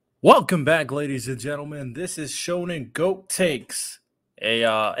Welcome back, ladies and gentlemen. This is Shonen Goat Takes, a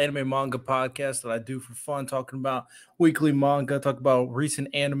anime manga podcast that I do for fun, talking about weekly manga, talk about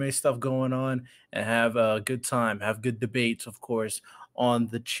recent anime stuff going on, and have a good time, have good debates, of course, on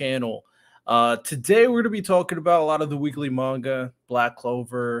the channel. Today, we're going to be talking about a lot of the weekly manga, Black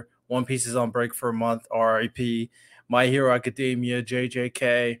Clover, One Piece is on break for a month, RIP, My Hero Academia,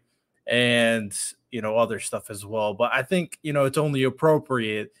 JJK, and other stuff as well. But I think it's only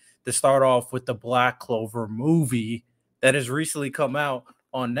appropriate to start off with the Black Clover movie that has recently come out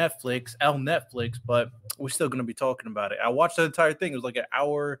on Netflix, but we're still going to be talking about it. I watched the entire thing. It was like an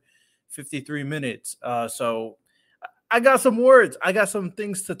hour, 53 minutes. So I got some words. I got some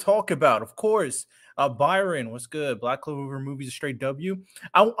things to talk about, of course. Byron, what's good? Black Clover movie's a straight W.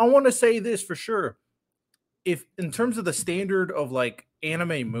 I want to say this for sure. If in terms of the standard of like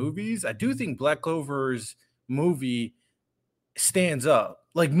anime movies, I do think Black Clover's movie stands up.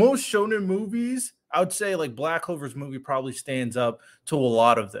 Like most shonen movies, I would say like Black Clover's movie probably stands up to a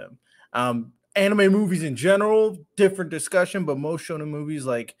lot of them. Anime movies in general, different discussion, but most shonen movies,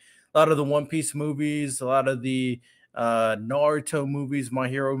 like a lot of the One Piece movies, a lot of the Naruto movies, My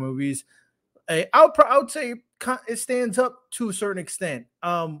Hero movies, I would say it stands up to a certain extent.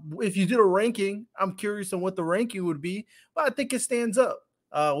 If you did a ranking, I'm curious on what the ranking would be, but I think it stands up.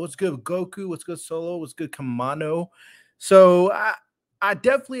 What's good Goku? What's good Solo? What's good Kamano? So I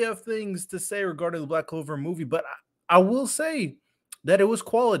definitely have things to say regarding the Black Clover movie, but I will say that it was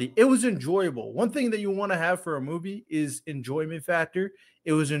quality. It was enjoyable. One thing that you want to have for a movie is enjoyment factor.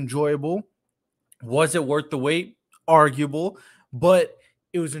 It was enjoyable. Was it worth the wait? Arguable, but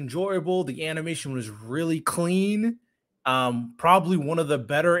it was enjoyable. The animation was really clean. Probably one of the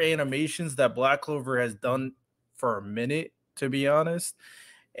better animations that Black Clover has done for a minute, to be honest.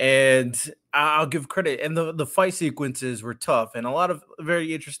 And I'll give credit. And the fight sequences were tough, and a lot of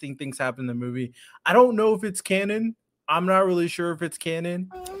very interesting things happened in the movie. I don't know if it's canon. I'm not really sure if it's canon.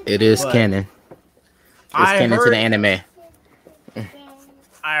 It is canon. It's canon to the anime.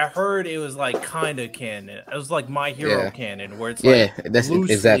 I heard it was like kind of canon. It was like My Hero canon, where it's like that's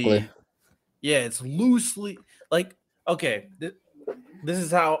loosely, exactly. Yeah, it's loosely like okay. This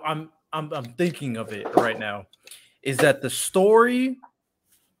is how I'm thinking of it right now. Is that the story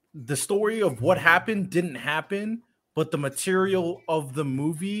of what happened didn't happen, but the material of the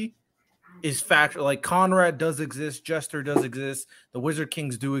movie is factual. Like Conrad does exist, Jester does exist, the Wizard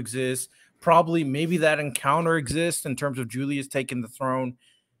Kings do exist. Probably maybe that encounter exists in terms of Julius taking the throne.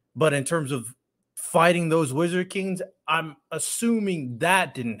 But in terms of fighting those Wizard Kings, I'm assuming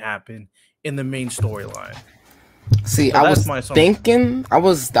that didn't happen in the main storyline. See, so I was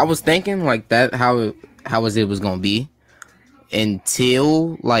thinking like that how it was gonna be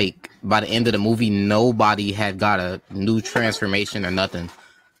until like by the end of the movie, nobody had got a new transformation or nothing.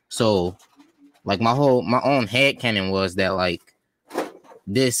 So like my own headcanon was that like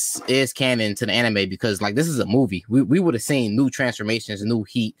this is canon to the anime because like this is a movie. We would have seen new transformations, new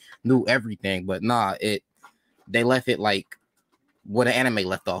heat, new everything, but they left it like what an anime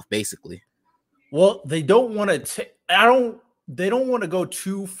left off basically. Well, they don't want to they don't want to go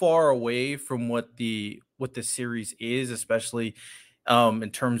too far away from what the series is, especially in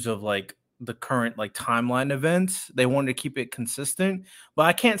terms of like the current like timeline events. They wanted to keep it consistent, but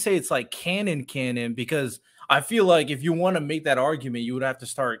I can't say it's like canon because I feel like if you want to make that argument, you would have to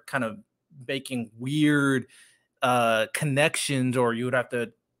start kind of making weird connections, or you would have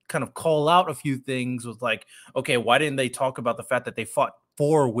to kind of call out a few things with like, okay, why didn't they talk about the fact that they fought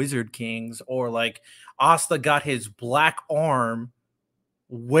 4 Wizard Kings, or like Asta got his black arm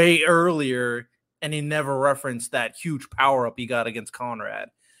way earlier and he never referenced that huge power up he got against Conrad.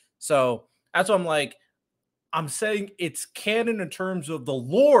 So that's what I'm like. I'm saying it's canon in terms of the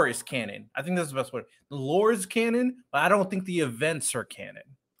lore is canon. I think that's the best word. The lore is canon, but I don't think the events are canon.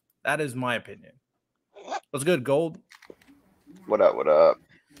 That is my opinion. What's good, Gold? What up?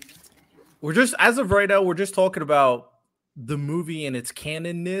 We're just, as of right now, we're just talking about the movie and its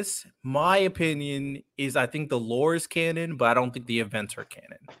canonness. My opinion is I think the lore is canon, but I don't think the events are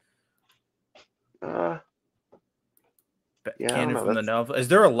canon. Canon from the novel. Is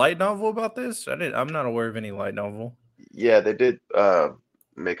there a light novel about this? I'm not aware of any light novel. Yeah, they did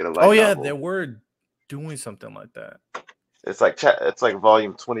make it a light novel. Oh yeah, they were doing something like that. It's like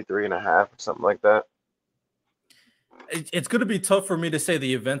volume 23 and a half or something like that. It's going to be tough for me to say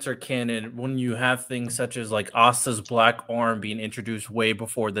the events are canon when you have things such as like Asta's black arm being introduced way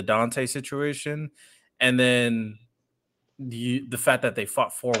before the Dante situation, and then the fact that they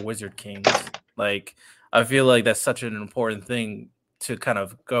fought 4 Wizard Kings. Like, I feel like that's such an important thing to kind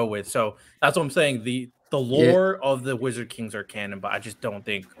of go with. So that's what I'm saying. The lore of the Wizard Kings are canon, but I just don't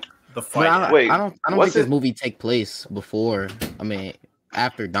think the fight. Wait, I don't think this movie take place before. I mean,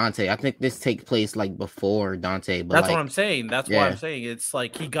 after Dante. I think this takes place like before Dante. But that's like, what I'm saying. That's why I'm saying it's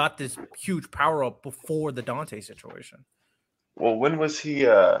like he got this huge power up before the Dante situation. Well, when was he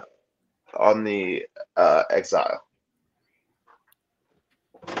on the exile?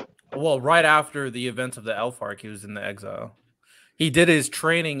 Well, right after the events of the Elf arc, he was in the exile. He did his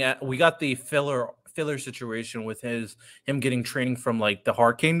training at. We got the filler situation with him getting training from like the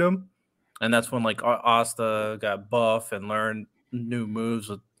Heart Kingdom, and that's when like Asta got buff and learned new moves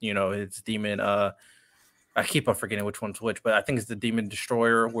with his demon. I keep on forgetting which one's which, but I think it's the Demon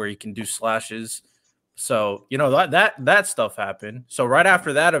Destroyer where he can do slashes. So that stuff happened. So right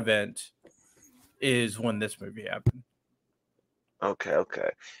after that event is when this movie happened. Okay.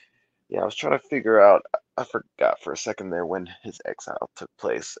 Yeah, I was trying to figure out. I forgot for a second there when his exile took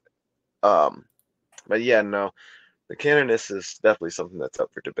place. But yeah, no, the canonness is definitely something that's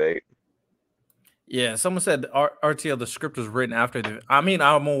up for debate. Yeah, someone said RTL the script was written after the. I mean,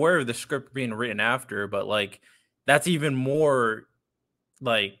 I'm aware of the script being written after, but like that's even more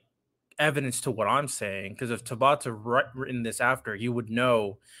like evidence to what I'm saying. Because if Tabata written this after, he would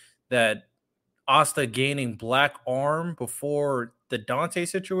know that Asta gaining black arm before the Dante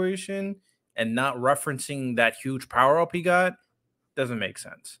situation and not referencing that huge power up he got doesn't make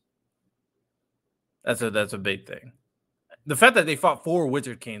sense. That's a big thing. The fact that they fought 4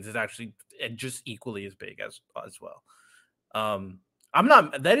 Wizard Kings is actually just equally as big as well.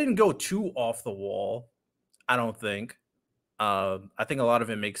 That didn't go too off the wall, I don't think. I think a lot of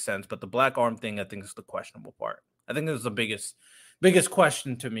it makes sense, but the black arm thing, I think, is the questionable part. I think this is the biggest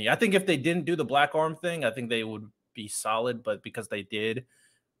question to me. I think if they didn't do the black arm thing, I think they would be solid, but because they did,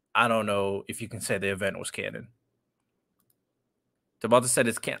 I don't know if you can say the event was canon. Tabata said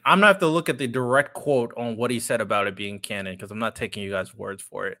it's canon. I'm gonna have to look at the direct quote on what he said about it being canon because I'm not taking you guys' words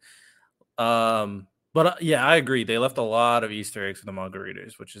for it. But yeah, I agree. They left a lot of Easter eggs in the manga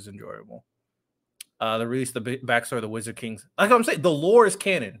readers, which is enjoyable. They released the backstory of the Wizard Kings. Like I'm saying, the lore is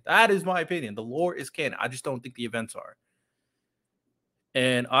canon. That is my opinion. The lore is canon. I just don't think the events are.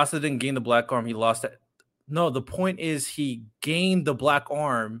 And Asta didn't gain the black arm. He lost it. No, the point is he gained the black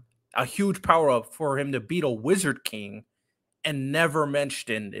arm, a huge power up for him to beat a Wizard King, and never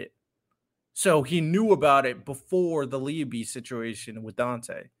mentioned it. So he knew about it before the Liabe situation with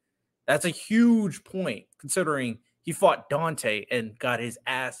Dante. That's a huge point, considering he fought Dante and got his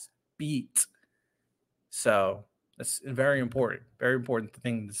ass beat. So that's very important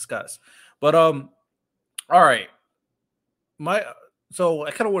thing to discuss. But all right. So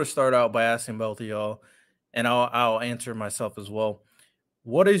I kind of want to start out by asking both of y'all, and I'll answer myself as well.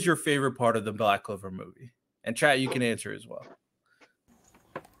 What is your favorite part of the Black Clover movie? And chat, you can answer as well.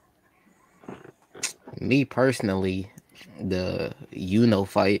 Me personally, the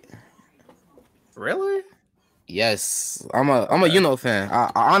fight. Really? Yes, I'm a fan.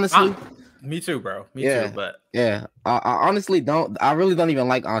 I honestly. Me too, bro. Me too. But yeah, I honestly don't. I really don't even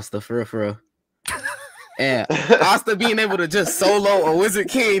like Asta for real. And Asta being able to just solo a Wizard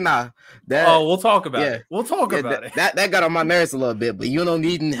King, we'll talk about it. We'll talk about it. That got on my nerves a little bit. But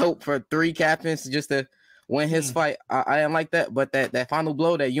needing help for 3 captains just to win his fight, I didn't like that. But that final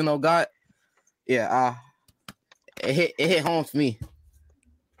blow that got, it hit home for me.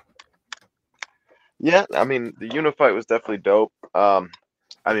 Yeah, I mean the fight was definitely dope.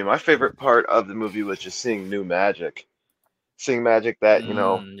 I mean my favorite part of the movie was just seeing new magic. Seeing magic that,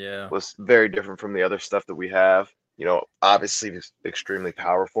 was very different from the other stuff that we have. Obviously extremely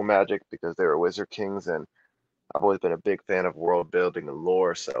powerful magic because they were Wizard Kings, and I've always been a big fan of world building and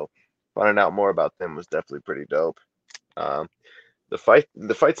lore, so finding out more about them was definitely pretty dope. The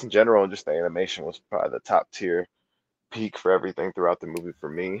fights in general and just the animation was probably the top tier peak for everything throughout the movie for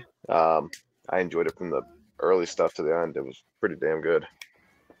me. I enjoyed it from the early stuff to the end. It was pretty damn good.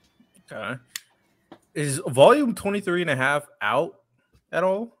 Okay. Is volume 23 and a half out at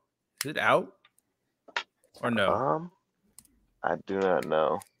all? Is it out or no? I do not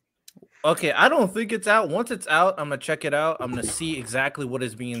know. Okay, I don't think it's out. Once it's out, I'm gonna check it out. I'm gonna see exactly what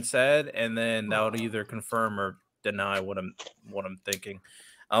is being said, and then that would either confirm or deny what I'm thinking.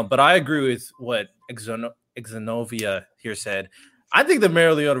 But I agree with what Exonovia here said. I think the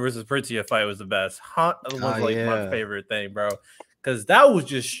Merleota versus Pritia fight was the best. Was my favorite thing, bro. Because that was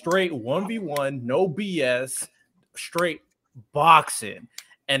just straight 1v1, no BS, straight boxing.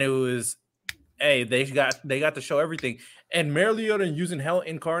 And it was, they got to show everything. And Merleota using Hell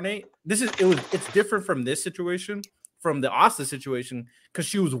Incarnate, it's different from this situation, from the Asta situation, because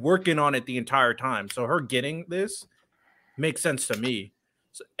she was working on it the entire time. So her getting this makes sense to me.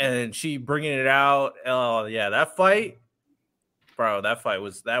 And she bringing it out, that fight, Bro, that fight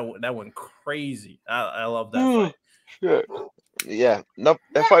was that went crazy. I love that fight. Yeah, no,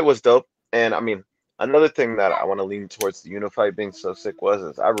 that fight was dope. And I mean, another thing that I want to lean towards the Unified being so sick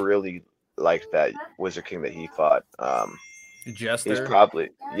is I really liked that Wizard King that he fought. He's Jester. probably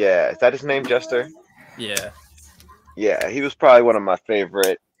is that his name, Jester? Yeah. Yeah, he was probably one of my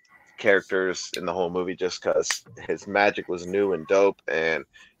favorite characters in the whole movie just because his magic was new and dope, and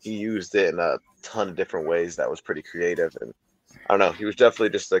he used it in a ton of different ways that was pretty creative. And I don't know, he was definitely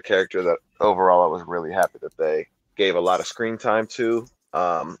just a character that overall I was really happy that they gave a lot of screen time to.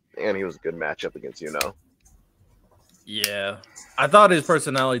 And he was a good matchup against Yuno. Yeah, I thought his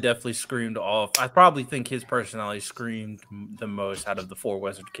personality definitely screamed off. I probably think his personality screamed the most out of the 4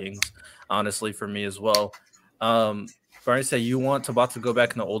 Wizard Kings, honestly, for me as well. Brian said you want Tabata to go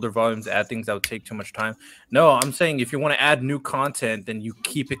back in the older volumes, add things that would take too much time. No, I'm saying if you want to add new content, then you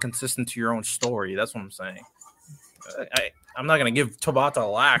keep it consistent to your own story. That's what I'm saying. I'm not going to give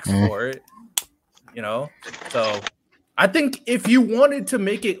Tabata lax for it, you know? So I think if you wanted to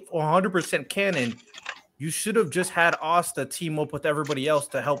make it 100% canon, you should have just had Asta team up with everybody else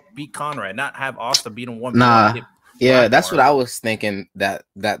to help beat Conrad, not have Asta beat him 1v1. Yeah, that's what I was thinking that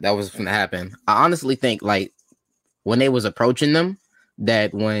was going to happen. I honestly think, like, when they was approaching them,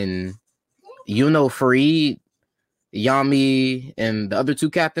 that when Yuno freed Yami and the other 2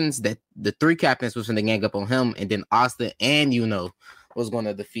 captains, that the 3 captains was going to gang up on him, and then Asta and Yuno was going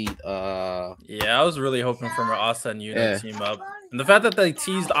to defeat. Yeah, I was really hoping for an Asta and Yuno team up. And the fact that they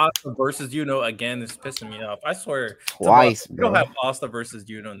teased Asta versus Yuno again is pissing me off. I swear. Twice, bro. We don't have Asta versus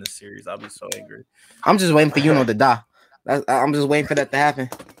Yuno in this series. I'll be so angry. I'm just waiting for Yuno to die. I'm just waiting for that to happen.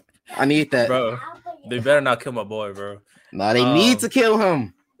 I need that. Bro, they better not kill my boy, bro. No, they need to kill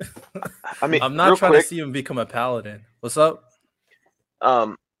him. I mean, I'm not trying to see him become a paladin. What's up?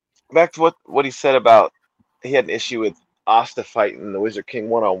 Back to what he said about he had an issue with Asta fighting the Wizard King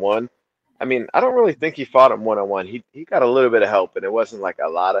 1-on-1. I mean, I don't really think he fought him 1-on-1. He got a little bit of help, and it wasn't like a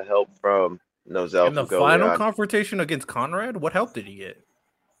lot of help from Nozel. In the final confrontation against Conrad, what help did he get?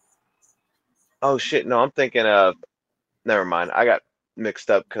 Oh shit! No, I'm thinking of. Never mind. I got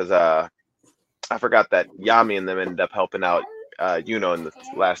mixed up because I forgot that Yami and them ended up helping out Yuno in the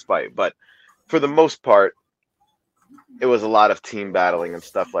last fight. But for the most part, it was a lot of team battling and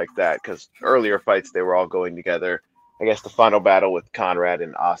stuff like that. Because earlier fights they were all going together. I guess the final battle with Conrad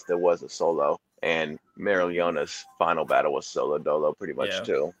and Asta was a solo, and Mereona's final battle was solo dolo pretty much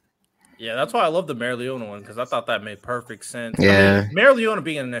too. Yeah, that's why I love the Mereona one, because I thought that made perfect sense. Yeah. I mean, Mereona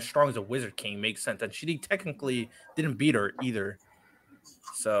being as strong as a Wizard King makes sense, and she technically didn't beat her either.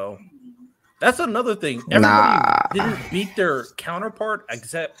 So that's another thing. Everybody didn't beat their counterpart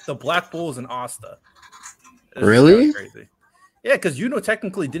except the Black Bulls and Asta. Really? Crazy. Yeah, because Yuno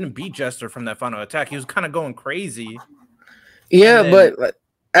technically didn't beat Jester from that final attack. He was kind of going crazy. Yeah, but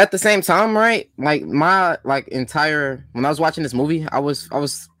at the same time, right? Like my entire when I was watching this movie, I was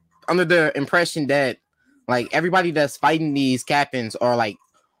under the impression that like everybody that's fighting these captains are like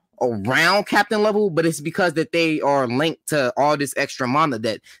around captain level, but it's because that they are linked to all this extra mana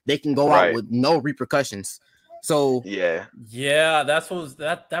that they can go out with no repercussions. So yeah, that's what was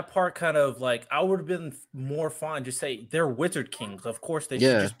that part kind of like I would have been more fine just say they're Wizard Kings. Of course they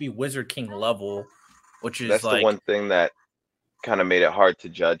should just be Wizard King level, which is that's like the one thing that kind of made it hard to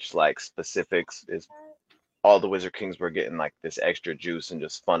judge like specifics is all the Wizard Kings were getting like this extra juice and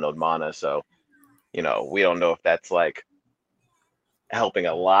just funneled mana. So, you know, we don't know if that's like helping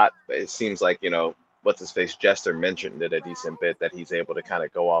a lot. But it seems like, you know, what's his face Jester mentioned it a decent bit that he's able to kind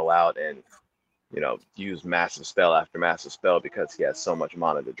of go all out and, you know, use massive spell after massive spell because he has so much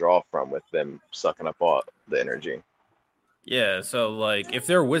mana to draw from with them sucking up all the energy. Yeah, so like if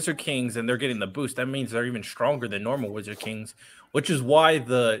they're Wizard Kings and they're getting the boost, that means they're even stronger than normal Wizard Kings, which is why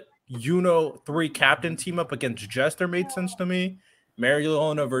the Yuno 3 captain team up against Jester made sense to me.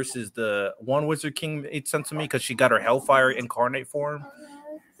 Mereona versus the 1 Wizard King made sense to me because she got her Hellfire incarnate form.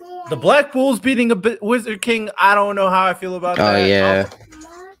 The Black Bulls beating a Wizard King, I don't know how I feel about that. Oh yeah.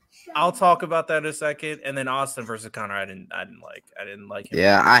 I'll talk about that in a second. And then Austin versus Connor, I didn't like him.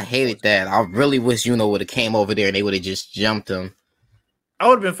 Yeah, I hated that. I really wish Yuno would have came over there and they would have just jumped him. I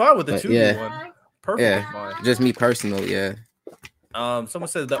would have been fine with the 2v1. Perfect. Fine. Just me personally, yeah. Someone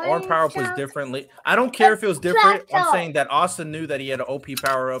said the arm power up was differently. I don't care if it was different. I'm saying that Austin knew that he had an OP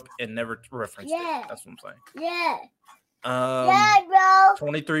power up and never referenced it. That's what I'm saying. Yeah.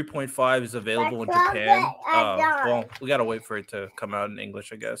 23.5 is available in Japan. Well, we gotta wait for it to come out in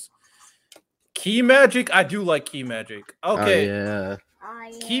English, I guess. Key Magic, I do like Key Magic. Okay. Yeah.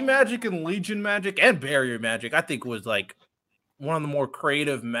 Key Magic and Legion Magic and Barrier Magic, I think was like one of the more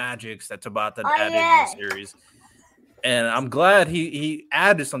creative magics that's about to add in the series. And I'm glad he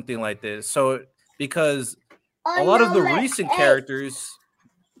added something like this. So because a lot of the recent characters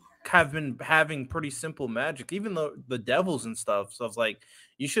have been having pretty simple magic, even though the devils and stuff. So it's like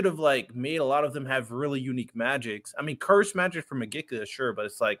you should have like made a lot of them have really unique magics. I mean, curse magic for Magika, sure, but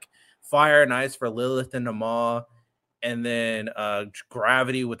it's like fire and ice for Lilith and Nama, and then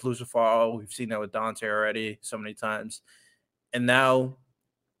gravity with Lucifer. We've seen that with Dante already so many times. And now,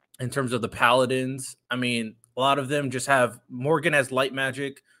 in terms of the paladins, I mean, a lot of them just have Morgan has light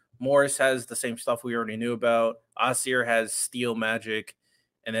magic. Morris has the same stuff we already knew about. Asir has steel magic.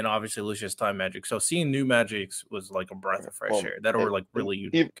 And then obviously Lucius time magic. So seeing new magics was like a breath of fresh air. That were like really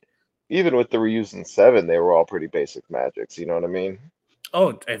unique. Even with the reusing 7, they were all pretty basic magics. You know what I mean?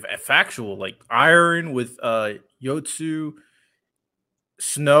 Oh, factual, like iron with Yotsu,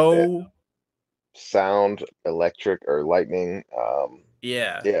 snow, sound, electric or lightning.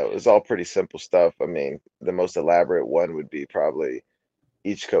 Yeah, it was all pretty simple stuff. I mean, the most elaborate one would be probably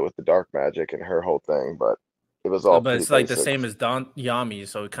Ichika with the dark magic and her whole thing, but it was all. But it's like the same as Yami,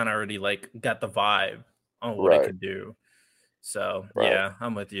 so it kind of already like got the vibe on what it could do. So yeah,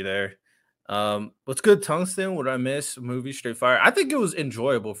 I'm with you there. What's good, Tungsten? What I miss? Movie Straight Fire. I think it was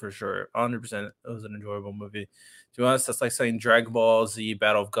enjoyable for sure. 100%. It was an enjoyable movie. To be honest, that's like saying Dragon Ball Z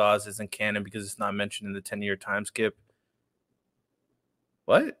Battle of Gods isn't canon because it's not mentioned in the 10-year time skip.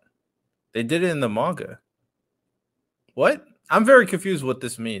 What? They did it in the manga. What? I'm very confused what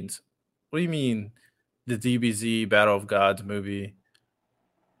this means. What do you mean the DBZ Battle of Gods movie?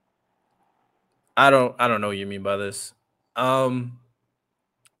 I don't know what you mean by this.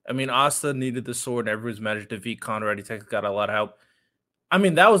 I mean, Asta needed the sword, and everyone's managed to defeat Conrad. He technically got a lot of help. I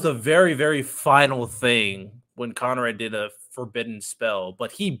mean, that was the very, very final thing when Conrad did a forbidden spell,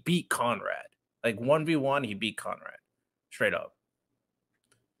 but he beat Conrad. Like 1v1, he beat Conrad. Straight up.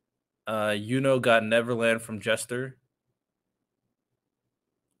 Yuno got Neverland from Jester.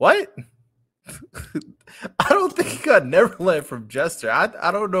 What? I don't think he got Neverland from Jester.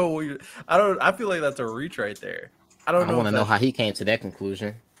 I don't know. I feel like that's a reach right there. I don't know. I want to know how he came to that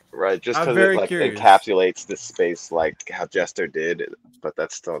conclusion. Right, just because it like encapsulates the space like how Jester did, but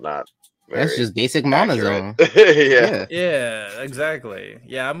that's still not. That's just basic monozone. Yeah, exactly.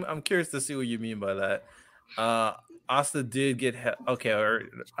 Yeah, I'm curious to see what you mean by that. Asta did get okay. I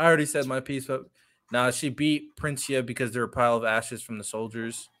already said my piece, but now she beat Princia because they're a pile of ashes from the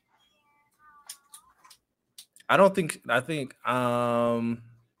soldiers. I think I'd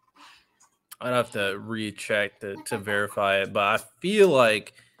have to recheck to verify it, but I feel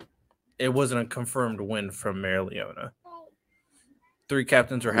like it wasn't a confirmed win from Mare Leona. 3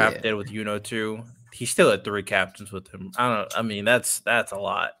 captains were half dead with Yuno too. He still had 3 captains with him. I don't know. I mean, that's a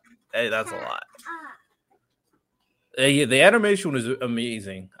lot. Hey, that's a lot. The animation was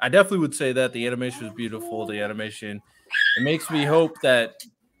amazing. I definitely would say that the animation was beautiful. The animation, it makes me hope that.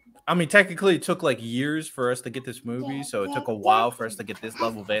 I mean, technically, it took like years for us to get this movie, so it took a while for us to get this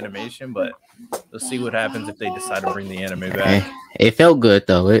level of animation. But let's see what happens if they decide to bring the anime back. It felt good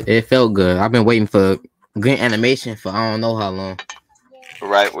though. It felt good. I've been waiting for good animation for I don't know how long.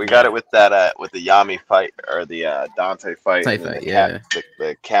 Right, we got it with that with the Yami fight or the Dante fight, and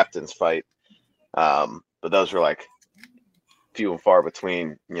the captain's fight. But those were like few and far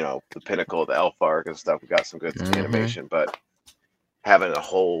between. You know, the pinnacle, the elf arc and stuff. We got some good animation, but having a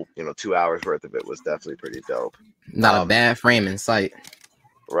whole 2 hours worth of it was definitely pretty dope. Not a bad frame in sight.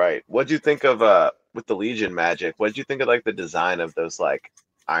 Right. What'd you think of with the Legion magic? What'd you think of like the design of those like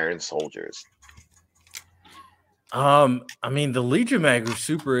iron soldiers? I mean, the Legion mag was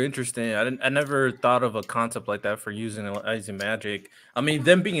super interesting. I never thought of a concept like that for using magic. I mean,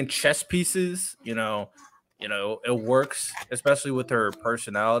 them being chess pieces, it works, especially with her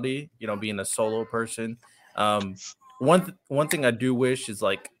personality. Being a solo person. One thing I do wish is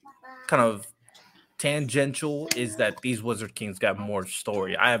like kind of tangential is that these Wizard Kings got more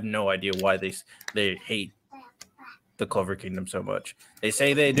story. I have no idea why they hate the Clover Kingdom so much. They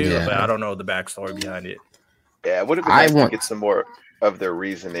say they do, but I don't know the backstory behind it. Yeah, it would have been nice to get some more of their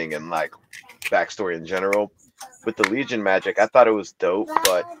reasoning and like backstory in general. With the Legion magic, I thought it was dope,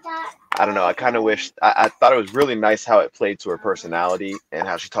 but I don't know. I kind of wish I thought it was really nice how it played to her personality and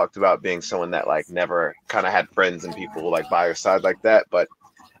how she talked about being someone that like never kind of had friends and people like by her side like that. But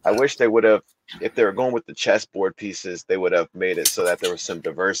I wish they would have, if they were going with the chessboard pieces, they would have made it so that there was some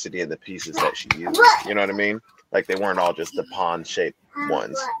diversity in the pieces that she used. You know what I mean? Like they weren't all just the pawn shaped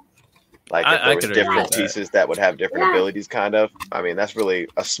ones. Like if there was different pieces that would have different abilities, kind of. I mean, that's really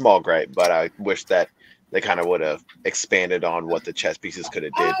a small gripe, but I wish that they kind of would have expanded on what the chess pieces could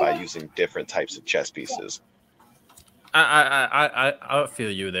have did by using different types of chess pieces. I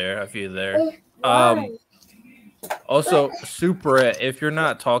feel you there. Also, Super, if you're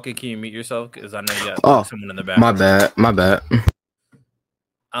not talking, can you mute yourself? Because I know you got someone in the background. My bad.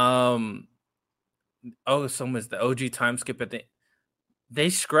 Someone's the OG time skip at the. They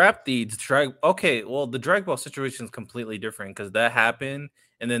scrapped the drag. Okay, well, the Dragon Ball situation is completely different because that happened,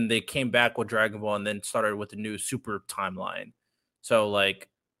 and then they came back with Dragon Ball, and then started with the new Super timeline. So, like,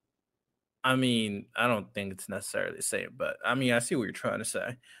 I mean, I don't think it's necessarily the same, but I mean, I see what you're trying to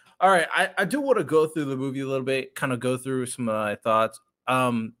say. All right, I do want to go through the movie a little bit, kind of go through some of my thoughts.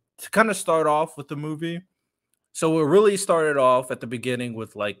 To kind of start off with the movie. So it really started off at the beginning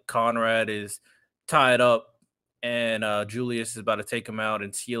with like Conrad is tied up and Julius is about to take him out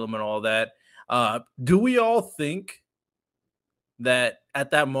and seal him and all that. Do we all think that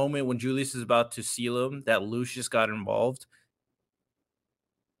at that moment when Julius is about to seal him, that Lucius got involved?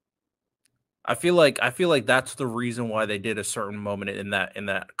 I feel like that's the reason why they did a certain moment in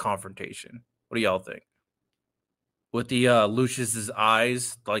that confrontation. What do y'all think? With the Lucius's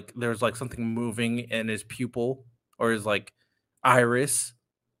eyes, like there's like something moving in his pupil or his like iris,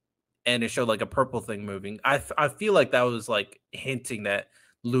 and it showed like a purple thing moving. I feel like that was like hinting that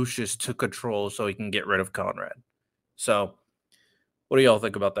Lucius took control so he can get rid of Conrad. So, what do y'all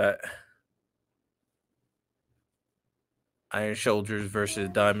think about that? Iron Shoulders versus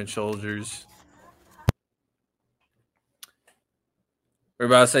Diamond Shoulders. We're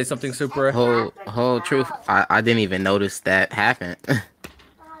about to say something, Super. Whole truth. I didn't even notice that happened.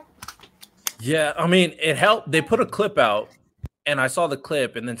 Yeah, I mean, it helped. They put a clip out, and I saw the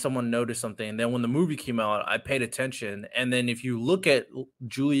clip, and then someone noticed something. And then when the movie came out, I paid attention. And then if you look at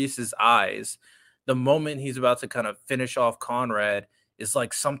Julius's eyes, the moment he's about to kind of finish off Conrad, it's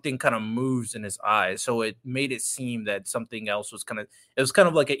like something kind of moves in his eyes. So it made it seem that something else was it was kind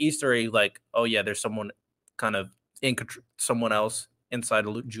of like an Easter egg, like, oh yeah, there's someone kind of in control, someone else inside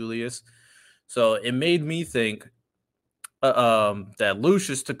of Julius. So it made me think that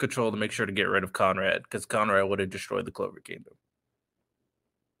Lucius took control to make sure to get rid of Conrad, because Conrad would have destroyed the Clover Kingdom,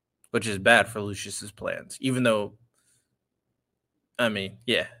 which is bad for Lucius's plans. Even though, I mean,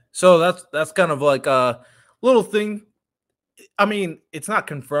 yeah. So that's kind of like a little thing. I mean, it's not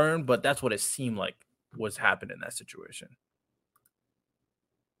confirmed, but that's what it seemed like was happening in that situation.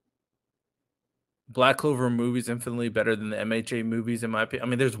 Black Clover movies infinitely better than the MHA movies, in my opinion. I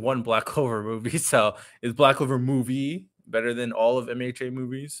mean, there's one Black Clover movie, so is Black Clover movie better than all of MHA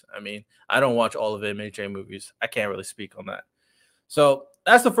movies? I mean, I don't watch all of MHA movies. I can't really speak on that. So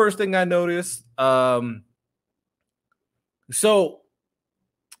that's the first thing I noticed. So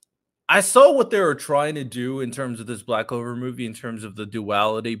I saw what they were trying to do in terms of this Black Clover movie, in terms of the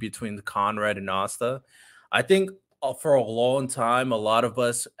duality between Conrad and Asta. I think for a long time, a lot of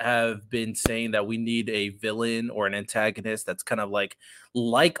us have been saying that we need a villain or an antagonist that's kind of like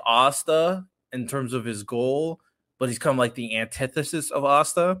Asta in terms of his goal, but he's kind of like the antithesis of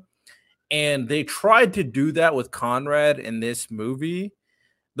Asta. And they tried to do that with Conrad in this movie.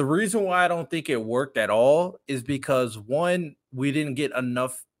 The reason why I don't think it worked at all is because, one, we didn't get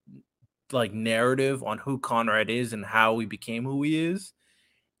enough like narrative on who Conrad is and how he became who he is.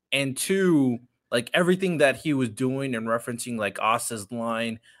 And two, like everything that he was doing and referencing like Asta's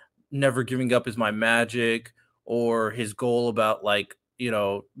line, never giving up is my magic, or his goal about like, you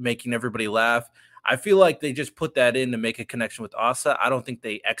know, making everybody laugh. I feel like they just put that in to make a connection with Asta. I don't think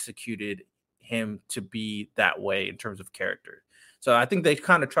they executed him to be that way in terms of character. So I think they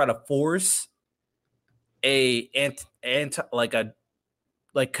kind of try to force a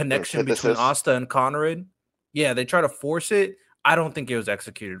connection between Asta and Conrad. Yeah, they try to force it. I don't think it was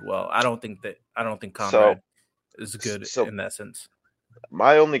executed well. I don't think Conrad is good in that sense.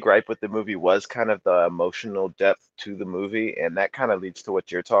 My only gripe with the movie was kind of the emotional depth to the movie, and that kind of leads to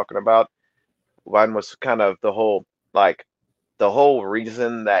what you're talking about. One was kind of the whole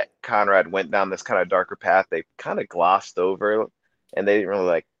reason that Conrad went down this kind of darker path. They kind of glossed over, and they didn't really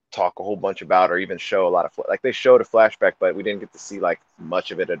like talk a whole bunch about or even show a lot of like they showed a flashback, but we didn't get to see like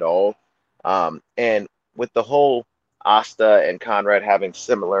much of it at all. And with the whole Asta and Conrad having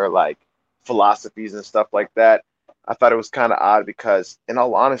similar like philosophies and stuff like that, I thought it was kind of odd because, in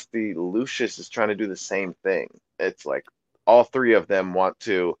all honesty, Lucius is trying to do the same thing. It's like all three of them want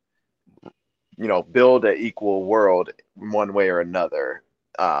to, you know, build an equal world one way or another.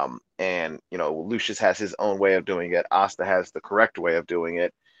 And, you know, Lucius has his own way of doing it. Asta has the correct way of doing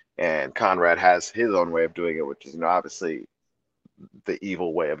it. And Conrad has his own way of doing it, which is, you know, obviously the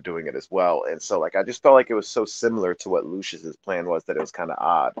evil way of doing it as well. And so, like, I just felt like it was so similar to what Lucius's plan was that it was kind of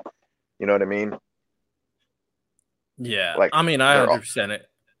odd. You know what I mean? Yeah. Like, I mean, I 100% it.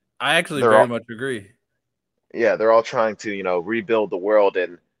 I actually very much agree. Yeah, they're all trying to, you know, rebuild the world,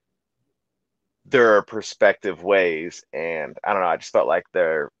 and their perspective ways, and I don't know, I just felt like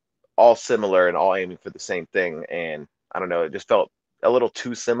they're all similar and all aiming for the same thing, and I don't know, it just felt a little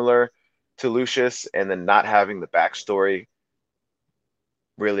too similar to Lucius, and then not having the backstory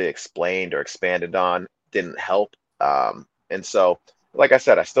really explained or expanded on didn't help. And so, like I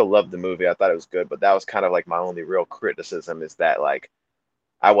said, I still loved the movie. I thought it was good, but that was kind of like my only real criticism, is that like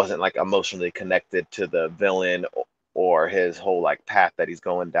I wasn't like emotionally connected to the villain or his whole like path that he's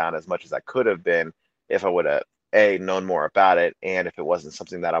going down as much as I could have been if I would have known more about it, and if it wasn't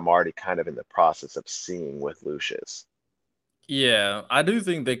something that I'm already kind of in the process of seeing with Lucius. Yeah, I do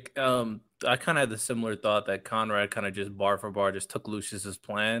think that I kind of had the similar thought that Conrad kind of just bar for bar just took Lucius's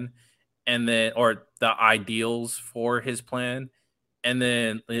plan, and then or the ideals for his plan, and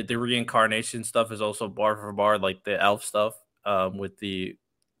then the reincarnation stuff is also bar for bar, like the elf stuff, with the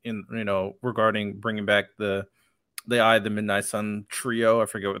regarding bringing back the Eye of the Midnight Sun trio. I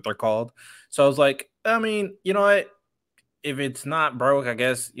forget what they're called. So I was like, I mean, you know what? If it's not broke, I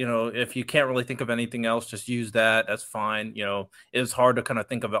guess, if you can't really think of anything else, just use that. That's fine. It's hard to kind of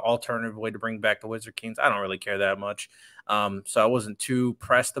think of an alternative way to bring back the Wizard Kings. I don't really care that much. So I wasn't too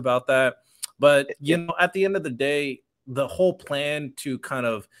pressed about that. But, at the end of the day, the whole plan to kind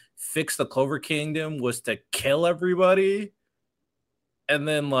of fix the Clover Kingdom was to kill everybody and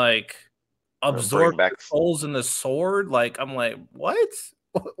then, like, absorb the souls in the sword. Like, I'm like, what?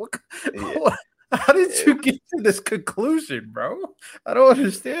 What? How did you get to this conclusion, bro? I don't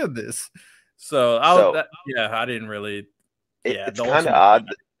understand this. So I didn't really. It's kind of odd.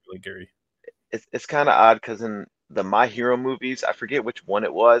 Really it's kind of odd because in the My Hero movies, I forget which one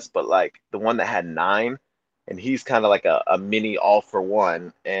it was, but like the one that had 9, and he's kind of like a mini All for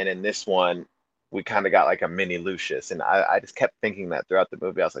One, and in this one, we kind of got like a mini Lucius, and I just kept thinking that throughout the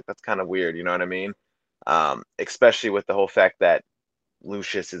movie. I was like, that's kind of weird, you know what I mean? Especially with the whole fact that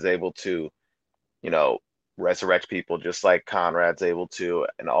Lucius is able to, resurrect people just like Conrad's able to,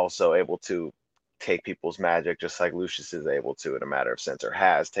 and also able to take people's magic just like Lucius is able to in a matter of sense, or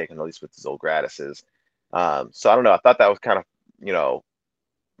has taken, at least with his old Gratises. So I don't know. I thought that was kind of,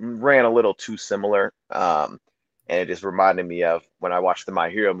 ran a little too similar. And it just reminded me of when I watched the My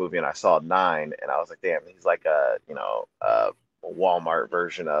Hero movie and I saw 9, and I was like, damn, he's like a Walmart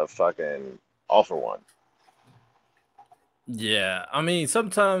version of fucking All for One. Yeah, I mean,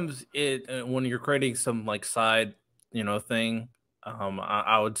 sometimes when you're creating some like side, thing,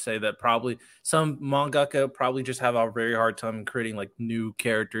 I would say that probably some mangaka probably just have a very hard time creating like new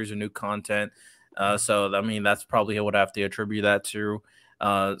characters and new content. So I mean, that's probably what I have to attribute that to.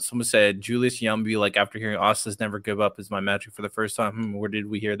 Someone said Julius Yumby, like after hearing Asta's Never Give Up is my magic for the first time. Where did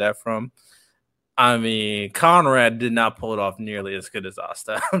we hear that from? I mean, Conrad did not pull it off nearly as good as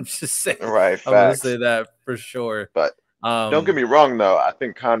Asta. I'm just saying. Right, I'm going to say that for sure. But don't get me wrong, though. I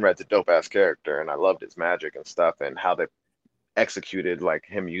think Conrad's a dope-ass character, and I loved his magic and stuff, and how they executed, like,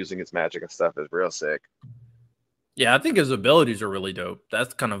 him using his magic and stuff is real sick. Yeah, I think his abilities are really dope.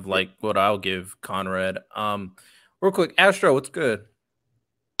 That's kind of like what I'll give Conrad. Real quick, Astro, what's good?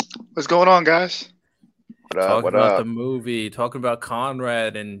 What's going on, guys? Talking about the movie, talking about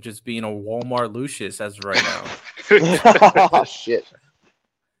Conrad and just being a Walmart Lucius as of right now. Shit.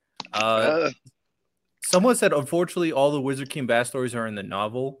 Someone said, unfortunately, all the Wizard King backstories are in the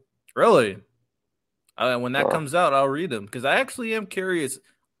novel. Really? When that comes out, I'll read them because I actually am curious.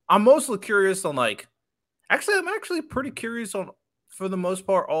 I'm mostly curious on I'm actually pretty curious on, for the most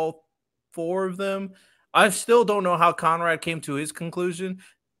part, all 4 of them. I still don't know how Conrad came to his conclusion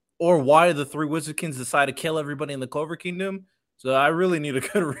or why the 3 Wizard Kings decided to kill everybody in the Clover Kingdom. So I really need a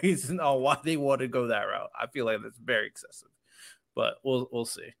good reason on why they want to go that route. I feel like that's very excessive. But we'll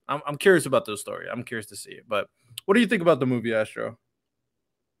see. I'm curious about those stories. I'm curious to see it. But what do you think about the movie, Astro?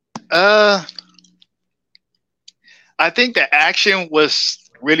 I think the action was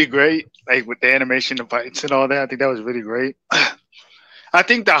really great, like with the animation, the fights, and all that. I think that was really great. I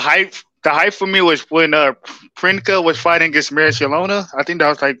think the hype for me was when Prinka was fighting against Mary Shalona. I think that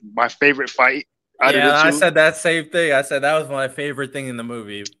was like my favorite fight. I said that same thing. I said that was my favorite thing in the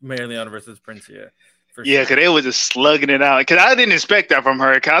movie, Mary Leona versus Princia. Yeah, because they was just slugging it out. Because I didn't expect that from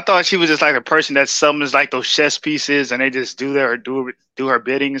her. Because I thought she was just like a person that summons like those chess pieces and they just do her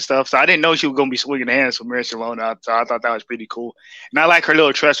bidding and stuff. So I didn't know she was going to be swinging hands with Mary Shalona. So I thought that was pretty cool. And I like her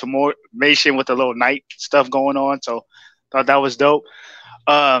little transformation with the little knight stuff going on. So I thought that was dope.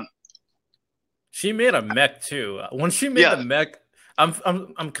 She made a mech too. When she made the mech,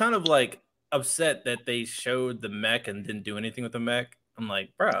 I'm kind of like upset that they showed the mech and didn't do anything with the mech. I'm like,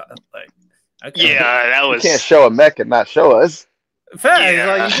 bro, like. Okay. Yeah, that was. You can't show a mech and not show us. Fact,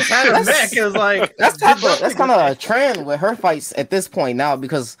 like you just had a mech. It was like that's kind of a trend with her fights at this point now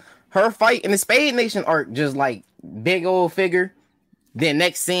because her fight in the Spade Nation arc, just like big old figure. Then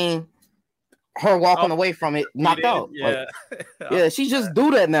next scene, her walking away from it, knocked out. Yeah, like, she just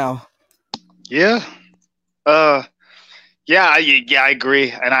do that now. Yeah. Yeah, I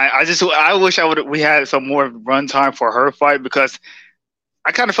agree, and I wish we had some more runtime for her fight, because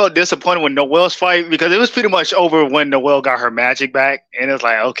I kind of felt disappointed with Noelle's fight, because it was pretty much over when Noelle got her magic back, and it was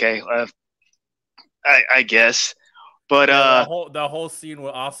like, okay, I guess. But the whole scene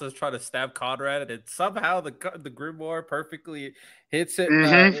where Asa's trying to stab Conrad, and somehow the Grimoire perfectly hits it,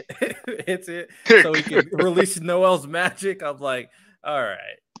 hits it, so he can release Noelle's magic. I'm like, all right.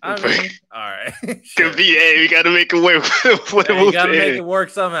 I mean, all right. Sure. We got to make it work. You got to make it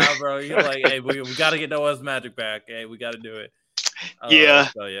work somehow, bro. You're like, hey, we got to get Noelle's magic back. Hey, we got to do it. Yeah.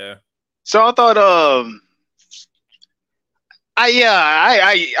 So yeah. So I thought,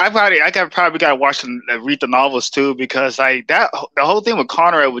 I probably got to watch and read the novels too, because the whole thing with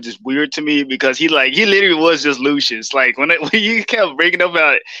Conrad was just weird to me, because he literally was just Lucius. Like when you kept bringing up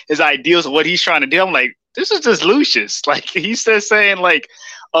about his ideals of what he's trying to do, I'm like, this is just Lucius. Like he's just saying like,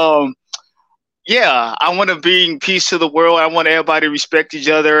 yeah, I want to bring peace to the world. I want everybody to respect each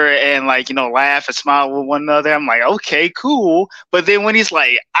other and laugh and smile with one another. I'm like, okay, cool. But then when he's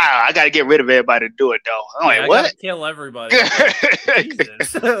like, I got to get rid of everybody to do it though. I'm like, what? Gotta kill everybody.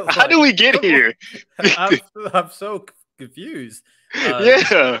 How do we get here? I'm so confused.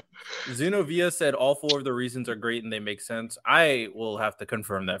 Yeah. Zenovia said all 4 of the reasons are great and they make sense. I will have to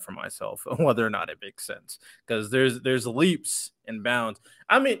confirm that for myself, whether or not it makes sense, because there's leaps and bounds.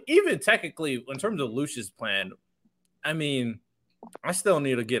 I mean, even technically, in terms of Lucius' plan, I mean, I still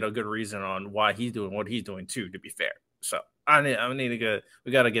need to get a good reason on why he's doing what he's doing too, to be fair. So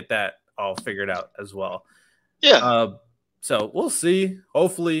we got to get that all figured out as well. Yeah. So we'll see.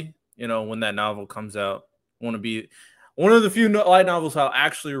 Hopefully, when that novel comes out, I want to be one of the few light novels I'll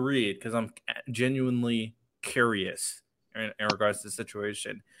actually read, because I'm genuinely curious in regards to the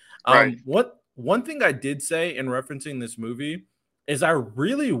situation. Right. One thing I did say in referencing this movie is I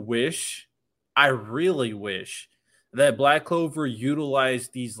really wish that Black Clover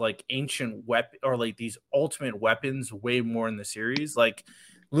utilized these like ancient weapon or like these ultimate weapons way more in the series. Like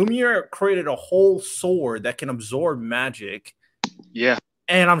Lumiere created a whole sword that can absorb magic. Yeah.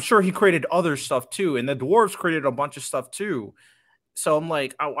 And I'm sure he created other stuff too. And the dwarves created a bunch of stuff too. So I'm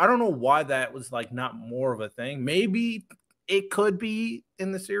like, I don't know why that was like not more of a thing. Maybe it could be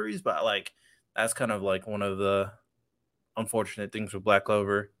in the series, but like that's kind of like one of the unfortunate things with Black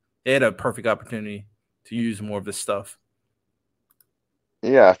Clover. They had a perfect opportunity to use more of this stuff.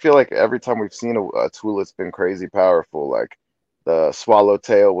 Yeah, I feel like every time we've seen a tool, it's been crazy powerful. Like the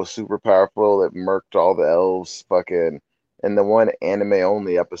Swallowtail was super powerful. It murked all the elves. Fucking in the one anime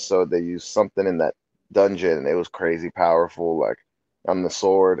only episode, they used something in that dungeon, and it was crazy powerful. Like on the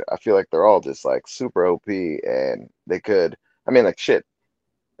sword, I feel like they're all just like super OP, and they could. I mean, like shit.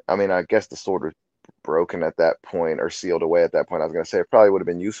 I mean, I guess the sword was broken at that point or sealed away at that point. I was gonna say it probably would have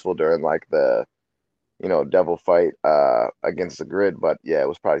been useful during like the devil fight against the grid, but yeah, it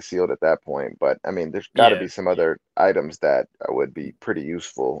was probably sealed at that point. But I mean, there's got to be some other items that would be pretty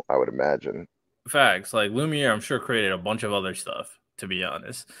useful, I would imagine. Facts. Like Lumiere, I'm sure created a bunch of other stuff, to be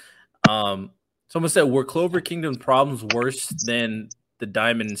honest. Someone said, were Clover Kingdom's problems worse than the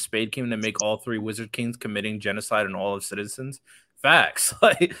Diamond and Spade Kingdom to make all 3 Wizard Kings committing genocide on all of citizens? Facts.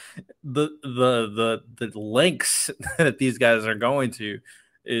 Like the lengths that these guys are going to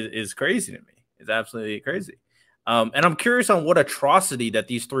is crazy to me. It's absolutely crazy. And I'm curious on what atrocity that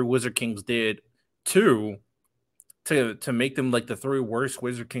these 3 Wizard Kings did to make them like the 3 worst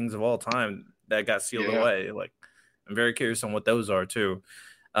Wizard Kings of all time that got sealed away. Like, I'm very curious on what those are too.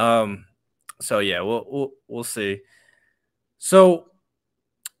 So yeah, we'll see. So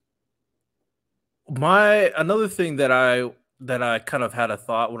another thing that I kind of had a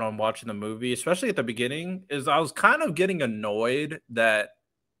thought when I'm watching the movie, especially at the beginning, is I was kind of getting annoyed that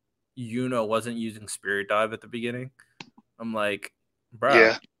Yuno wasn't using Spirit Dive at the beginning. I'm like,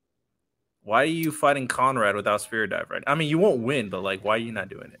 bro, why are you fighting Conrad without Spirit Dive? Right? I mean, you won't win, but like, why are you not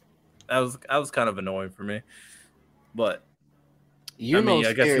doing it? That was kind of annoying for me. But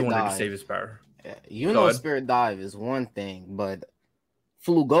I guess he wanted to save his power. Spirit Dive is one thing, but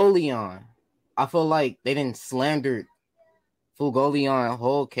Flugolion, I feel like they didn't slander Flugolion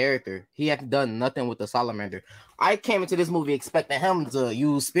whole character. He hadn't done nothing with the Salamander. I came into this movie expecting him to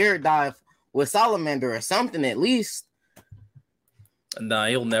use Spirit Dive with Salamander or something at least. Nah,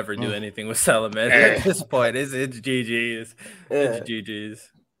 he'll never do anything with Salamander at this point. It's GG's. It's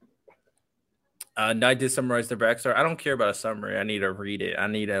GG's. I did summarize the backstory. I don't care about a summary. I need to read it. I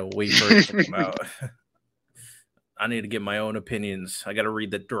need to wait for it to come out. I need to get my own opinions. I got to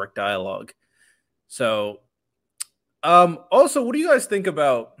read the direct dialogue. So, also, what do you guys think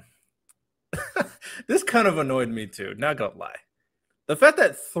about this? Kind of annoyed me too, not gonna lie. The fact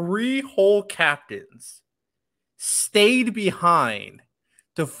that 3 whole captains stayed behind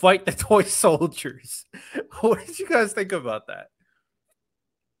to fight the toy soldiers. What did you guys think about that?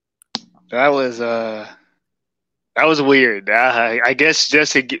 That was weird. I guess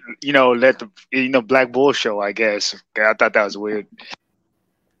just to let the Black Bull show. I guess I thought that was weird.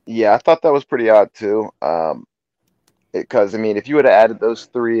 Yeah, I thought that was pretty odd too. Because I mean, if you would have added those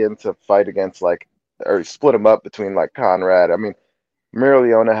 3 into fight against or split them up between Conrad, I mean,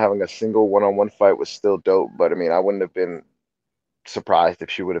 Mereoleona having a single one-on-one fight was still dope. But I mean, I wouldn't have been surprised if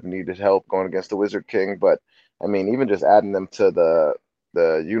she would have needed help going against the Wizard King. But I mean, even just adding them to the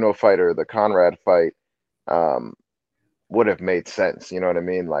fighter, the Conrad fight, would have made sense. You know what I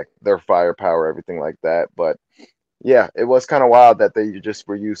mean? Like their firepower, everything like that. But yeah, it was kind of wild that they just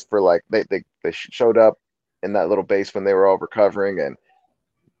were used for they showed up in that little base when they were all recovering and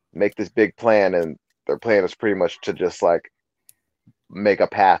make this big plan, and their plan is pretty much to just make a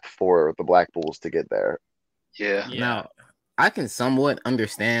path for the Black Bulls to get there. Yeah. Now, I can somewhat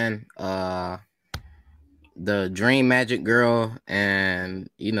understand the Dream Magic girl and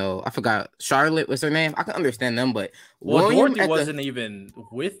I forgot Charlotte was her name. I can understand them, but Dorothy wasn't even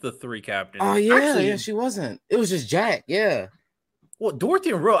with the 3 captains. Oh yeah, actually, she wasn't. It was just Jack. Yeah. Well, Dorothy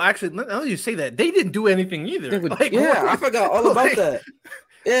and Will, actually, now you say that, they didn't do anything either. I forgot all about that.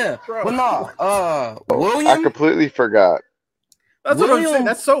 Yeah, bro. But no, William. I completely forgot. That's what I'm saying.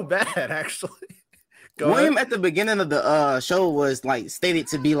 That's so bad, actually. William at the beginning of the show was stated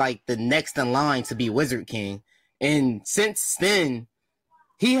to be the next in line to be Wizard King, and since then,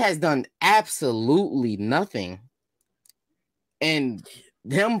 he has done absolutely nothing. And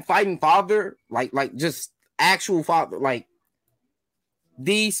him fighting father, just actual father,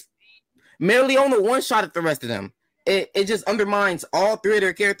 these Mereoleona one shot at the rest of them. It just undermines all 3 of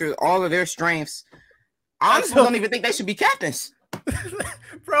their characters, all of their strengths. I honestly don't even think they should be captains.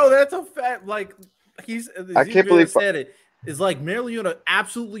 Bro, that's a fact. I can't believe said it. It's Mereoleona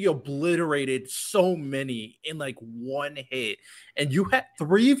absolutely obliterated so many in one hit, and you had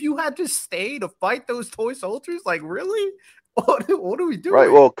 3 of you had to stay to fight those toy soldiers. Really? What are we doing?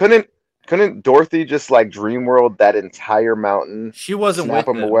 Right. Well, couldn't Dorothy just Dreamworld that entire mountain? She wasn't snap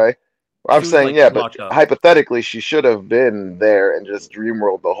with them away. I'm saying, but hypothetically, she should have been there and just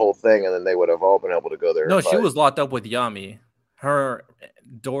Dreamworld the whole thing, and then they would have all been able to go there. No, she was locked up with Yami. Her,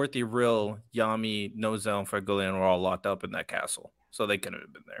 Dorothy, Rill, Yami, Nozel, and Fergolian were all locked up in that castle, so they couldn't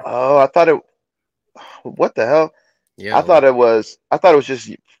have been there. Oh, I thought it. What the hell? Yeah, I thought it was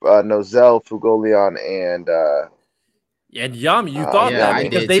just Nozel, Fugolion, and Yami. You thought that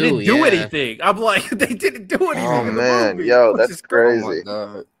because they didn't do anything. I'm they didn't do anything. Oh man, yo, that's crazy.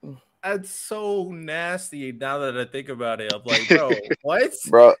 Oh, that's so nasty. Now that I think about it, I'm bro, what?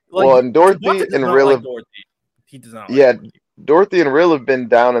 Bro, well, and Dorothy and Rill, he does not. Dorothy and Rill have been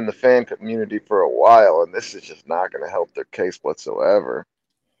down in the fan community for a while, and this is just not going to help their case whatsoever.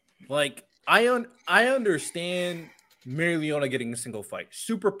 I understand Mereoleona getting a single fight,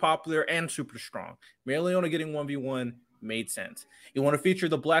 super popular and super strong. Mereoleona getting 1v1 made sense. You want to feature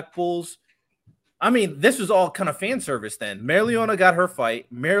the Black Bulls? I mean, this was all kind of fan service then. Mereoleona got her fight.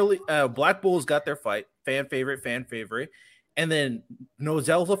 Black Bulls got their fight. Fan favorite. And then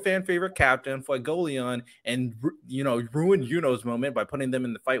Nozel's a fan favorite captain, Fuegoleon, and ruined Yuno's moment by putting them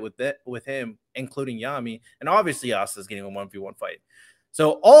in the fight with him, including Yami. And obviously Asa's getting a 1v1 fight.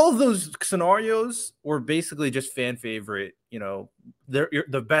 So all of those scenarios were basically just fan favorite. They're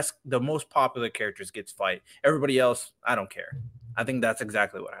the best, the most popular characters gets fight. Everybody else, I don't care. I think that's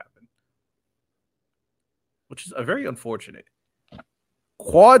exactly what happened, which is a very unfortunate.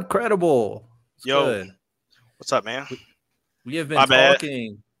 Quad credible. Yo, good. What's up, man? We have been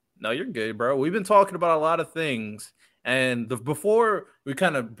talking. No, you're good, bro. We've been talking about a lot of things, and before we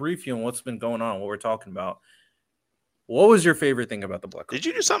kind of brief you on what's been going on, what we're talking about. What was your favorite thing about the Black? Did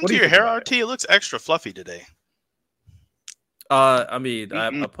you do something to your hair, RT? It looks extra fluffy today. I mean,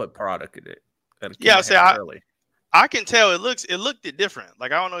 I put product in it. Yeah, I can tell it looked different. I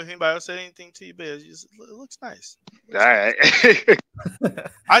don't know if anybody else said anything to you, but it looks nice. All right.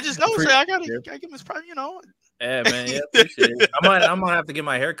 I just know I gotta give this probably, Yeah, man. Yeah, appreciate it. I'm gonna have to get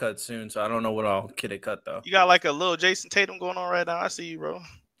my hair cut soon, so I don't know what I'll get it cut though. You got a little Jason Tatum going on right now. I see you, bro.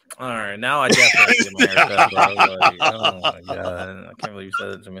 All right, now I definitely get my hair cut, bro. Oh my god, I can't believe you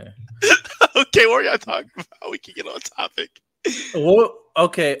said it to me. Okay, what are y'all talking about? We can get on topic. Well,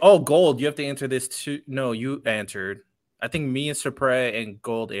 okay. Oh, Gold, you have to answer this too. No, you answered. I think me and Supre and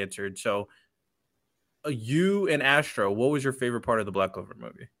Gold answered. So, you and Astro, what was your favorite part of the Black Clover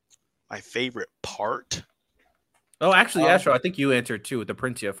movie? My favorite part? Oh, actually, Astro, I think you answered too with the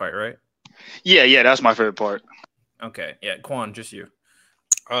Princia fight, right? Yeah, that's my favorite part. Okay, yeah, Quan, just you.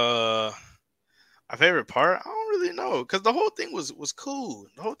 My favorite part? I don't really know because the whole thing was cool.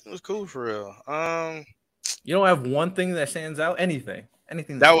 The whole thing was cool for real. You don't have one thing that stands out? Anything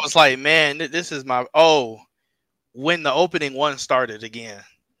that was like, man, this is my when the opening one started again.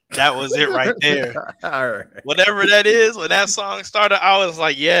 That was it right there. All right. Whatever that is, when that song started, I was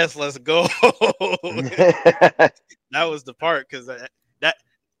like, yes, let's go. That was the part because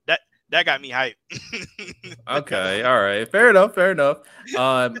that got me hyped. Okay, all right. Fair enough.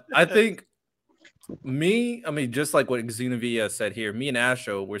 I think just like what Xenavia said here, me and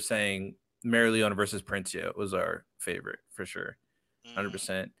Astro were saying Mary Leona versus Princia was our favorite for sure.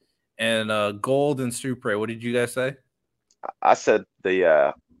 100%. And Gold and Supre, what did you guys say? I said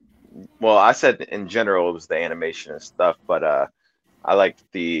I said in general it was the animation and stuff, but I liked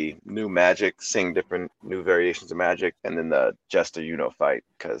the new magic, seeing different new variations of magic, and then the Jester fight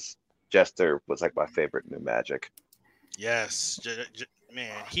because Jester was like my favorite new magic. Yes,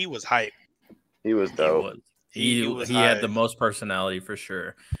 man, he was hype. He was dope. He had the most personality for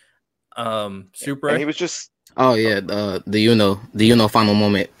sure. Super. And he was just. Oh yeah, the final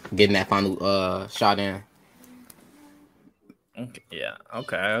moment, getting that final shot in. Okay, yeah.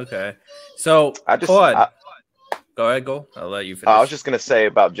 Okay. So go ahead. I'll let you finish. I was just gonna say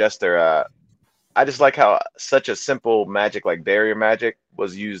about Jester. I just like how such a simple magic like barrier magic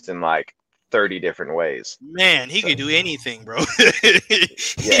was used in like 30 different ways. Man, he could do anything, bro.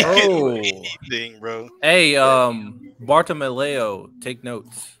 Yeah. Anything, bro. Hey, Bartolomeo, take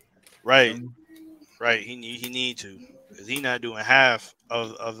notes. Right. He need to, because he not doing half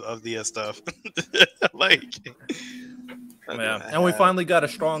of the stuff. Like. Yeah, and we finally got a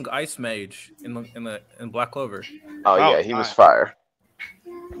strong ice mage in Black Clover. Oh yeah, he was fire.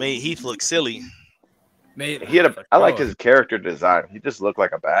 Made Heath look silly. I like his character design. He just looked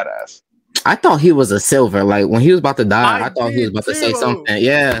like a badass. I thought he was a silver. Like when he was about to die, I thought he was about to say something.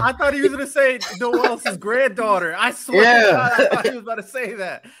 Yeah, I thought he was gonna say Noel's granddaughter. I swear to God, I thought he was about to say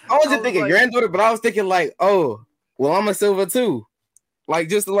that. I wasn't thinking granddaughter, but I was thinking like, oh, well, I'm a silver too. Like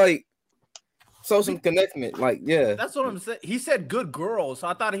just like. So some connectment, like yeah. That's what I'm saying. He said good girl, so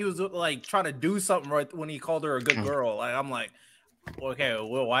I thought he was like trying to do something right when he called her a good girl. Like I'm like, okay,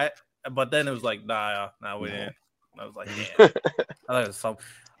 well, why? But then it was like, nah, we didn't. I was like, yeah. I thought it was something.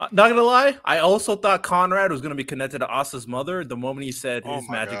 Not gonna lie, I also thought Conrad was gonna be connected to Asa's mother. The moment he said his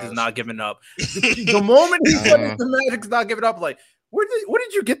magic is not giving up, the moment he said his magic's not giving up, like. Where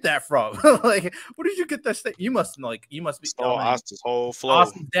did you get that from? Like, where did you get that? You must be Asta's whole flow.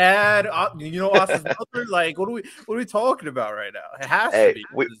 Asta's dad, Asta's mother. Like, what are we talking about right now? It has to be.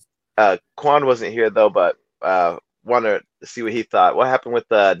 Quan wasn't here though, but wanted to see what he thought. What happened with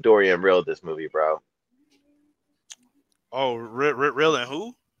Dory and Real this movie, bro? Oh, Real and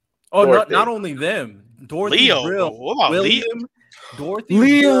who? Oh, not only them. Dorothy, Leo. Real. What about William? Leo? Dorothy,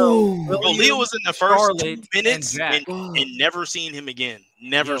 Leo. Leo was in the first 2 minutes and never seen him again.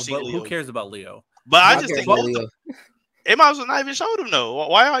 Never seen Leo. Who cares about Leo? But I just think it might as well not even show him though.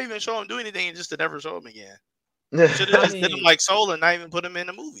 Why y'all even show him do anything just to never show him again? Should have just did him like Soul and not even put him in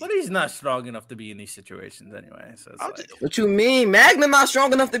the movie. But he's not strong enough to be in these situations anyway. So it's what you mean? Magna not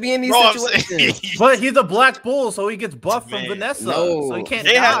strong enough to be in these situations. But he's a black bull, so he gets buffed from Vanessa. No. So he can't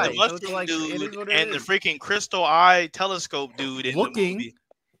die. Had the mushroom dude and the freaking crystal eye telescope dude in the movie.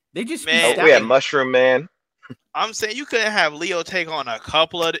 They just we had Mushroom Man. I'm saying you couldn't have Leo take on a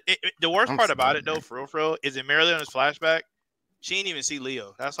couple of the worst part about it though, for real, is in Mary Leona's flashback. She didn't even see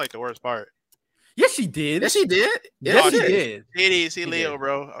Leo. That's like the worst part. Yes, she did. Yes, she did. Yes, she did. She didn't see Leo,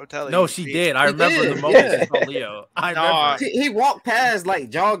 bro. I'm telling you. No, she did. I remember the moment she saw Leo. I remember. He walked past like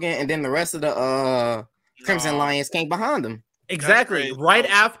jogging, and then the rest of the Crimson Lions came behind him. Exactly. Right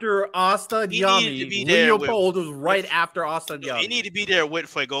after Asta and Yami. Leopold was right after Asta and Yami. He needed to be there with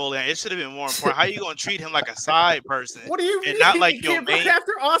Fuegola. It should have been more important. How are you going to treat him like a side person? What do you mean? And not like your main.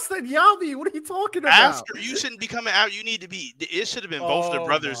 After Asta and Yami. What are you talking about? After you shouldn't be coming out. You need to be. It should have been both the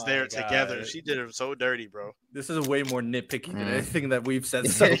brothers there together. She did him so dirty, bro. This is way more nitpicky than anything that we've said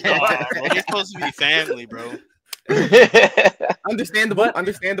so far. Bro. They're supposed to be family, bro.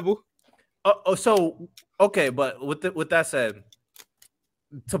 Understandable. So okay, but with that said,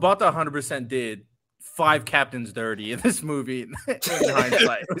 Tabata 100% did 5 captains dirty in this movie. In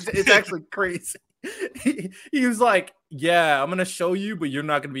hindsight, it's actually crazy. He was like, "Yeah, I'm gonna show you, but you're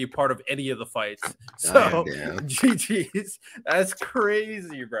not gonna be a part of any of the fights." So, GG's. That's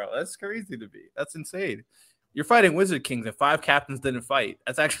crazy, bro. That's crazy to me. That's insane. You're fighting Wizard Kings, and 5 captains didn't fight.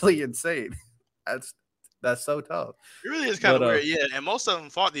 That's actually insane. That's so tough. It really is kind of weird, yeah. And most of them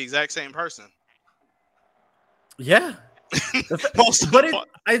fought the exact same person. Yeah.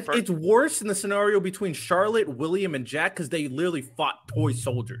 It's worse in the scenario between Charlotte, William, and Jack because they literally fought toy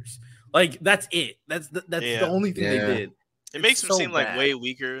soldiers. Like, that's it. That's the only thing they did. It makes him seem like way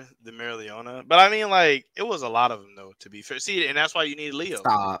weaker than Marileona. But I mean, like, it was a lot of them, though, to be fair. See, and that's why you need Leo.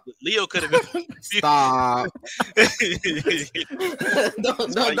 Stop. Leo could have been. Stop.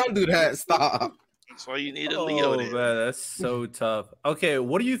 don't do that. Stop. That's why you need a Leo. Man, that's so tough. Okay,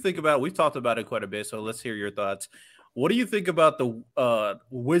 what do you think about? We've talked about it quite a bit, so let's hear your thoughts. What do you think about the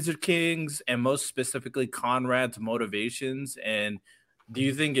Wizard Kings and most specifically Conrad's motivations? And do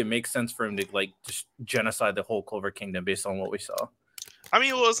you think it makes sense for him to like just genocide the whole Clover Kingdom based on what we saw? I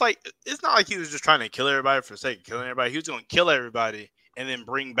mean, well, it's not like he was just trying to kill everybody for the sake of killing everybody. He was going to kill everybody and then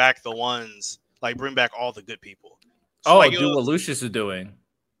bring back bring back all the good people. So, what Lucius is doing.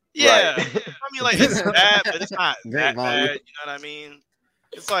 Yeah, right. I mean, like, it's bad, but it's not that bad. You know what I mean?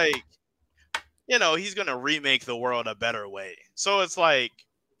 It's like, you know, he's gonna remake the world a better way. So it's like,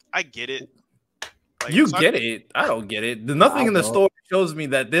 I get it. Like, get it. I don't get it. Nothing in the story shows me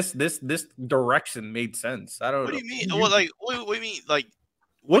that this direction made sense. I don't know. What do you mean? What do you mean? Like,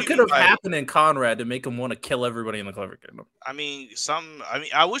 what could have happened in Conrad to make him want to kill everybody in the Clover Kingdom? I mean,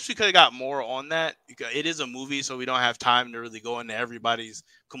 I wish we could have got more on that. Because it is a movie, so we don't have time to really go into everybody's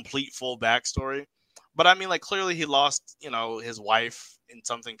complete full backstory. But I mean, like, clearly he lost, you know, his wife in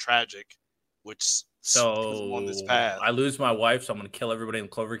something tragic, which on this path. I lose my wife, so I'm going to kill everybody in the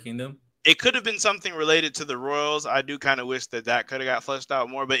Clover Kingdom. It could have been something related to the royals. I do kind of wish that could have got fleshed out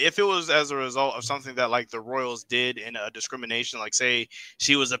more. But if it was as a result of something that like the royals did in a discrimination, like say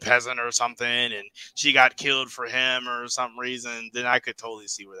she was a peasant or something and she got killed for him or some reason, then I could totally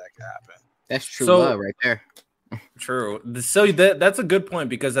see where that could happen. That's true love right there. True. So that's a good point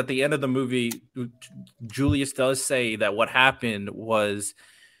because at the end of the movie, Julius does say that what happened was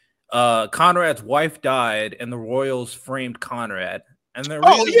Conrad's wife died and the royals framed Conrad. And the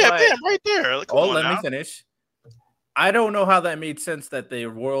right there. Let me finish. I don't know how that made sense that the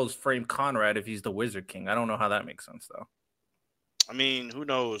royals framed Conrad if he's the Wizard King. I don't know how that makes sense though. I mean, who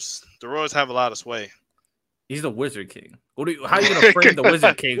knows? The royals have a lot of sway. He's the Wizard King. How are you gonna frame the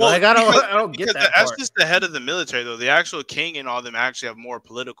Wizard King? Well, like I don't get that. That's just the head of the military, though. The actual king and all of them actually have more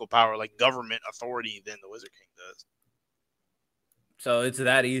political power, like government authority, than the Wizard King does. So it's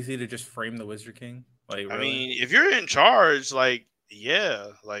that easy to just frame the Wizard King? Like, really? I mean, if you're in charge, like. Yeah,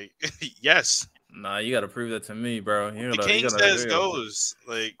 like yes. Nah, you got to prove that to me, bro. The king says goes.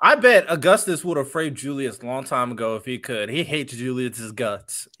 Like I bet Augustus would have framed Julius a long time ago if he could. He hates Julius's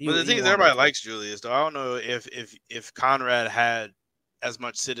guts. But the thing is, everybody likes Julius, though. I don't know if Conrad had as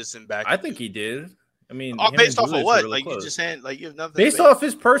much citizen back. I think he did. I mean, based off of what? Really like close. You just saying, like you have nothing. Based off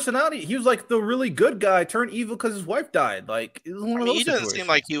his personality, he was like the really good guy turned evil because his wife died. Like it was one of those he doesn't seem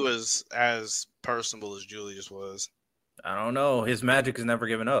like he was as personable as Julius was. I don't know. His magic is never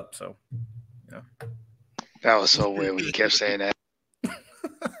given up. So, yeah. That was so weird when you kept saying that.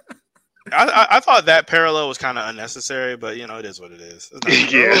 I thought that parallel was kind of unnecessary, but you know, it is what it is.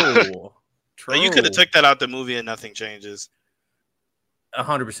 Yeah. True. Like, you could have took that out the movie and nothing changes.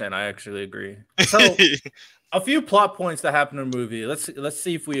 100%. I actually agree. So, a few plot points that happen in the movie. Let's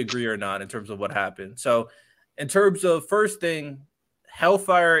see if we agree or not in terms of what happened. So, in terms of first thing.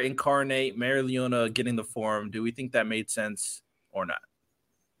 Hellfire incarnate, Marileona getting the form. Do we think that made sense or not?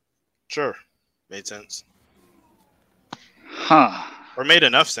 Sure. Made sense. Huh. Or made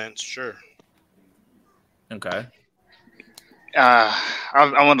enough sense, sure. Okay.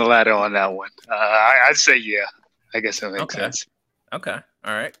 I'm on the ladder on that one. I'd say yeah. I guess that makes sense. Okay.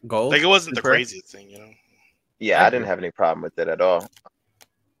 All right. Gold. Like it wasn't the craziest thing, you know? Yeah, I didn't have any problem with it at all.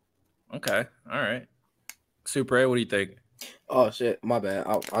 Okay. All right. Super A, what do you think? Oh shit, my bad.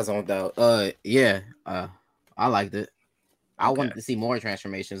 I zoned out. Yeah. I liked it. I wanted to see more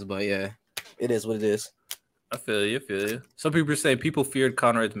transformations, but yeah, it is what it is. I feel you. Some people say people feared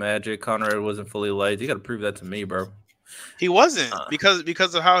Conrad's magic. Conrad wasn't fully light. You got to prove that to me, bro. He wasn't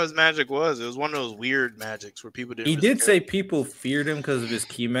because of how his magic was. It was one of those weird magics where people didn't. He did say people feared him because of his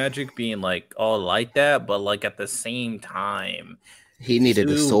key magic being like all like that, but like at the same time. He needed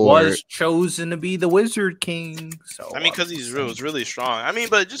the sword. Was chosen to be the Wizard King. So I mean, because he's really strong. I mean,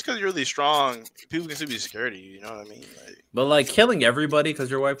 but just because you're really strong, people can still be scared of you. You know what I mean? But like killing everybody because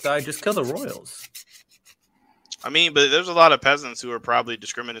your wife died, just kill the royals. I mean, but there's a lot of peasants who are probably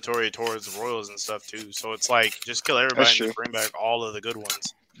discriminatory towards the royals and stuff too. So it's like just kill everybody and bring back all of the good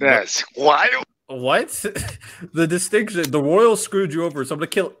ones. That's wild. What? The distinction, the royals screwed you over, so I'm gonna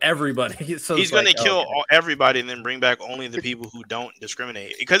kill everybody. So he's gonna kill everybody and then bring back only the people who don't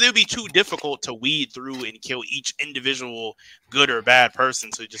discriminate, because it would be too difficult to weed through and kill each individual good or bad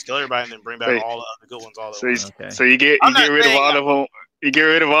person. So you just kill everybody and then bring back all the other good ones all at once. So you get rid of all of them. You get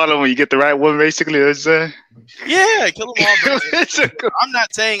rid of all of them. You get the right one, basically. Yeah, kill them all. I'm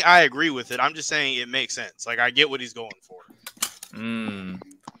not saying I agree with it. I'm just saying it makes sense. Like, I get what he's going for. Okay.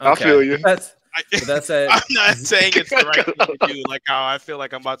 I feel you. That's it. I'm not saying it's the right thing to do, like how I feel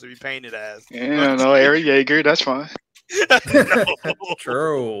like I'm about to be painted as. Yeah, no, Eric Yeager, that's fine.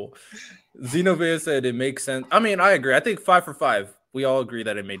 True. Xenovier said it makes sense. I mean, I agree. I think 5 for 5. We all agree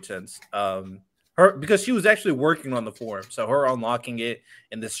that it made sense. Her, because she was actually working on the form, so her unlocking it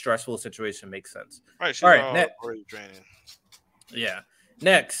in this stressful situation makes sense. Right. All right. Training. Yeah.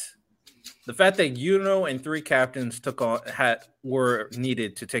 Next, the fact that Yuno and 3 captains were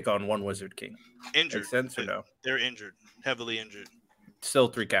needed to take on 1 Wizard King. Injured. Makes sense or no? They're injured, heavily injured. Still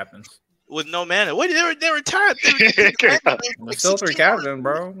 3 captains with no mana. Wait, they were tired. Like still 3 captains,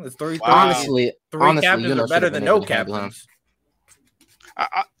 bro. It's 3. Wow. 3 captains are better than no captains.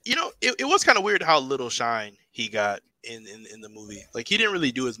 It was kind of weird how little shine he got in the movie. Like, he didn't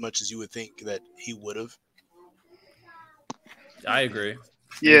really do as much as you would think that he would have. I agree.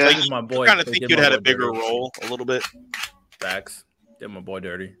 Yeah, like, my boy. I kind of think you'd had a bigger role, a little bit. Facts. Did my boy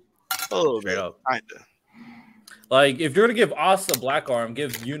dirty. A little straight bit, up. Kinda. Like, if you're gonna give Asa Black Arm,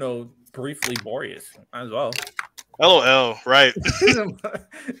 give briefly Boreas as well. LOL, right?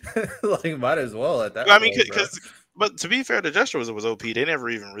 Like, might as well at that. I mean, but to be fair, the gesture was OP. They never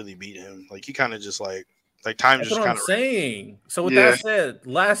even really beat him. Like, he kind of just like time That's just what kind I'm saying. So with that said,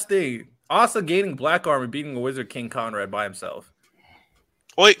 last thing, Asa gaining Black Arm and beating a Wizard King Conrad by himself.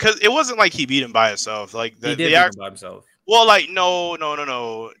 Wait, because it wasn't like he beat him by himself. Like, he did beat him by himself. Well, like,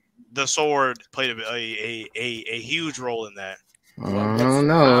 no. The sword played a huge role in that. I don't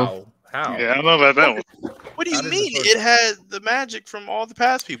know. How? Yeah, I don't know about that one. What do you mean? It had the magic from all the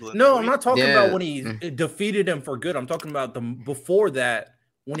past people. No, I'm not talking about when he defeated him for good. I'm talking about before that,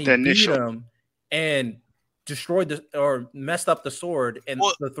 when he beat him and destroyed or messed up the sword, and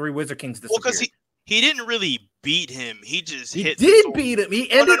the 3 Wizard Kings disappeared. Well, because he didn't really beat him. He just He did beat him.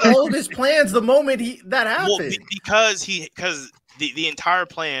 He ended all of his plans the moment that happened. Well, because the entire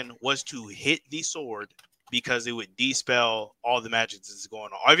plan was to hit the sword, because it would dispel all the magic that's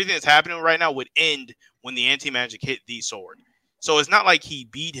going on. Everything that's happening right now would end when the anti-magic hit the sword. So it's not like he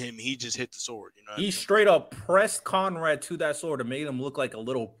beat him. He just hit the sword. You know, he straight up pressed Conrad to that sword and made him look like a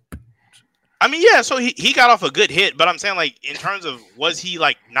little. I mean, yeah. So he got off a good hit, but I'm saying, like, in terms of, was he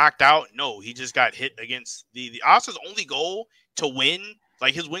like knocked out? No, he just got hit against the Asa's only goal to win.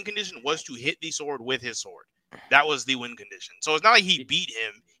 Like, his win condition was to hit the sword with his sword. That was the win condition. So it's not like he beat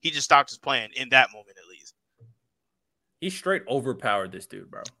him. He just stopped his plan in that moment, at least. He straight overpowered this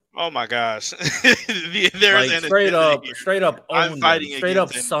dude, bro. Oh my gosh! There's straight up owned him. Straight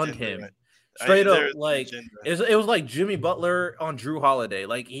up sunned him. Straight up, like it was like Jimmy Butler on Drew Holiday.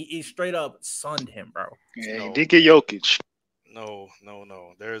 Like he straight up sunned him, bro. Yeah, he did get Jokic. No.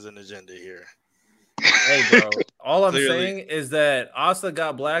 There's an agenda here. Hey, bro. All I'm saying is that Asa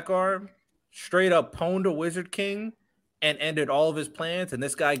got Black Arm, straight up pwned a Wizard King, and ended all of his plans. And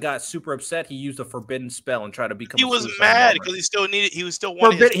this guy got super upset. He used a forbidden spell and tried to become. He was mad because he still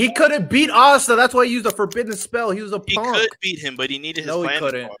wanted. He couldn't beat Asa. That's why he used a forbidden spell. He was a punk. He could beat him, but he needed his. No, he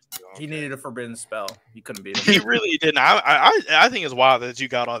couldn't. He needed a forbidden spell. He couldn't beat him. He really didn't. I think it's wild that you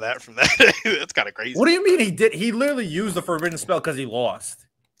got all that from that. That's kind of crazy. What do you mean he did? He literally used the forbidden spell because he lost.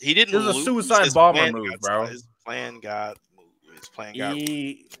 He didn't. It was a suicide bomber move, bro. His plan got.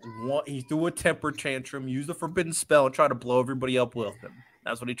 He threw a temper tantrum, used a forbidden spell, and tried to blow everybody up with him.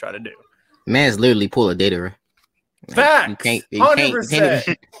 That's what he tried to do. Man's literally pull a data. Facts.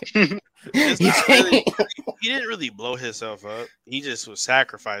 100%. He didn't really blow himself up. He just was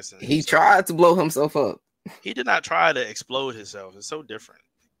sacrificing. He tried to blow himself up. He did not try to explode himself. It's so different.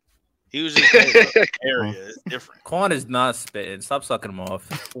 He was just area. It's different. Quan is not spitting. Stop sucking him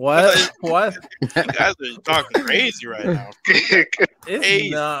off. What? What? You guys are talking crazy right now.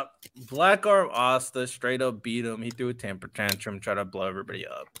 It's not. Black Arm Asta straight up beat him. He threw a temper tantrum, tried to blow everybody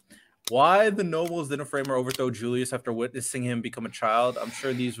up. Why the nobles didn't frame or overthrow Julius after witnessing him become a child? I'm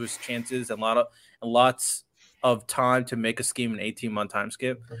sure these was chances and lots of time to make a scheme in 18-month time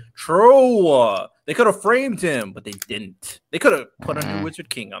skip. True. They could have framed him, but they didn't. They could have put a new Wizard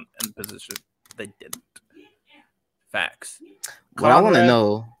King in position. They didn't. Facts. What I want to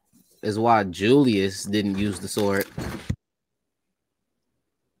know is why Julius didn't use the sword.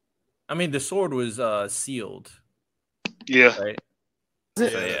 I mean, the sword was sealed. Yeah. Right?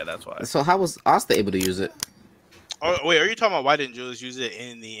 yeah, that's why. So how was Asta able to use it? Oh wait, are you talking about why didn't Julius use it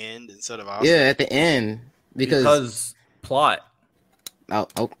in the end instead of Asta? Yeah, at the end because plot.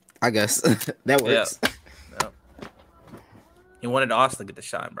 Oh, I guess that works. Yeah. He wanted Asta to get the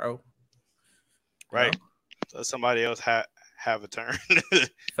shine, bro. Right. So somebody else have a turn.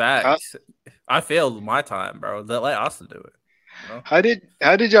 Facts. I failed my time, bro. Let Asta do it. You know? How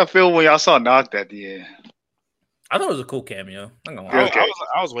did y'all feel when y'all saw Noct at the end? I thought it was a cool cameo.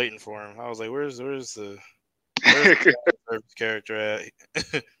 I was waiting for him. I was like, where's the character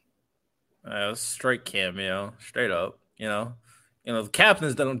at? Straight cameo, straight up. You know, the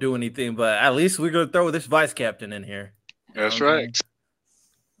captains don't do anything, but at least we're gonna throw this vice captain in here. That's right.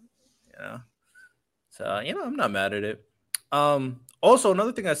 Yeah. So I'm not mad at it. Also,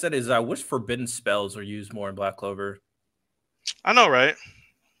 another thing I said is I wish forbidden spells were used more in Black Clover. I know, right?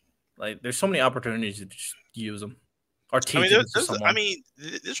 Like, there's so many opportunities to just use them. Or teach them to someone.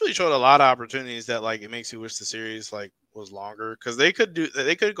 This really showed a lot of opportunities that like it makes you wish the series like was longer because they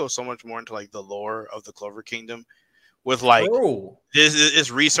could go so much more into like the lore of the Clover Kingdom with like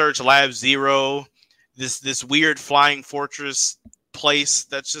this research lab 0, this weird flying fortress place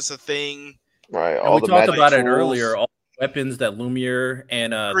that's just a thing. Right. And we talked about it earlier. All the weapons that Lumiere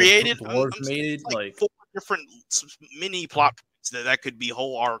and created, made, like 4 different mini plot points that could be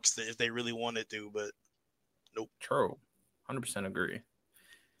whole arcs if they really wanted to, but nope. True. 100% agree.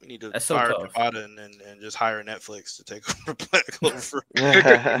 We need to fire Tabata and just hire Netflix to take over Black Clover.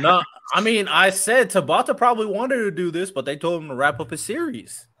 No, I mean, I said Tabata probably wanted to do this, but they told him to wrap up his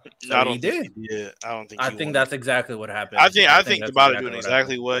series. So I don't think he did. I think that's exactly what happened. I think Tabata doing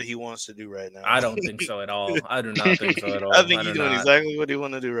exactly what he wants to do right now. I don't think so at all. I do not think so at all. I think he's doing exactly what he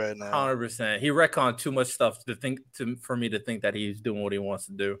want to do right now. 100%. He retconned too much stuff for me to think that he's doing what he wants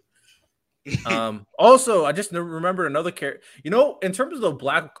to do. Also, I just remember another character. In terms of the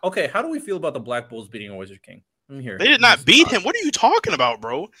Black. Okay, how do we feel about the Black Bulls beating a Wizard King? Here. They did not beat him. What are you talking about,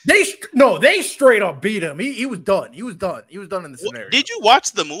 bro? They straight up beat him. He was done. He was done in the scenario. Did you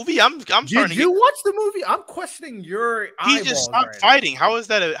watch the movie? Did you watch the movie? I'm questioning your. He just stopped fighting. How is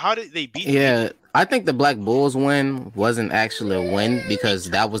that? How did they beat him? Yeah, I think the Black Bulls win wasn't actually a win because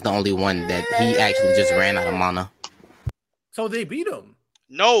that was the only one that he actually just ran out of mana. So they beat him.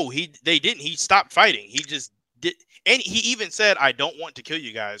 No, they didn't. He stopped fighting. He just did. And he even said, I don't want to kill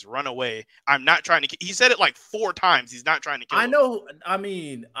you guys. Run away. I'm not trying to He said it like 4 times. He's not trying to kill I know.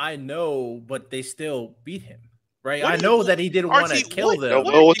 I know, but they still beat him. Right? I know that he didn't want to kill them.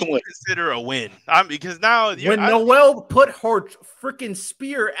 What do you consider a win? Because now... When Noelle put her freaking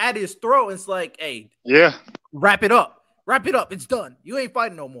spear at his throat, it's like, hey... Yeah. Wrap it up. Wrap it up. It's done. You ain't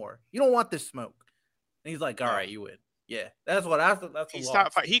fighting no more. You don't want this smoke. And he's like, all right, you win. Yeah, that's he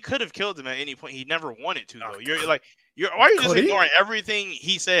stopped fighting. He could have killed him at any point. He never wanted to, though. Why are you just ignoring everything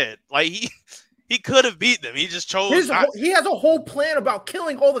he said? Like he could have beat them. He just chose. He has a whole plan about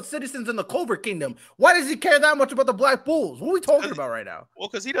killing all the citizens in the Clover Kingdom. Why does he care that much about the Black Bulls? What are we talking about right now? Well,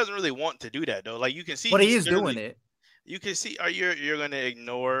 because he doesn't really want to do that, though. Like you can see, but he is doing it. You can see. You're going to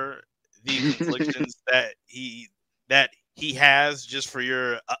ignore the conflictions that he has just for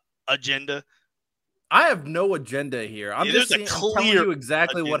your agenda. I have no agenda here. I'm just telling you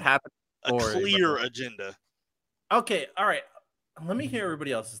exactly what happened. A clear agenda. Okay, all right. Let me hear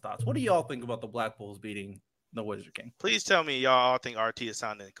everybody else's thoughts. What do y'all think about the Black Bulls beating the Wizard King? Please tell me y'all all think RT is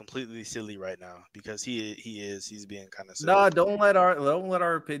sounding completely silly right now because he's being kind of silly. No, don't let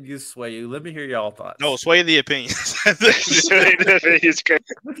our opinions sway you. Let me hear y'all thoughts. No, sway the opinions. Sway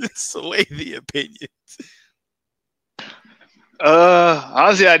the opinions.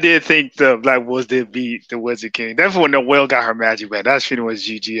 Honestly, I did think the Black Bulls did beat the Wizard King. That's when Noelle got her magic back. That feeling was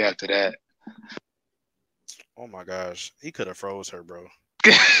GG after that. Oh my gosh, he could have froze her, bro.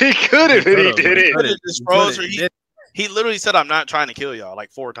 He could have, but he did it. He just froze her. He literally said, "I'm not trying to kill y'all,"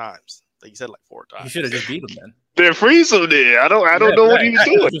 like 4 times. Like he said, like 4 times. He should have just beat him then. Then freeze him then. I don't know what he was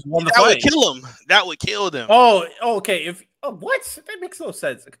doing. That would kill him. That would kill them. Oh, okay. What? That makes no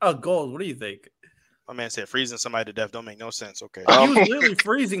sense. Gold. What do you think? My man said freezing somebody to death don't make no sense. Okay. He was literally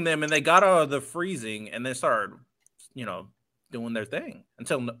freezing them, and they got out of the freezing, and they started, doing their thing.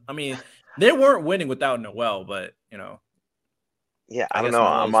 They weren't winning without Noelle, but Yeah, I don't know.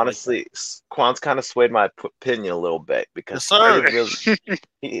 I'm honestly, Quan's kind of swayed my opinion a little bit because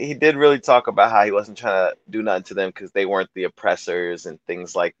he did really talk about how he wasn't trying to do nothing to them because they weren't the oppressors and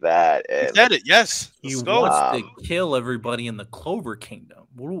things like that. And, he said it, yes. He wants to kill everybody in the Clover Kingdom.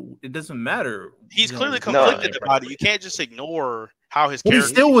 it doesn't matter. He's clearly conflicted about it. You can't just ignore how his character.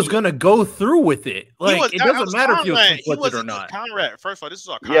 He still was gonna go through with it. Like it doesn't matter if he was conflicted or not. Conrad. First of all, this is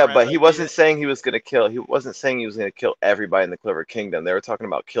all Conrad. Yeah, but he wasn't saying he was gonna kill. He wasn't saying he was gonna kill everybody in the Clover Kingdom. They were talking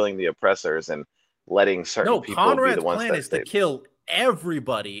about killing the oppressors and letting certain people Conrad's be the ones plan that is to kill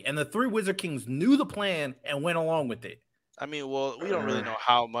everybody, and the 3 Wizard Kings knew the plan and went along with it. I mean, well, we don't really know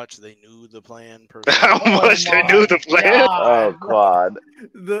how much they knew the plan. How much they knew the plan? Oh God!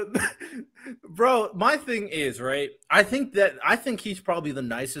 Bro, my thing is right. I think he's probably the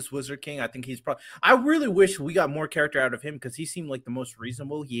nicest Wizard King. I think he's probably. I really wish we got more character out of him because he seemed like the most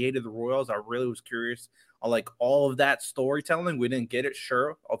reasonable. He hated the royals. I really was curious on like all of that storytelling. We didn't get it,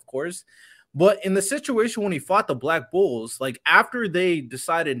 sure, of course. But in the situation when he fought the Black Bulls, like after they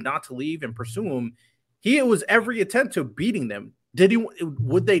decided not to leave and pursue him, it was every attempt to beating them.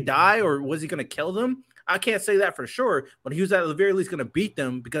 Would they die or was he going to kill them? I can't say that for sure, but he was at the very least going to beat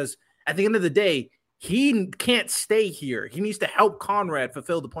them because at the end of the day, he can't stay here. He needs to help Conrad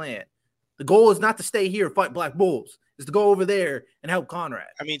fulfill the plan. The goal is not to stay here and fight Black Bulls. It's to go over there and help Conrad.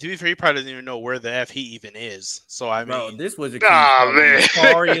 I mean, to be fair, he probably doesn't even know where the F he even is. So I mean, bro, this Wizard King is the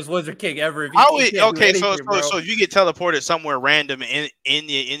sorriest Wizard King ever. So if you get teleported somewhere random in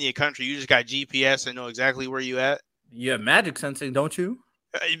the country, you just got GPS and know exactly where you at. You have magic sensing, don't you?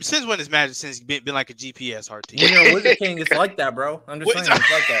 Since when has magic sensing been like a GPS, RT? When you're a Wizard King, it's like that, bro. I'm just saying, it's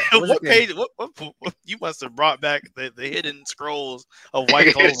like that. What page? What you must have brought back the hidden scrolls of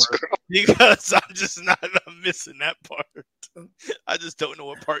White Clover because I'm missing that part. I just don't know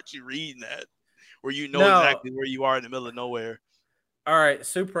what part you read in that, where you know exactly where you are in the middle of nowhere. All right,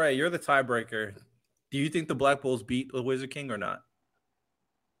 Supre, you're the tiebreaker. Do you think the Black Bulls beat the Wizard King or not?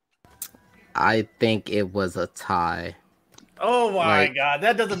 I think it was a tie. Oh my God,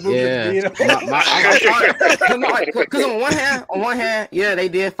 that doesn't move the needle. Because on one hand, yeah, they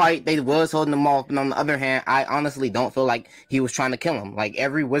did fight. They was holding them off. And on the other hand, I honestly don't feel like he was trying to kill him. Like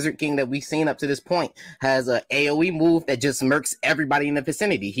every Wizard King that we've seen up to this point has a AoE move that just murks everybody in the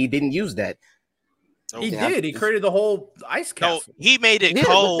vicinity. He didn't use that. He did. He created the whole ice castle. No, he made it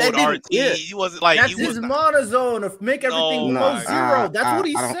cold, RT. Yeah. He wasn't like that's his mana zone of make everything below zero. That's what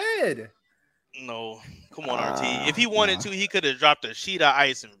he said. No. Come on, RT. If he wanted to, he could have dropped a sheet of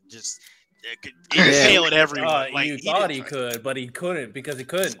ice and just impaled everyone. You thought he could, but he couldn't because he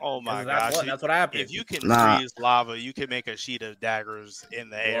couldn't. Oh my gosh, that's what happened. If you can freeze lava, you can make a sheet of daggers in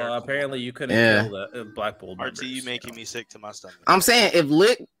the air. Well, apparently you couldn't kill the Black Bull. RT, you making me sick to my stomach. I'm saying if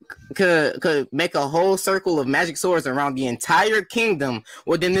Lick could make a whole circle of magic swords around the entire kingdom,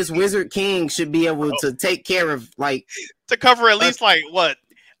 well, then this Wizard King should be able to take care of to cover at least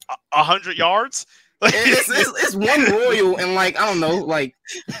 100 yards. It's one royal and I don't know,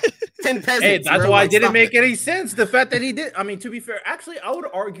 10 peasants. Hey, that's why it didn't make any sense. The fact that he did. I mean, to be fair, actually, I would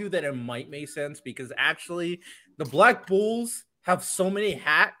argue that it might make sense because actually, the Black Bulls have so many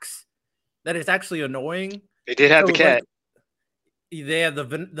hacks that it's actually annoying. They did have the cat. They have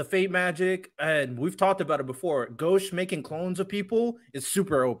the fate magic, and we've talked about it before. Gojo making clones of people is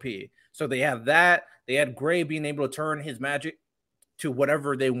super OP. So they have that. They had Gray being able to turn his magic to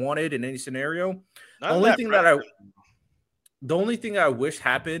whatever they wanted in any scenario. The only thing I wish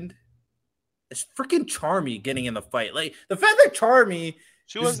happened is freaking Charmy getting in the fight. Like the fact that Charmy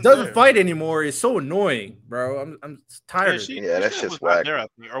doesn't fight anymore is so annoying, bro. I'm tired. Yeah, that's just whack.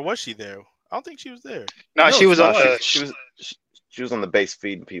 Or was she there? I don't think she was there. No, she was on. She was on the base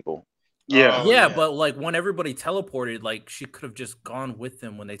feeding people. Yeah, but when everybody teleported, she could have just gone with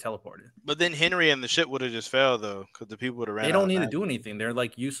them when they teleported. But then Henry and the ship would have just fell though, because the people would have ran. They don't need to do anything. They're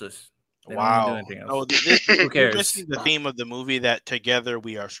useless. They wow. Don't do anything else. Who cares? This is the theme of the movie that together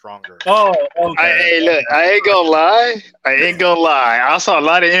we are stronger. Oh, okay. Hey, look, I ain't gonna lie. I saw a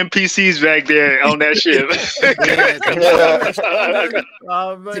lot of NPCs back there on that ship.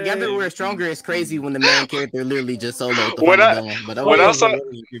 Together we're stronger is crazy when the main character literally just soloed the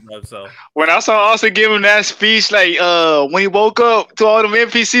when I saw Austin give him that speech, when he woke up to all them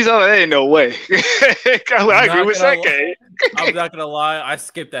NPCs, I was like, ain't no way. I agree with Seke. I'm not gonna lie, I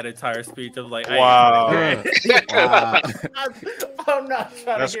skipped that entire speech. I was like, wow. I'm not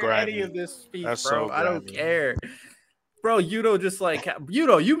trying to hear any of this speech, bro. So I don't care. Bro, Yudo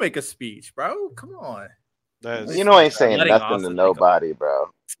Yudo, you make a speech, bro. Come on. Ain't saying nothing to nobody,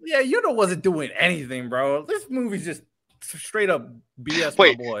 bro. Yeah, Yudo wasn't doing anything, bro. This movie's just straight up BS,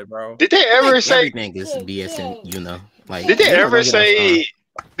 my boy, bro. Did they ever say everything is BS and did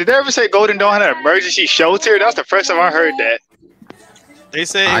they ever say Golden Dawn had an emergency shelter? That's the first time I heard that. They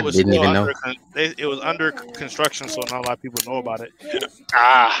say it was it was under construction, so not a lot of people know about it.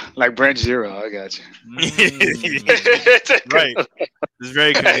 Like Branch Zero. I got you. Right. It's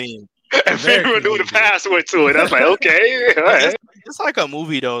very convenient. People knew the password to it. I was like, okay, all right. It's like a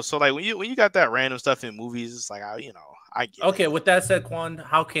movie though. So like when you got that random stuff in movies, it's like I get okay. it. With that said, Quan,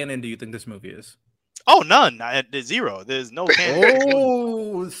 how canon do you think this movie is? Oh, none. There's zero. There's no canon.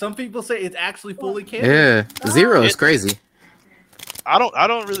 Oh, some people say it's actually fully canon. Yeah, zero is crazy. I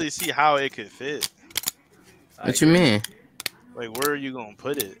don't really see how it could fit. What you mean? Like, where are you gonna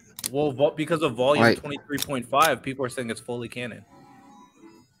put it? Well, because of volume 23.5, people are saying it's fully canon.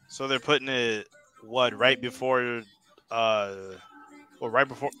 So they're putting it right before right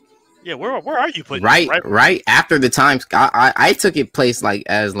before. Yeah, where are you putting it? Right after the times. I took it place right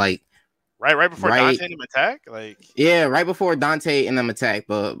before Dante and them attack, right before Dante and them attack.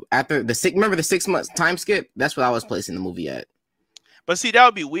 But after the 6 months time skip, that's what I was placing the movie at. But see, that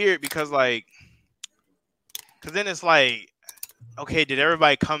would be weird because then it's like, okay, did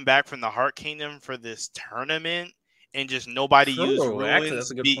everybody come back from the Heart Kingdom for this tournament and just nobody used runes? Actually, that's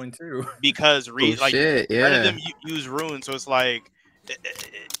a good point too. Because none of them use runes, so it's like,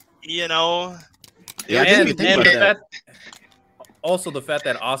 Yeah, also the fact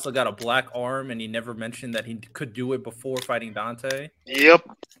that Asa got a black arm and he never mentioned that he could do it before fighting Dante. Yep.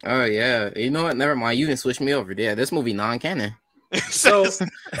 Oh yeah. You know what? Never mind. You can switch me over there. This movie non-canon. So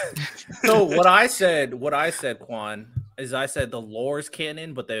what I said, Quan, is I said the lore is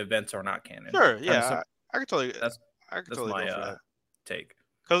canon, but the events are not canon. Sure, yeah, I can totally. That's my take.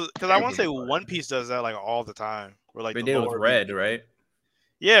 Because I want to say One Piece does that like all the time. Where like they did it with Red, right?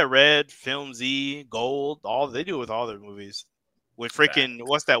 Yeah, Red, Film Z, Gold, they do it with all their movies. With freaking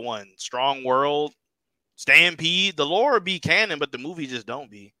what's that one? Strong World, Stampede. The lore be canon, but the movie just don't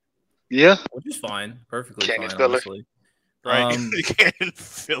be. Yeah, which is fine, perfectly canon fine, filler. honestly. Right, canon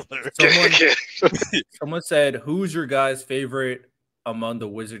filler. Someone said, "Who's your guys' favorite among the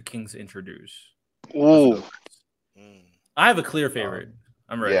Wizard Kings introduced?" Ooh, I have a clear favorite.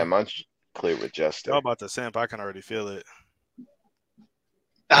 I'm ready. Yeah, mine's clear with Jester. How about the simp? I can already feel it.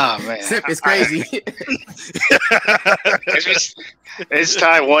 Oh man, simp is crazy. It's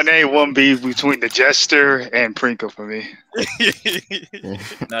tied 1A, 1B between the Jester and Prinko for me.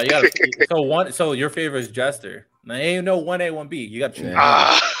 Now you got so your favorite is Jester. Now ain't no 1A, 1B. You got to choose.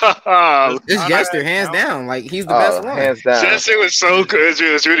 It's Jester, hands down. Like he's the best one. Hands down. Jester was so good.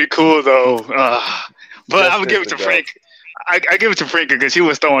 It was really cool though. But I would give it to Frank. I give it to Frank because she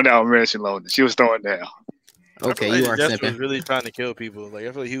was throwing down Mercy Loaded. She was throwing down. Okay, you are Jester was really trying to kill people. Like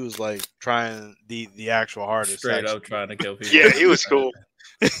I feel like he was like trying the actual hardest. Straight up trying to kill people. Yeah, he was cool.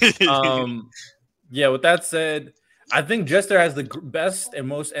 Yeah. With that said, I think Jester has the best and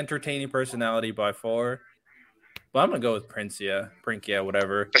most entertaining personality by far. But I'm gonna go with Prinkia,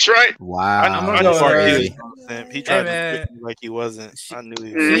 whatever. That's right. Wow. I'm gonna go with he tried to like he wasn't. I knew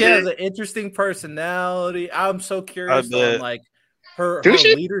he was. She has an interesting personality. I'm so curious on like her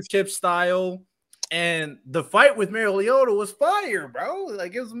leadership style. And the fight with Mary Leota was fire, bro.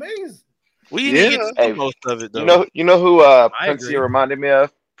 Like it was amazing. We need to get most of it though. You know who Princia reminded me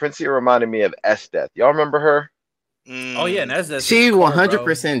of? Princia reminded me of Esdeath. Y'all remember her? Oh yeah, and Esdeath. She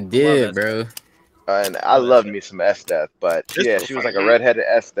 100% did, bro. And I love me some Esdeath, but yeah, she was like a redheaded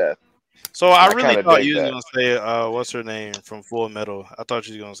Esdeath. So I really thought you was gonna say what's her name from Full Metal. I thought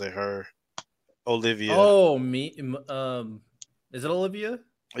you was gonna say her, Olivia. Oh me, is it Olivia?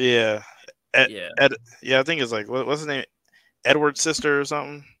 Yeah. I think it's like what's his name, Edward's sister or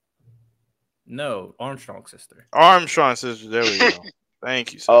something. No, Armstrong's sister. Armstrong's sister. There we go.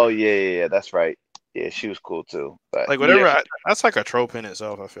 Thank you. Sir. Oh yeah, that's right. Yeah, she was cool too. But like whatever, that's like a trope in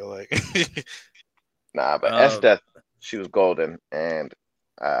itself. I feel like. Nah, but Esdeath, she was golden, and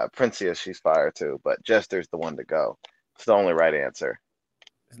Princia, she's fire too. But Jester's the one to go. It's the only right answer.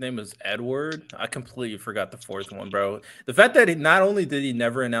 His name was Edward. I completely forgot the fourth one, bro. The fact that not only did he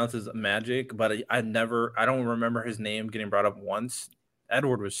never announce his magic, but I don't remember his name getting brought up once.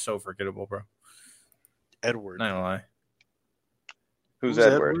 Edward was so forgettable, bro. Edward. Not gonna lie. Who's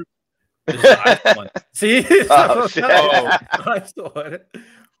Edward? See? I saw it.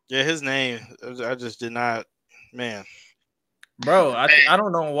 Yeah, his name. I just did not, man. Bro, I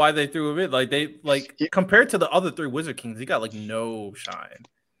don't know why they threw him in. Like compared to the other three Wizard Kings, he got like no shine.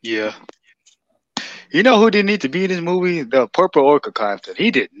 Yeah. You know who didn't need to be in this movie? The Purple Orca captain.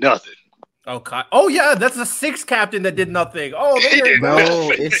 He did nothing. Oh yeah, that's the sixth captain that did nothing. Oh, bro,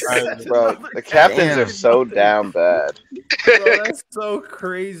 the captains are so damn bad. Bro, that's so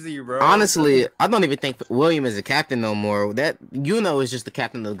crazy, bro. Honestly, I don't even think William is a captain no more. That is just the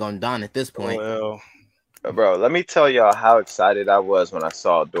captain of Gondon at this point. Well, Bro, let me tell y'all how excited I was when I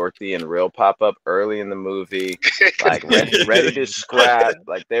saw Dorothy and Real pop up early in the movie, like ready to scrap,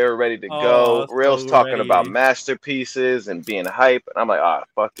 like they were ready to go. Real's talking about masterpieces and being hype, and I'm like, oh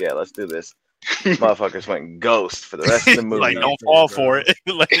fuck yeah, let's do this. Motherfuckers went ghost for the rest of the movie. Like, don't fall for it.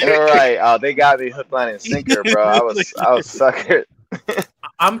 Like, all right, oh, they got me hook, line, and sinker, bro. I was suckered.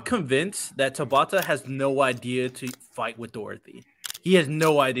 I'm convinced that Tabata has no idea to fight with Dorothy. He has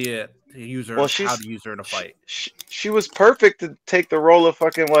no idea to use her, how to use her in a fight. She was perfect to take the role of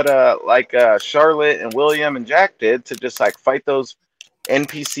fucking what Charlotte and William and Jack did, to just like fight those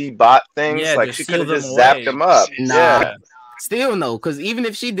NPC bot things. Yeah, like she could have just zapped them up. Nah. Yeah. Still no, because even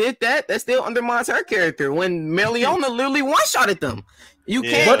if she did that, that still undermines her character. When Meliona literally one-shotted them, you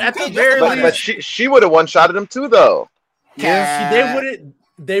can't. But at the very least, but she would have one-shotted them too, though. Yeah,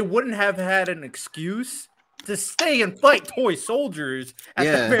 they wouldn't have had an excuse to stay and fight toy soldiers at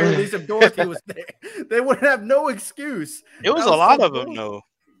the very least if Dorothy was there. They would have no excuse. It was a lot of them, though.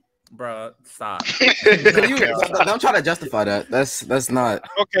 Bro, stop. Don't try to justify that. That's not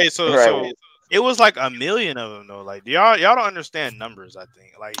okay. So it was like 1 million of them, though. Like y'all don't understand numbers. I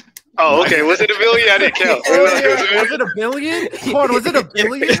think. Like, oh, okay. Was it 1 million? I didn't count. Was it 1 billion? Hold on, was it 1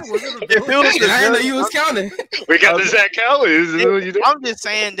 billion? I didn't know you was counting. We got the Zach count. I'm just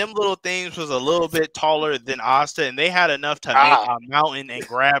saying, them little things was a little bit taller than Asta, and they had enough to make a mountain and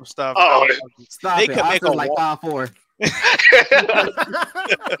grab stuff. Oh, stop they it! Could make like 5'4".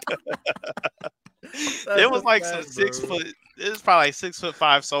 It was like some 6 foot. It was probably like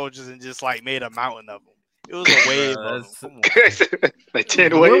 6'5" soldiers and just like made a mountain of them. It was a wave. Like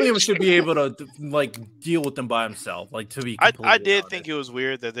 10 William should be able to like deal with them by himself. Like to be. I did think it was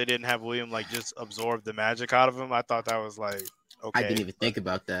weird that they didn't have William like just absorb the magic out of him. I thought that was like okay. I didn't even think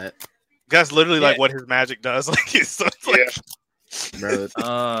about that. That's literally like what his magic does. Like it's so,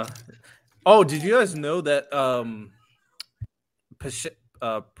 bro. Oh, did you guys know that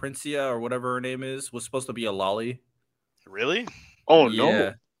Princia or whatever her name is was supposed to be a lolly? Really? Oh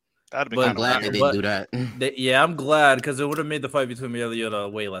no. That'd be I'm glad they didn't do that. I'm glad because it would have made the fight between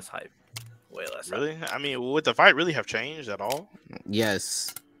Meliona way less hype. Way less. Really? I mean, would the fight really have changed at all?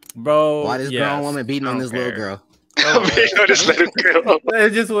 Yes, bro. Why this grown woman beating on this little girl?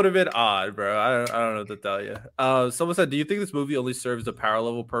 It just would have been odd, bro. I don't know what to tell you. Someone said, "Do you think this movie only serves the power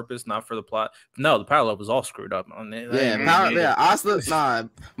level purpose, not for the plot?" No, the power level was all screwed up on it. Asta.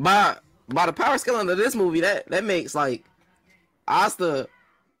 By the power scaling of this movie, that makes like Asta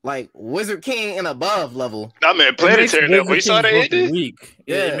like Wizard King and above level. I mean, planetary level. You saw that ending? Weak.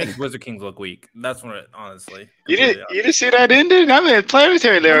 Yeah, it makes Wizard Kings look weak. That's what it, honestly. You didn't see that ending? I mean,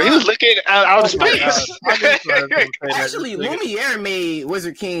 planetary level. He was looking out of space. Actually, Lumiere made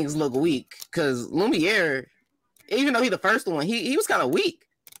Wizard Kings look weak because Lumiere, even though he's the first one, he was kind of weak.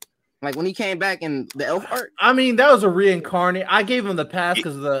 Like when he came back in the elf art. I mean, that was a reincarnate. I gave him the pass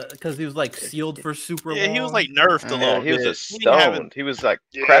because he was like sealed for super long. He was like nerfed a little bit. He was a stone. He was like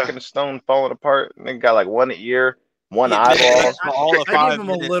cracking a stone, falling apart, and then got like one ear, one eyeball. I gave him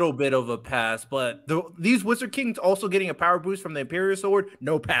a little bit of a pass, but these Wizard Kings also getting a power boost from the Imperial Sword,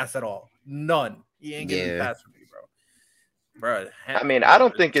 no pass at all. None. He ain't getting a pass from me, bro. I mean, I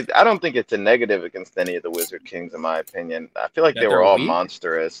don't think it's a negative against any of the Wizard Kings, in my opinion. I feel like they were all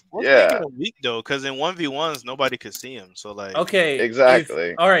monstrous. Yeah, weak though, because in 1v1s nobody could see him. So like, okay,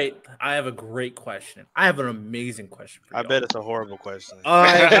 exactly. All right, I have a great question. I have an amazing question for you. I bet it's a horrible question. I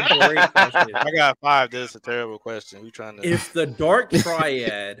have a great question. I got 5. This is a terrible question. We trying to. If the Dark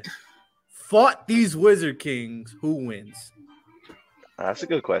Triad fought these Wizard Kings, who wins? That's a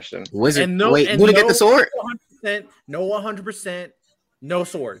good question. Wizard, wait, who to get the sword? No 100%, no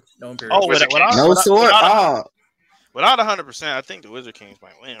sword, no Imperial. Oh, no sword. Without 100%, I think the Wizard Kings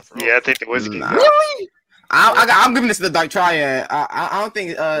might win. I think the Wizard Kings. Really? I'm giving this to the Dark Triad. I don't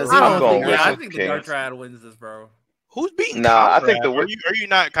think. I think the Dark Triad wins this, bro. Who's beating? I think the. Are you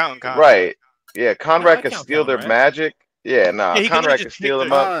not counting Conrad? Right. Yeah, Conrad can steal their magic. Yeah, Conrad can steal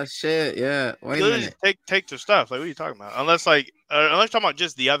them up. Oh shit! Yeah. Wait a minute. Take their stuff. Like, what are you talking about? Unless you're talking about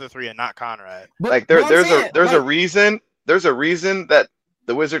just the other 3 and not Conrad. Like there's a reason that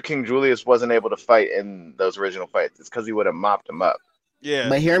the Wizard King Julius wasn't able to fight in those original fights. It's because he would have mopped him up. Yeah.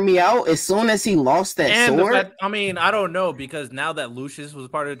 But hear me out. As soon as he lost that sword, I mean, I don't know, because now that Lucius was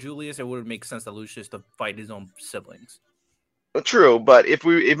part of Julius, it would make sense that Lucius to fight his own siblings. True, but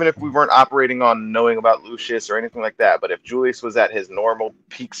even if we weren't operating on knowing about Lucius or anything like that, but if Julius was at his normal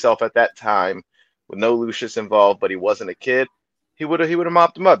peak self at that time with no Lucius involved, but he wasn't a kid, he would have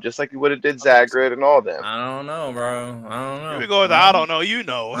mopped him up just like he would have did Zagrid and all of them. I don't know, bro. I don't know. We go with I don't know. You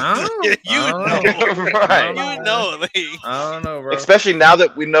know. Right. You know, Lee. I don't know, bro. Especially now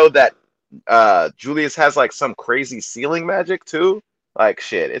that we know that Julius has like some crazy ceiling magic too, like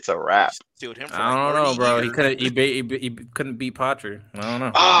shit, it's a wrap. I don't know, bro. He couldn't beat Patri. I don't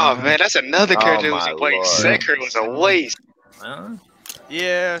know. Oh man, that's another character who was a waste. Sekiro was a waste.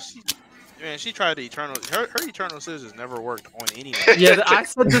 Yeah, she tried the eternal. Her eternal scissors never worked on anyone. Yeah, I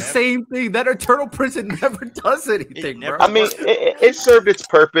said the same thing. That eternal prison never does anything, bro. I mean, it served its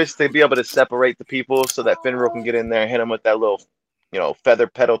purpose to be able to separate the people so that Finral can get in there and hit him with that little, feather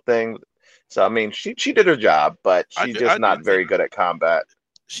pedal thing. So I mean, she did her job, but she's just not very good at combat.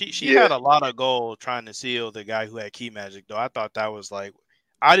 She had a lot of gold trying to seal the guy who had key magic, though. I thought that was like,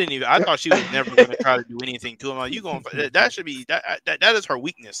 I thought she was never going to try to do anything to him. Like, that should be that is her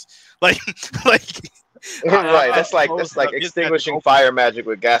weakness. Like right. That's like extinguishing fire magic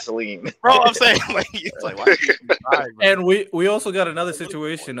with gasoline. Bro, I'm saying it's like why and we also got another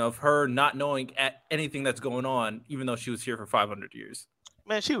situation of her not knowing anything that's going on, even though she was here for 500 years.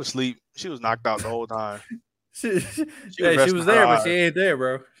 Man, she was asleep. She was knocked out the whole time. She was there, but she ain't there,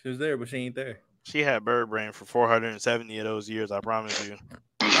 bro. She was there, but she ain't there. She had bird brain for 470 of those years. I promise you.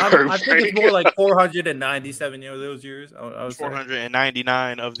 I think it's more like 497 of those years. I was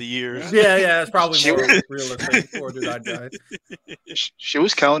 499 of the years. Yeah, that's probably more realistic. 499. She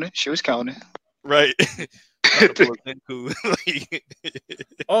was counting. She was counting. Right.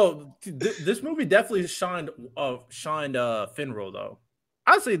 Oh, this movie definitely shined Finral though.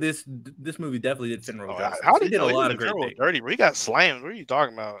 I'd say this movie definitely did Finral justice. How did he did a lot of great things. Dirty? He got slammed. What are you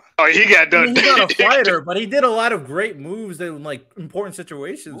talking about? Oh, he got done. He's not a fighter, but he did a lot of great moves in like important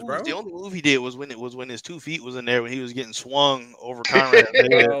situations, bro. The only move he did was when his 2 feet was in there when he was getting swung over Conrad.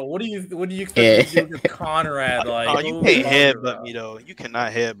 What do you expect to do with Conrad? Like, you can't headbutt me though. You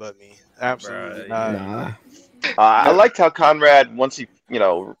cannot headbutt me. Absolutely not. Nah. I liked how Conrad, once he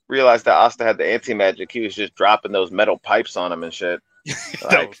realized that Asta had the anti magic, he was just dropping those metal pipes on him and shit.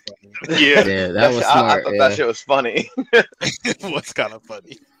 That was funny. That was smart. I thought that shit was funny. It was kind of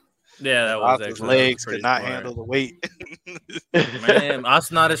funny. Yeah, that was His legs could not handle the weight. Man,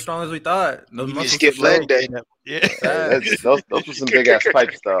 us not as strong as we thought. You skip leg day. Yeah, those were some big ass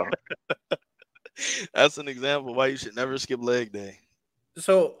pipes, though. That's an example why you should never skip leg day.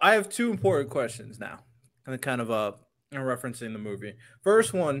 So I have 2 important questions now, and kind of referencing the movie.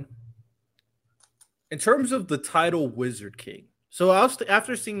 First one, in terms of the title Wizard King. So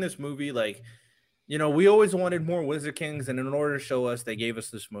after seeing this movie, like, we always wanted more Wizard Kings, and in order to show us, they gave us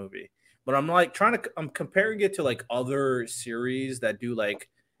this movie. But I'm like I'm comparing it to like other series that do like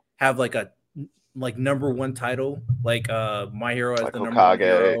have like a number 1 title, like My Hero as like the number Hokage. 1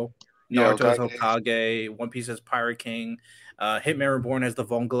 hero, Naruto as Hokage, One Piece as Pirate King, Hitman Reborn as the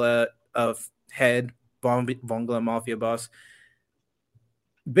Vongla head, Vongla Mafia boss.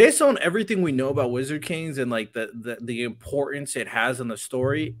 Based on everything we know about Wizard Kings and like the importance it has in the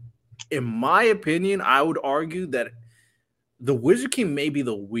story, in my opinion, I would argue that the Wizard King may be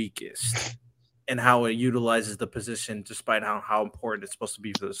the weakest in how it utilizes the position, despite how important it's supposed to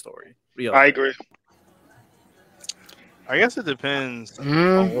be for the story. I agree. I guess it depends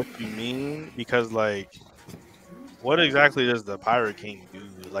on what you mean, because like, what exactly does the Pirate King do?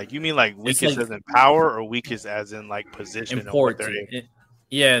 Like, you mean like weakest as in power, or weakest as in like position? Important.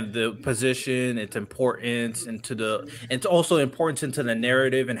 Yeah, the position, its importance, it's also importance into the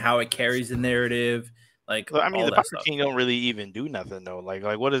narrative and how it carries the narrative. Like, I mean, the Pirate King don't really even do nothing though. Like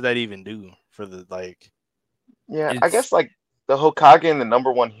what does that even do for the like? Yeah, I guess like the Hokage and the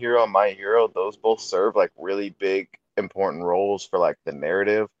number 1 hero, My Hero, those both serve like really big, important roles for like the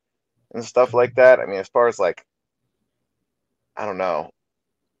narrative and stuff like that. I mean, as far as like, I don't know.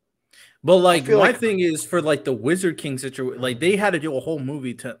 But like my thing is for like the Wizard King situation, like they had to do a whole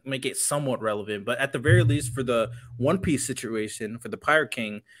movie to make it somewhat relevant. But at the very least, for the One Piece situation, for the Pirate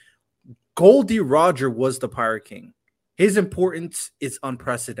King, Goldie Roger was the Pirate King. His importance is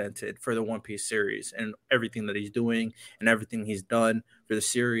unprecedented for the One Piece series and everything that he's doing and everything he's done for the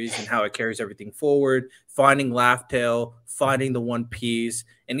series and how it carries everything forward. Finding Laugh Tale, finding the One Piece,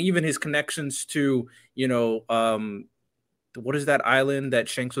 and even his connections to what is that island that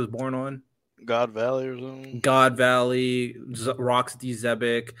Shanks was born on? God Valley or something? God Valley, Rocks D.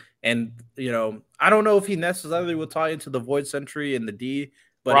 Zebek. And, I don't know if he necessarily will tie into the Void Sentry and the D,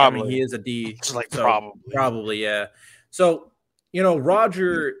 but probably. I mean, he is a D. It's like so probably, yeah. So,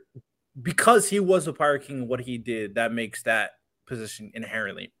 Roger, because he was a Pirate King, what he did, that makes that position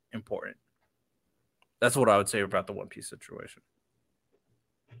inherently important. That's what I would say about the One Piece situation.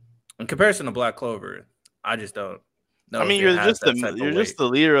 In comparison to Black Clover, I just don't. I mean, you're just the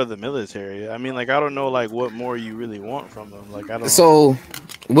leader of the military. I mean, like, I don't know, like, what more you really want from them. Like, I don't. So,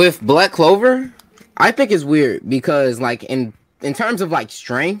 with Black Clover, I think it's weird because, like, in terms of like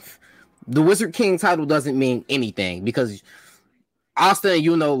strength, the Wizard King title doesn't mean anything because Asta and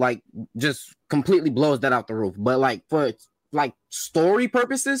Yuno like just completely blows that out the roof. But like for like story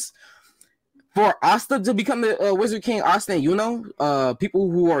purposes, for Asta to become the Wizard King, Asta and Yuno,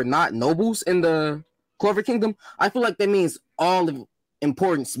 people who are not nobles in the Clover Kingdom, I feel like that means all of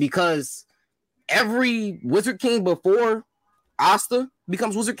importance because every Wizard King before Asta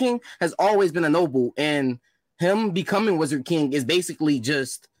becomes Wizard King has always been a noble, and him becoming Wizard King is basically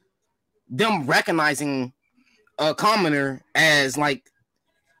just them recognizing a commoner as like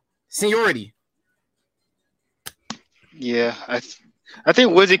seniority. Yeah, I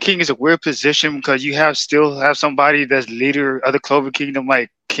think Wizard King is a weird position because you still have somebody that's leader of the Clover Kingdom, like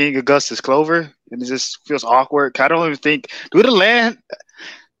King Augustus Clover, and it just feels awkward. I don't even think do the land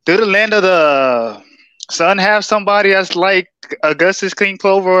of the Sun have somebody that's like Augustus King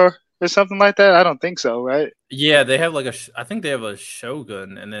Clover or something like that? I don't think so, right? Yeah, they have like I think they have a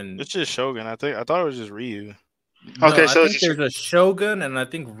Shogun, and then it's just Shogun. I thought it was just Ryu. Okay, so I think there's a Shogun, and I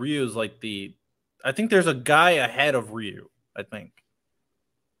think Ryu's like I think there's a guy ahead of Ryu. I think.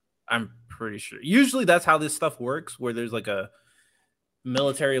 I'm pretty sure. Usually that's how this stuff works, where there's like a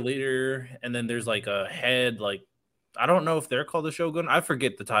military leader, and then there's like a head. Like I don't know if they're called the Shogun. I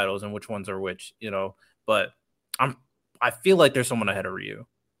forget the titles and which ones are which, But I feel like there's someone ahead of Ryu.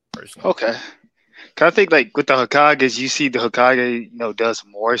 Personally. Okay. Cause I think like with the Hokages, you see the Hokage, does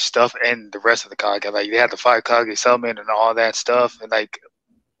more stuff, and the rest of the Kage, like they have the 5 Kage summon and all that stuff, and like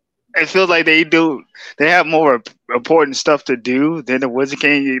it feels like they have more important stuff to do than the Wizard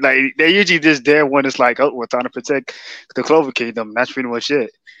King. Like they're usually just there when it's like, oh, we're trying to protect the Clover Kingdom. That's pretty much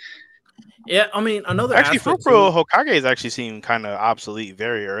it. Yeah, I mean, another actually, for real, Hokages actually seem kind of obsolete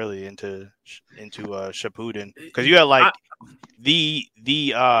very early into Shippuden, because you had like the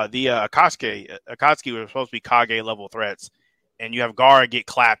Akatsuki were supposed to be Kage level threats, and you have Gaara get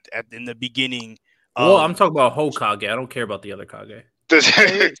clapped in the beginning. Well, I'm talking about Hokage. I don't care about the other Kage.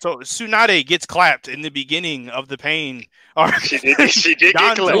 So Tsunade gets clapped in the beginning of the pain arc. She did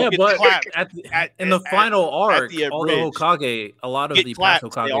get clapped. Yeah, but in the final arc, all the Hokage, a lot of the past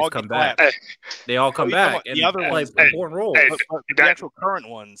Hokages come back. They all come back and play important roles. But the actual current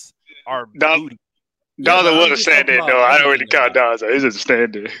ones are booty. Daza was a stand-in, though. I don't really count Daza. He's just a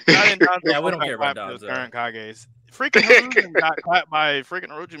stand-in. Yeah, we don't care about Daza. Current Kages. Freaking Hiruzen got clapped by freaking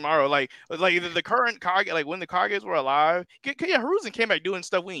Orochimaru. Like the current Kage, like when the Kages were alive, Hiruzen came back doing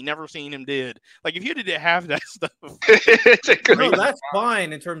stuff we ain't never seen him did. Like if you did half that stuff, no, that's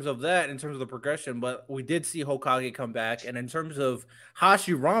fine in terms of the progression. But we did see Hokage come back, and in terms of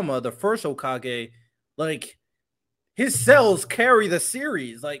Hashirama, the first Hokage, like his cells carry the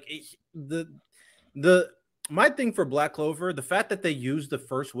series. Like my thing for Black Clover, the fact that they used the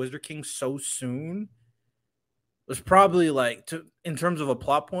first Wizard King so soon was probably like in terms of a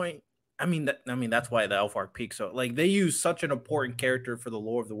plot point. I mean that's why the Elf arc peaked. So like they used such an important character for the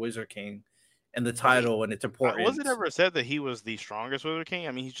lore of the Wizard King and the title and its importance. Was it ever said that he was the strongest Wizard King?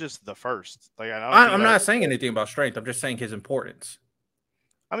 I mean, he's just the first. Like I'm not saying anything about strength. I'm just saying his importance.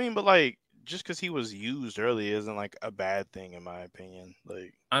 I mean, but like just because he was used early isn't like a bad thing in my opinion.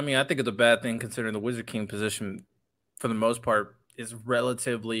 Like I mean, I think it's a bad thing considering the Wizard King position for the most part is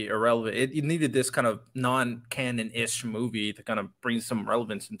relatively irrelevant. It needed this kind of non-canon-ish movie to kind of bring some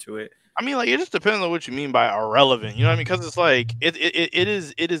relevance into it. I mean, like it just depends on what you mean by irrelevant. You know what I mean? Because it's like it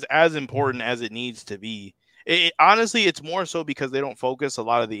is as important as it needs to be. Honestly, it's more so because they don't focus a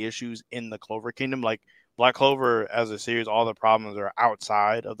lot of the issues in the Clover Kingdom. Like Black Clover as a series, all the problems are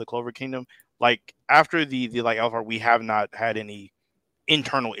outside of the Clover Kingdom. Like after the like Alpha, we have not had any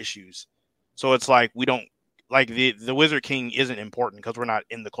internal issues. So it's like we don't. Like the Wizard King isn't important because we're not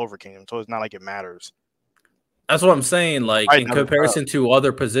in the Clover Kingdom, so it's not like it matters. That's what I'm saying. Like in comparison to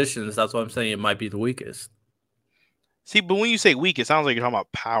other positions, that's what I'm saying. It might be the weakest. See, but when you say weak, it sounds like you're talking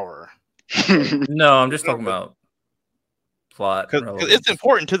about power. No, I'm just talking about plot. Because it's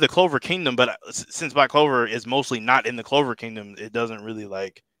important to the Clover Kingdom, but since Black Clover is mostly not in the Clover Kingdom, it doesn't really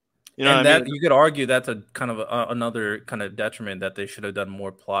like. You know, and that you could argue that's a kind of another kind of detriment that they should have done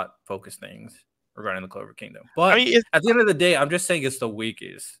more plot focused things regarding the Clover Kingdom. But I mean, at the end of the day, I'm just saying it's the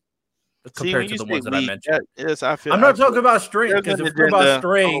weakest compared to the ones that I mentioned. Yes, I'm not talking about strength, because if we're about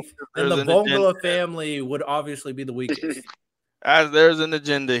strength, then the Vongula family would obviously be the weakest. There's an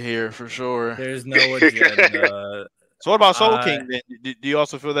agenda here for sure. There's no agenda. So what about Soul King then? Do you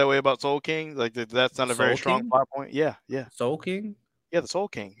also feel that way about Soul King? Like that's not a very strong plot point? Yeah. Soul King? Yeah, the Soul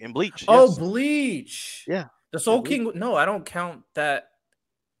King in Bleach. Oh, yes. Bleach. Yeah. The Soul King. No, I don't count that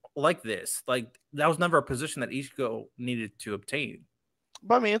like this. Like that was never a position that Ichigo needed to obtain.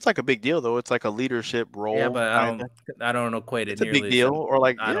 But I mean, it's like a big deal though. It's like a leadership role. Yeah, but I don't equate it. It's a big deal, or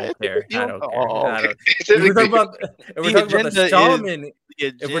like I don't it's care. a big deal. I don't care. Oh, I don't. It's a If we're big talking deal. about the shaman,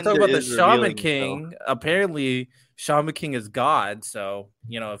 if we're talking about the Shaman itself. King, apparently Shaman King is God. So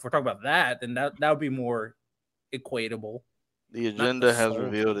if we're talking about that, then that would be more equatable. The agenda has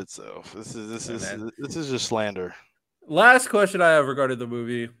revealed itself. This is just slander. Last question I have regarding the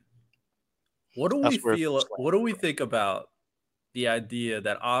movie: what do we feel? What do we think about the idea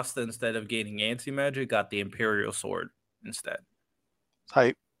that Asta, instead of gaining anti-magic, got the Imperial Sword instead?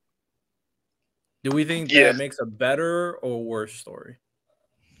 Hype. Do we think that makes a better or worse story?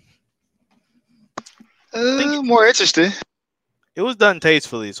 More interesting. It was done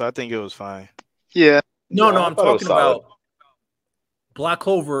tastefully, so I think it was fine. Yeah. No, I'm talking about Black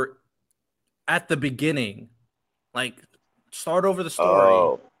Clover at the beginning. Like, start over the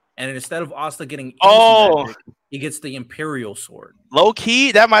story, and instead of Asta getting magic, he gets the Imperial Sword. Low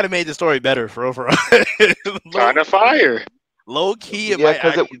key, that might have made the story better for overall. Kind of fire. Low key, it might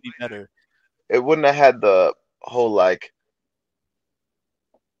actually be better. It wouldn't have had the whole like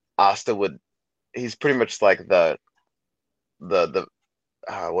Asta would. He's pretty much like the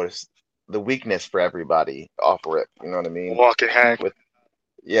what is the weakness for everybody off rip. You know what I mean? Walking hack.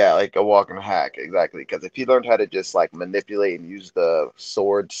 Like a walking hack, exactly. Because if he learned how to just like manipulate and use the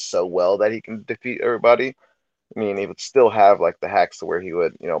sword so well that he can defeat everybody, I mean, he would still have like the hacks to where he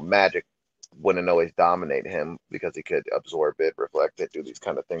would, magic wouldn't always dominate him because he could absorb it, reflect it, do these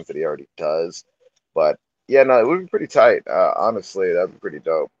kind of things that he already does. But yeah, no, it would be pretty tight. Honestly, that'd be pretty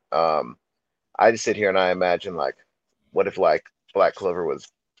dope. I just sit here and I imagine like, what if like Black Clover was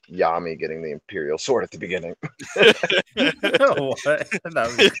Yami getting the Imperial Sword at the beginning? What?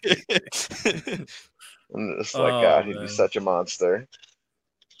 I'm just like, God, he'd be such a monster.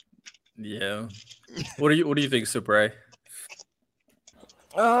 Yeah. What do you think, Supre?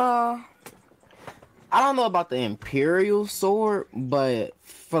 I don't know about the Imperial Sword, but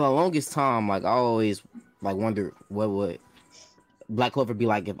for the longest time, like I always like wondered what would Black Clover be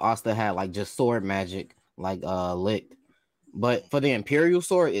like if Asta had like just sword magic, like licked. But for the Imperial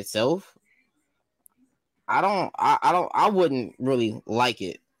Sword itself, I wouldn't really like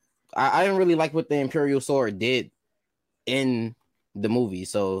it. I didn't really like what the Imperial Sword did in the movie,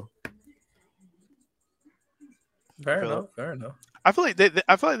 so fair enough. I feel like they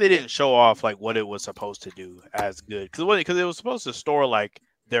didn't show off like what it was supposed to do as good because it was supposed to store like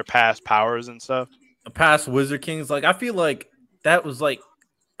their past powers and stuff. The past Wizard Kings, like I feel like that was like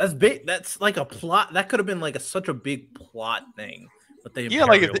that's big. That's like a plot that could have been like such a big plot thing. But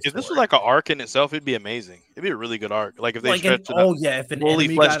like if this was like an arc in itself, it'd be amazing. It'd be a really good arc. Like if they stretched it out. If an fully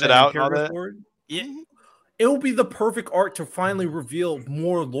enemy fleshed got it out, it will be the perfect arc to finally reveal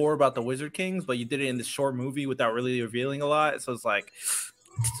more lore about the Wizard Kings. But you did it in this short movie without really revealing a lot. So it's like,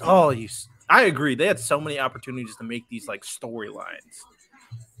 I agree. They had so many opportunities to make these like storylines,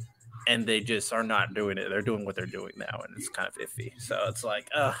 and they just are not doing it. They're doing what they're doing now, and it's kind of iffy. So it's like,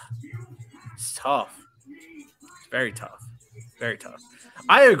 it's tough. It's very tough. Very tough.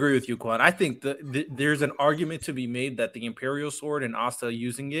 I agree with you, Quan. I think there's an argument to be made that the Imperial Sword and Asta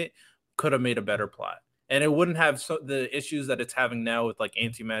using it could have made a better plot. And it wouldn't have the issues that it's having now with like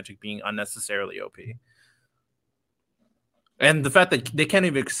anti-magic being unnecessarily OP. And the fact that they can't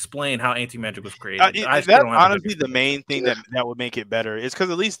even explain how anti-magic was created. That's honestly the main thing that would make it better. Is because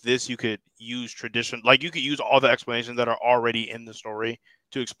at least this you could use tradition. Like you could use all the explanations that are already in the story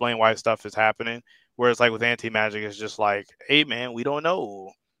to explain why stuff is happening. Whereas like with anti-magic, it's just like, hey man, we don't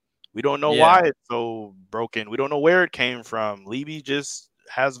know. We don't know why it's so broken. We don't know where it came from. Libby just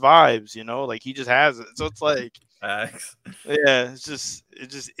has vibes, like he just has it. So it's like, it just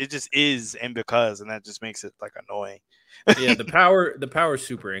is, and that just makes it like annoying. Yeah, the power is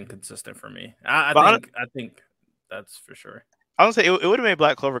super inconsistent for me. I think that's for sure. I would say it would have made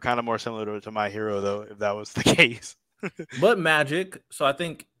Black Clover kind of more similar to My Hero though, if that was the case. But magic, so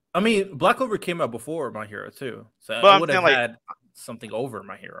I mean, Black Clover came out before My Hero too, so it would have had something over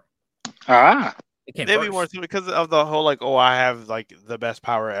My Hero. It came maybe more because of the whole like, I have like the best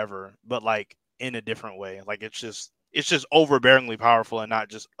power ever, but like in a different way. Like it's just overbearingly powerful and not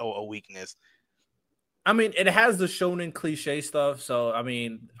just a weakness. I mean, it has the shonen cliche stuff, so I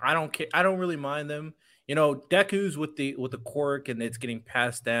mean, I don't care. I don't really mind them. Deku's with the quirk, and it's getting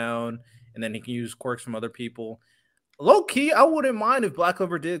passed down, and then he can use quirks from other people. Low key, I wouldn't mind if Black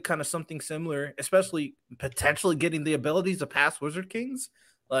Clover did kind of something similar, especially potentially getting the abilities of past Wizard Kings.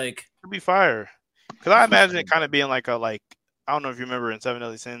 Like, it'd be fire. Because I imagine it kind of being like I don't know if you remember in Seven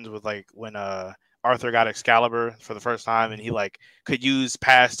Deadly Sins with like when Arthur got Excalibur for the first time and he like could use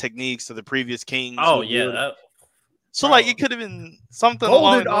past techniques to the previous kings. Oh yeah, So like it could have been something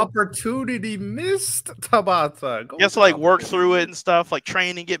golden opportunity missed, Tabata. You have to like work through it and stuff, like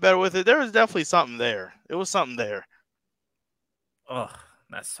train and get better with it. There was definitely something there. It was something there. Oh,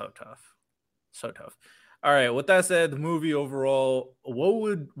 that's so tough. So tough. All right. With that said, the movie overall,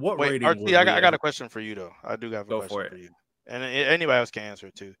 what rating? RT, I got a question for you though. I do have a question for you, and anybody else can answer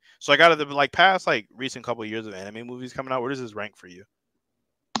it too. So I got the like past like recent couple of years of anime movies coming out. Where does this rank for you?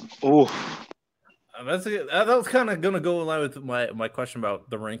 Oh, that was kind of gonna go in line with my question about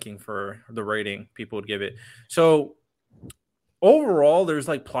the ranking for the rating people would give it. So overall, there's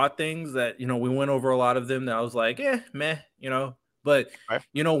like plot things that we went over a lot of them that I was like, meh, But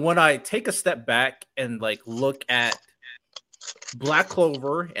when I take a step back and like look at Black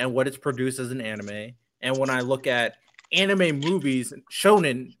Clover and what it's produced as an anime, and when I look at anime movies,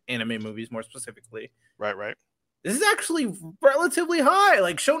 shonen anime movies more specifically, right. This is actually relatively high.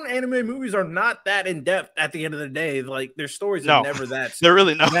 Like shonen anime movies are not that in depth at the end of the day. Like their stories are never that. They're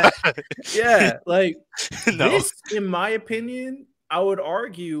really not. Yeah, like this, in my opinion, I would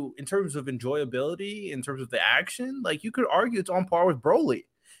argue in terms of enjoyability, in terms of the action, like you could argue it's on par with Broly.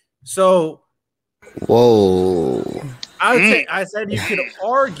 So, whoa. I said you could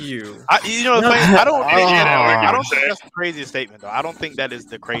argue. I don't think that's the craziest statement though. I don't think that is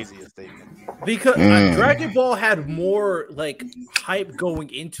the craziest statement. Because Dragon Ball had more like hype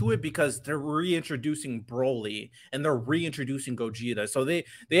going into it because they're reintroducing Broly and they're reintroducing Gogeta. So they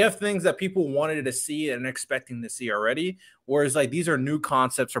have things that people wanted to see and expecting to see already. Whereas like these are new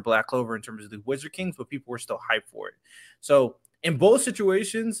concepts for Black Clover in terms of the Wizard Kings, but people were still hyped for it. So in both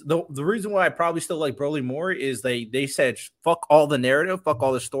situations, the reason why I probably still like Broly more is they said fuck all the narrative, fuck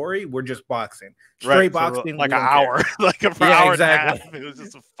all the story. We're just boxing, straight boxing, like an hour, like an hour exactly. And a half. It was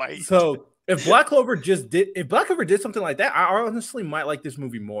just a fight. So if Black Clover did something like that, I honestly might like this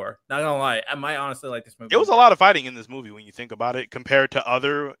movie more. Not gonna lie, I might honestly like this movie. It was a lot of fighting in this movie when you think about it compared to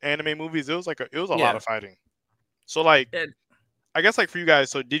other anime movies. It was a lot of fighting. So like, I guess like for you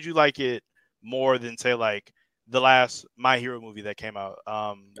guys, so did you like it more than say like the last My Hero movie that came out?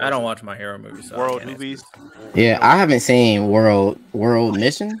 I don't watch My Hero movies. So World movies. Yeah, I haven't seen World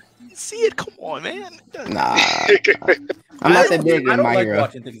Mission. See it? Come on, man. Nah, I'm not that big in My Hero.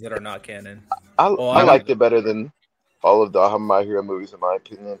 Watching things that are not canon. I liked it better than all of the My Hero movies, in my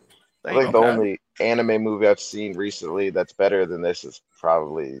opinion. I think the only anime movie I've seen recently that's better than this is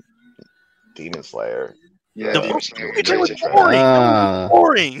probably Demon Slayer. Yeah, it's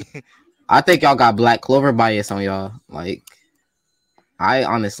boring. I think y'all got Black Clover bias on y'all. Like, I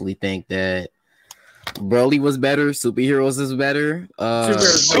honestly think that Broly was better. Superheroes is better.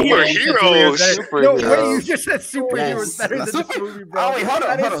 Superheroes. No way! You just said superheroes better than this movie, bro. Oh wait, hold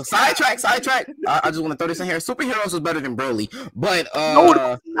on. Sidetrack. I just want to throw this in here. Superheroes was better than Broly, but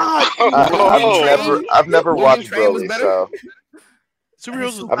I've never watched Broly, so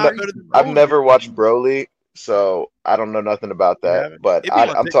superheroes. I've never watched Broly, so I don't know nothing about that. But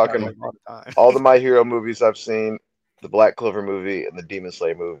I'm talking all the My Hero movies I've seen, the Black Clover movie and the Demon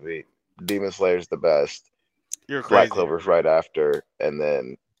Slayer movie. Demon Slayer's the best. You're crazy. Black Clover's right after, and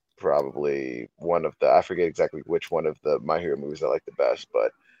then probably one of the, I forget exactly which one of the My Hero movies I like the best.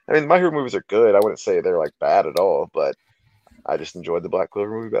 But I mean, the My Hero movies are good. I wouldn't say they're like bad at all, but I just enjoyed the Black Clover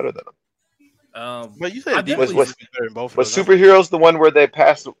movie better than them. But you said was Superheroes the one where they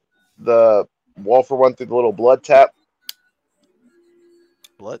passed the wall for one through the little blood tap?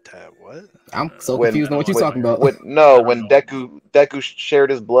 Blood tap? What? I'm so confused on what you're talking about. When Deku shared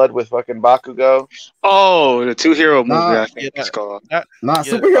his blood with fucking Bakugo. Oh, the two hero movie. I think it's called.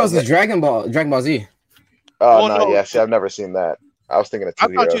 Superheroes is Dragon Ball Z. Oh no, yeah. See, I've never seen that. I was thinking of two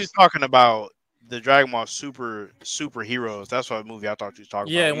heroes. I thought you was talking about the Dragon Ball Superheroes. That's what movie I thought you was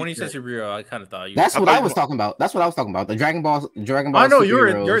talking about. Yeah, when he said superhero, I kind of thought you. That's what I was talking about. That's what I was talking about. The Dragon Ball. I know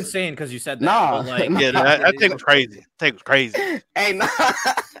you're insane because you said that. Nah, that thing was crazy. That thing was crazy. Hey, nah.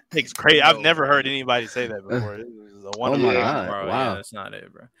 It's crazy. I've never heard anybody say that before. It was a one. Oh my god! Bro. Wow, yeah, that's not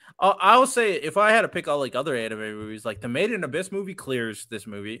it, bro. I would say if I had to pick out like other anime movies, like the Made in Abyss movie clears this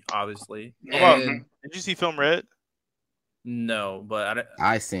movie, obviously. Did you see Film Red? No, but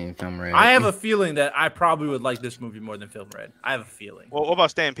I seen Film Red. I have a feeling that I probably would like this movie more than Film Red. I have a feeling. Well, what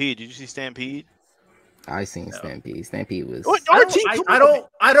about Stampede? Did you see Stampede? I seen Stampede. Stampede was.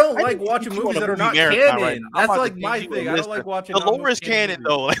 I don't like watching movies that are not canon. Right, that's like my thing. I don't like watching. The lore is canon,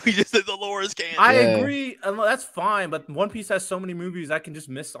 though. Like we just said, the lore is canon. I agree. That's fine, but One Piece has so many movies. I can just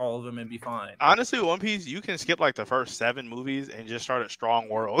miss all of them and be fine. Honestly, One Piece, you can skip like the first 7 movies and just start at Strong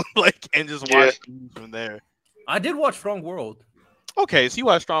World, and just watch from there. I did watch Strong World. Okay, so you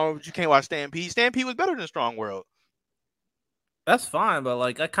watch Strong World, but you can't watch Stampede. Stampede was better than Strong World. That's fine, but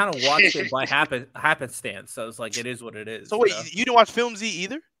like I kind of watched it by happenstance, so it's like it is what it is. So wait, you didn't watch Film Z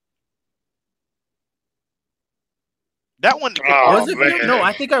either? That one was it? No,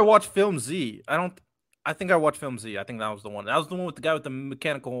 I think I watched Film Z. I think I watched Film Z. I think that was the one. That was the one with the guy with the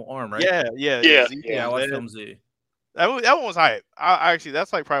mechanical arm, right? Yeah. I watched Film Z. That one was hype. I actually,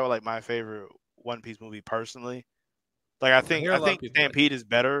 that's like probably like my favorite One Piece movie personally. Like I think Stampede is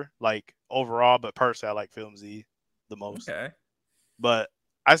better, like overall, but personally I like Film Z the most. Okay. But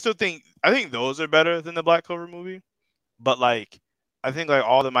I think those are better than the Black Clover movie. But like I think like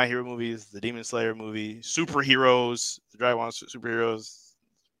all the My Hero movies, the Demon Slayer movie, Superheroes, the Dragon Ball Superheroes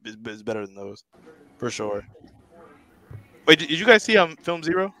is better than those. For sure. Wait, did you guys see Film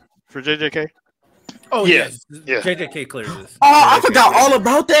Zero for JJK? Oh yes. JJK clears this. Oh, I forgot all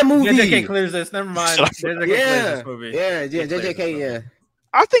about that movie. JJK clears this. Never mind. JJK clears this movie. Yeah, JJK. Yeah.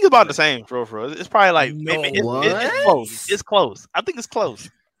 I think about the same for real. It's probably like it's close. It's close. I think it's close.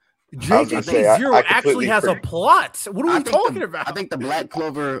 JJK Zero actually has a plot. What are we talking about? I think the Black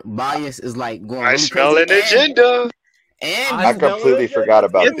Clover bias is like going. I smell an agenda. And I completely forgot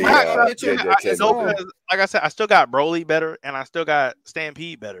about the JJK. Like I said, I still got Broly better, and I still got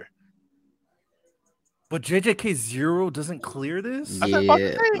Stampede better. But JJK Zero doesn't clear this?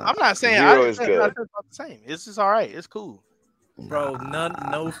 Yeah, I'm not saying Zero is good. It's about the same. It's just all right. It's cool. Bro,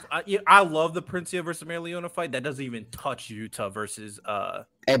 I love the Princia versus Leona fight. That doesn't even touch Yuta versus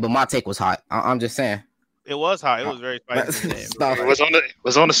Hey, but my take was hot. I'm just saying. It was hot. It was very spicy. It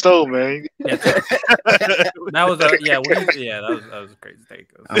was on the stove, man. Yeah, that was that was a crazy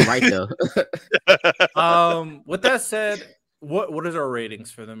take. I'm right though. With that said, what is our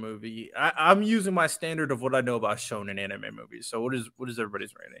ratings for the movie? I'm using my standard of what I know about shonen anime movies. So what is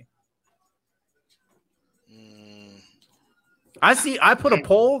everybody's rating? I put a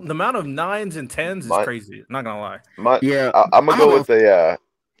poll. The amount of 9s and 10s is crazy. I'm not gonna lie. I'm gonna go with the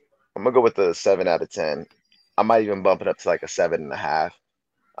I'm gonna go with the 7 out of 10. I might even bump it up to like a 7.5.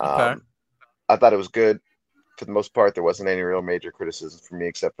 Okay. I thought it was good for the most part. There wasn't any real major criticism for me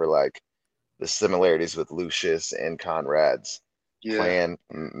except for like the similarities with Lucius and Conrad's plan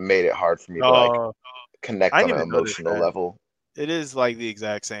made it hard for me to like connect on an emotional level. It is like the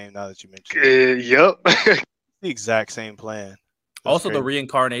exact same now that you mentioned it. Yep. The exact same plan. Also, the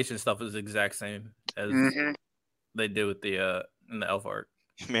reincarnation stuff is the exact same as they do with the in the elf art.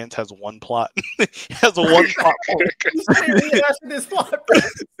 Man has one plot. He has a one plot. This plot.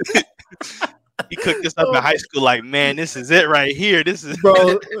 He cooked this up in high school. Like, man, this is it right here. This is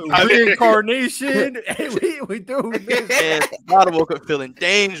reincarnation. we do this. And Bada woke up feeling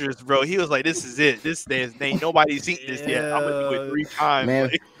dangerous, bro. He was like, "This is it. This ain't nobody's seen this yet. I'm gonna do it 3 times." Man,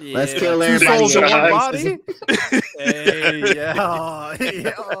 like, let's kill 2 everybody. souls in one body. Hey, yeah.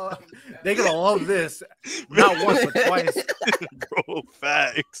 They're gonna love this. Not once but twice. Bro,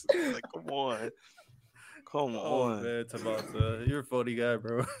 facts. Like, come on. Come on. Man, Tabata. You're a funny guy,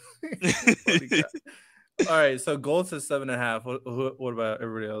 bro. Funny guy. All right, so Gold says 7.5. What about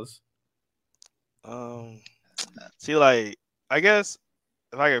everybody else? See, like, I guess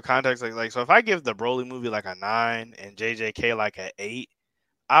if I give context, like, so if I give the Broly movie like a 9 and JJK like an 8,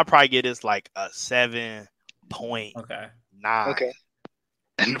 I'll probably get this like a 7.9. Okay.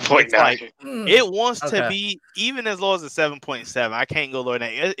 Like, it wants to be even as low as a 7.7. I can't go lower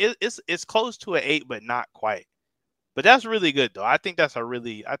than that. It's close to an 8, but not quite. But that's really good though. I think that's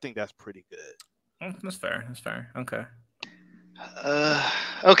pretty good. That's fair. Okay.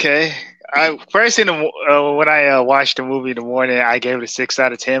 Okay. I first when I watched the movie in the morning, I gave it a 6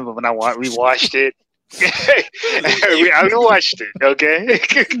 out of 10. But when I rewatched it, I rewatched it. Okay.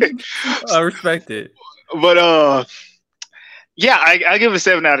 I respect it. But yeah, I give it a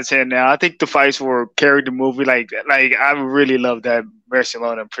 7 out of 10 now. I think the fights carried the movie. Like I really love that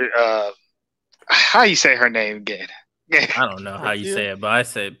Barcelona. How you say her name again? I don't know how you say it, but I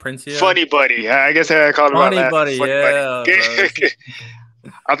say Princia. Funny Buddy. I guess I called her Funny Buddy. Yeah.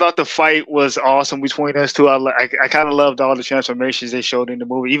 I thought the fight was awesome between us two. I kind of loved all the transformations they showed in the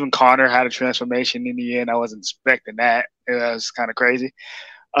movie. Even Connor had a transformation in the end. I wasn't expecting that. It was kind of crazy.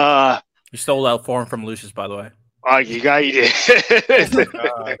 You stole that form from Lucius, by the way. Oh, you did.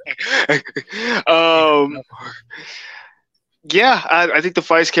 Yeah, I think the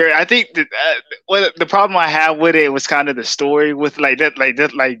fights carry. I think that the problem I have with it was kind of the story with like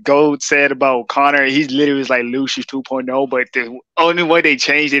Gold said about Connor. He's literally like Lucius 2.0, but the only way they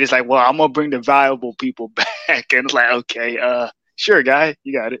changed it is like, well, I'm gonna bring the valuable people back, and it's like, okay, sure, guy,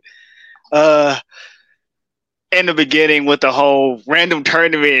 you got it. in the beginning with the whole random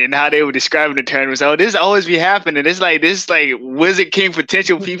tournament and how they were describing the tournament. So this always be happening. It's like this, like Wizard King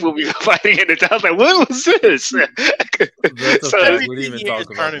potential people be fighting in the top. I was like, what was this? So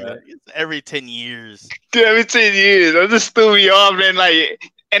every 10 years. Every 10 years. I just threw me off, and like.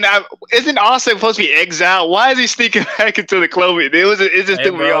 And isn't Austin supposed to be exiled? Why is he sneaking back into the Clover? It just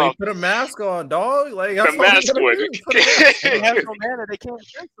threw me off. Put a mask on, dog. Like put a mask on. They have no mana. They can't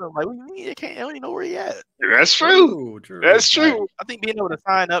catch him. Like, what do you mean? They can't. They don't even know where he at. That's true. That's true. I think being able to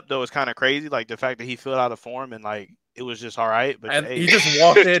sign up though is kind of crazy. Like the fact that he filled out a form and like it was just all right. But and he just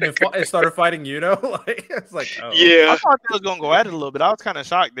walked in and started fighting. Like it's like, oh. Yeah. I thought they was gonna go at it a little bit. I was kind of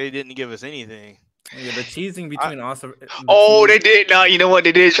shocked they didn't give us anything. Yeah, the teasing between Austin. They did. Now you know what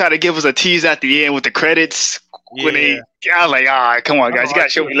they did. Try to give us a tease at the end with the credits. Yeah. When I was like, all right, come on, guys, you gotta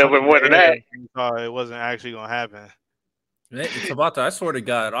show me a little bit more than that. It wasn't actually gonna happen. It's about to. I swear to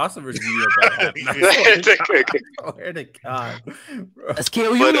God, Austin versus Yu about to happen. I swear to God, bro. Let's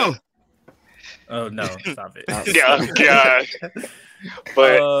kill you. Oh no, stop it. Yeah, God.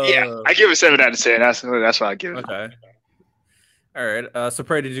 But yeah, I give it 7 out of 10. That's why I give it. Okay. All right. So,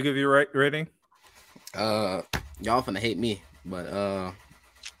 Prey, did you give your rating? Y'all finna hate me, but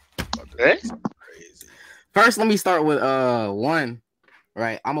first let me start with one.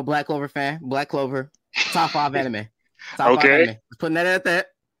 Right, I'm a Black Clover fan. Black Clover, top 5 anime. Top 5 anime. Just putting that at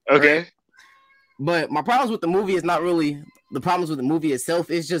that. Okay. Right? But my problems with the movie is not really the problems with the movie itself.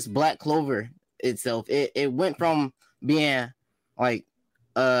 It's just Black Clover itself. It went from being like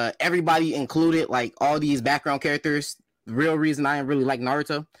everybody included, like all these background characters. The real reason I didn't really like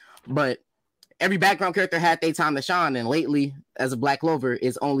Naruto, but every background character had their time to shine, and lately, as a Black Clover,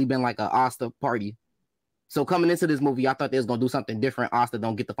 it's only been like a Asta party. So coming into this movie, I thought they was gonna do something different. Asta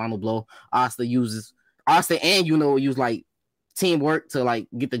don't get the final blow. Asta and use like teamwork to like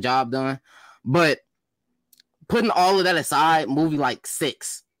get the job done. But putting all of that aside, movie like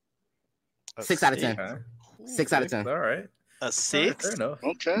 6. 6 out of 10. Okay. 6 out of 10. All right. A 6? Fair enough.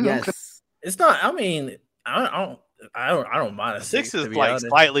 Okay. Yes. Okay. It's not. I mean, I don't mind a 6 is like honest.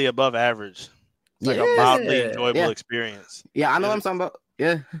 slightly above average. It's like a mildly enjoyable experience. Yeah, I know what I'm talking about.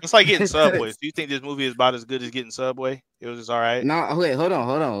 Yeah. It's like getting Subway. Do you think this movie is about as good as getting Subway? It was just all right. No, wait, hold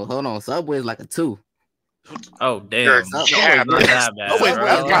on. Subway is like a 2. Oh damn! Subway's not that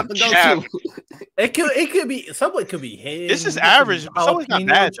bad. It could be Subway could be hit. This is average. Subway's not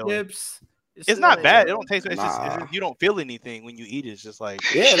bad though. It's not bad. It don't taste. It's just you don't feel anything when you eat it. It's just like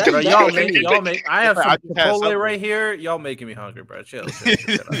bro, y'all make. I have some Chipotle right here. Y'all making me hungry, bro. Chill.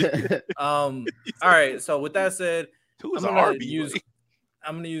 All right. So with that said,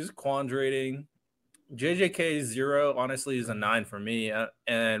 I'm gonna use Quan's rating. JJK 0 honestly is a 9 for me,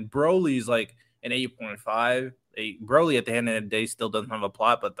 and Broly's like an 8.5. Broly at the end of the day still doesn't have a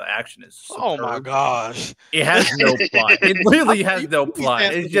plot, but the action is superb. Oh my gosh, it has no plot. It literally has no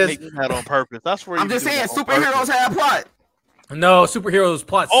plot. It's just that on purpose. That's where I'm just saying superheroes have a plot. No, superheroes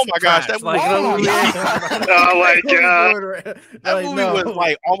plot. Oh my gosh, that movie! Oh my god, that movie was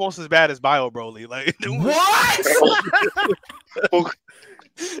like almost as bad as Bio Broly. Like what?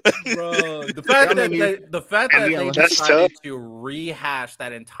 Bro, the fact that they decided to rehash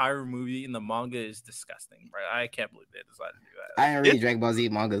that entire movie in the manga is disgusting, bro. I can't believe they decided to do that. I ain't really Dragon Ball Z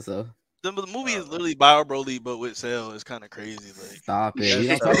manga, so the movie is literally Bio Broly, but with Cell. It's kind of crazy. Like, stop it. We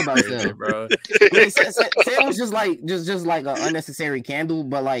don't talk about Cell, bro. Cell was just like an unnecessary candle,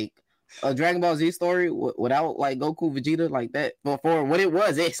 but like a Dragon Ball Z story without like Goku, Vegeta, like that. But for what it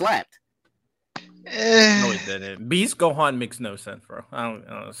was, it slapped. No, it didn't. Beast Gohan makes no sense, bro. I don't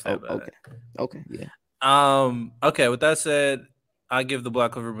understand that. Okay, yeah. Okay. With that said, I give the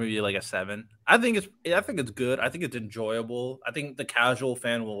Black Clover movie like a 7. I think it's good. I think it's enjoyable. I think the casual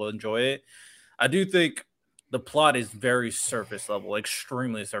fan will enjoy it. I do think the plot is very surface level,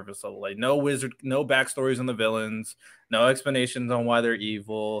 extremely surface level. Like no backstories on the villains, no explanations on why they're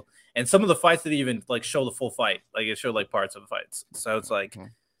evil, and some of the fights didn't even like show the full fight. Like it showed like parts of the fights. So it's like.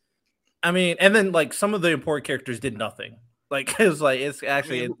 I mean, and then like some of the important characters did nothing. Like it's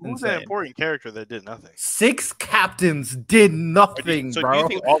actually who's an important character that did nothing? 6 captains did nothing, so bro. Do you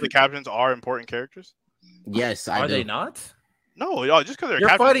think all the captains are important characters? Yes, I do. Are they not? No, just because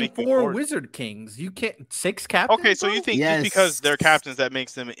they're fighting 4 wizard kings. You can't 6 captains. Okay, so you think just because they're captains that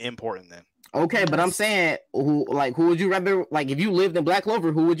makes them important then? Okay, but I'm saying who would you rather like if you lived in Black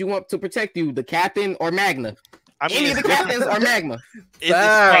Clover, who would you want to protect you, the captain or Magna? I mean, any of the captains or Magma?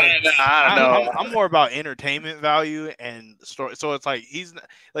 I don't know. I'm more about entertainment value and story. So it's like he's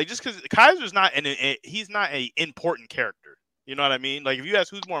like just because Kaiser's not he's not an important character. You know what I mean? Like if you ask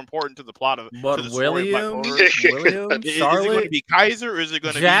who's more important to the plot of but William, is it going to be Kaiser or is it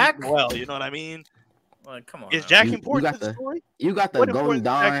going to be Noel? You know what I mean? Like, come on. Is Jack important to the story? You got the Golden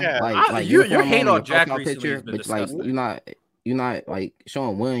Dawn, like you hate on Jack picture, but like you're not like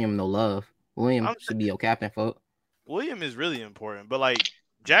showing William no love. William should be your captain, folk. William is really important, but like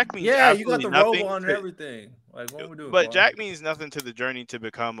Jack means you got the robe on and everything. Like, what are we doing? But Jack means nothing to the journey to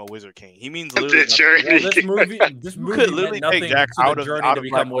become a Wizard King. He means literally this movie could literally take Jack out of the journey to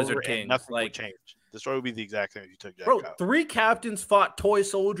become Wizard King. Nothing would change. The story would be the exact same if you took Jack out. 3 captains fought toy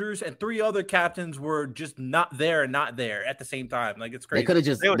soldiers, and 3 other captains were just not there at the same time. Like, it's crazy. They could have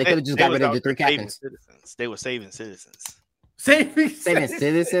just got rid of the 3 captains. They were saving citizens. Saving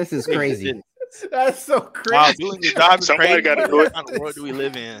citizens is crazy. That's so crazy. Wow, doing your job Somebody got to do it. What kind of world do we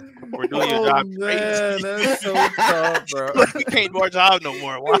live in? We're doing your job crazy. That's so tough, bro. We can't do our job no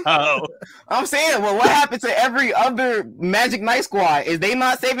more. Wow. I'm saying, well, what happened to every other Magic Knight squad? Is they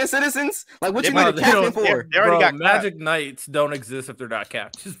not saving citizens? Like, what you need a captain for? They already got Magic Knights don't exist if they're not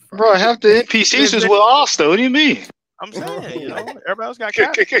captains. Bro, half the NPCs was with Asta. What do you mean? I'm saying, everybody else got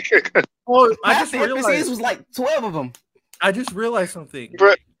captains. Oh, I just realized NPCs was like 12 of them. I just realized something.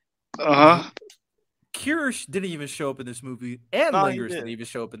 Bro. Kirsch didn't even show up in this movie, and Langers didn't even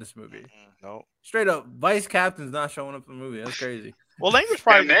show up in this movie. No, straight up, Vice Captain's not showing up in the movie. That's crazy. Well, Langers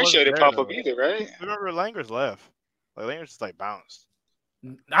probably didn't pop up either, right? Remember, Langers left. Like Langers just like bounced.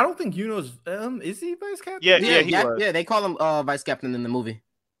 I don't think Yuno's. Is he Vice Captain? Yeah. They call him Vice Captain in the movie.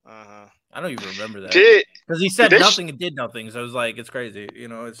 I don't even remember that because he said nothing and did nothing. So it was like it's crazy.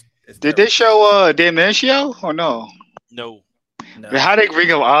 It's did they show Dementio or no? No. How they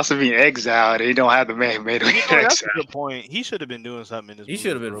bring up Asta being exiled? They don't have the man made him exiled. That's a good point. He should have been doing something in this. He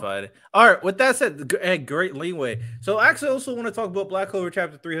should have been fighting. All right. With that said, had great leeway. So I actually also want to talk about Black Clover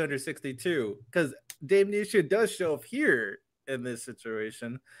chapter 362 because Damnation does show up here in this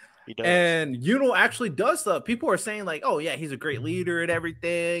situation. He does. And Yuno actually does stuff. People are saying like, "Oh yeah, he's a great leader and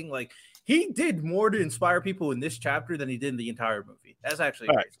everything." Like he did more to inspire people in this chapter than he did in the entire movie. That's actually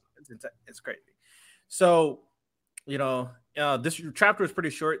crazy. It's crazy. So. This chapter is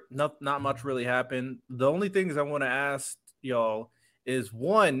pretty short. Not much really happened. The only things I want to ask y'all is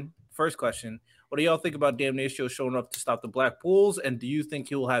first question, what do y'all think about Damnatio showing up to stop the Black Bulls? And do you think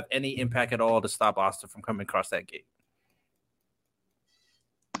he will have any impact at all to stop Asta from coming across that gate?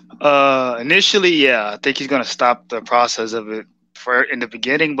 Initially, yeah. I think he's going to stop the process of it in the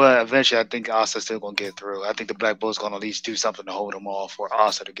beginning, but eventually I think Asta's still going to get through. I think the Black Bulls going to at least do something to hold them off for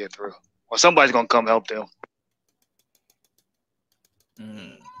Asta to get through. Or somebody's going to come help them.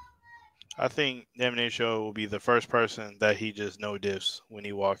 I think Damnatio will be the first person that he just no diffs when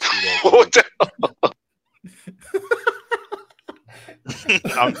he walks through that.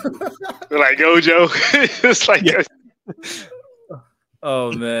 Like Gojo. It's like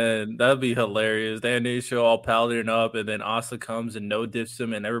oh man, that'd be hilarious. Damnatio all paladin up, and then Asta comes and no diffs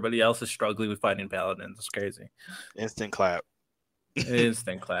him, and everybody else is struggling with fighting paladins. It's crazy. Instant clap.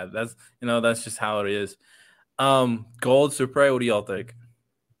 Instant clap. That's just how it is. Gold Supre, what do y'all think?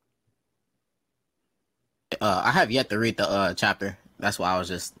 I have yet to read the chapter. That's why I was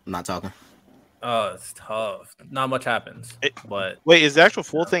just not talking. Oh, it's tough. Not much happens. But wait, is the actual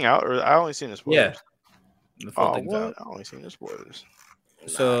full thing out, or I only seen the spoilers? Yeah, the full thing's out. I only seen the spoilers.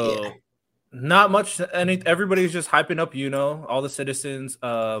 So not much. Everybody's just hyping up. All the citizens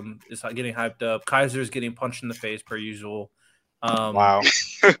is getting hyped up. Kaiser's getting punched in the face per usual. Wow.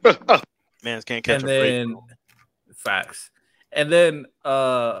 Man's can't catch a break. Facts. And then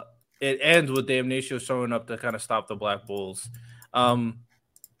it ends with Damnatio showing up to kind of stop the Black Bulls. I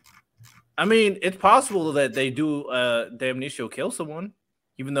mean, it's possible that they do Damnatio kill someone,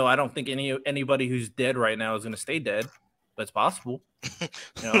 even though I don't think anybody who's dead right now is going to stay dead. But it's possible.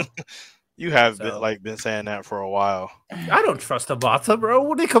 You have been saying that for a while. I don't trust Tabata, bro.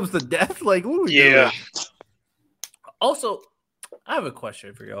 When it comes to death, like, what are we doing? Also, I have a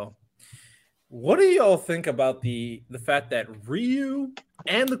question for y'all. What do y'all think about the fact that Ryu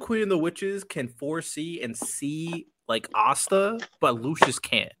and the Queen of the Witches can foresee and see like Asta, but Lucius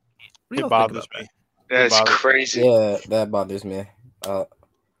can't? It bothers me. That's crazy. Yeah, that bothers me. Oh,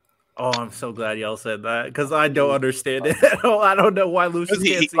 I'm so glad y'all said that because I don't understand it at all. I don't know why Lucius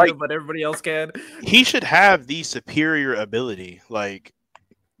can't see him, but everybody else can. He should have the superior ability, like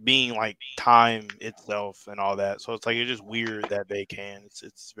being like time itself and all that. So it's just weird that they can.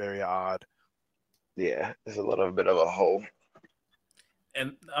 It's very odd. Yeah, there's a little bit of a hole.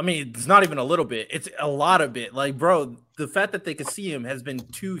 And I mean, it's not even a little bit. It's a lot of it. Like, bro, the fact that they could see him has been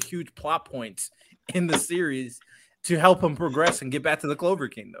 2 huge plot points in the series to help him progress and get back to the Clover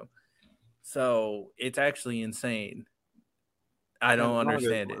Kingdom. So it's actually insane. I don't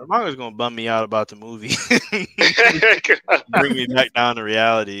understand it. The manga's gonna bum me out about the movie. Bring me back down to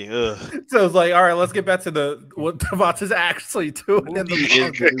reality. Ugh. So it's like, all right, let's get back to what Tabata's actually doing in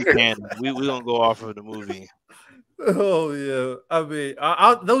the manga. We don't go off of the movie. Oh yeah, I mean,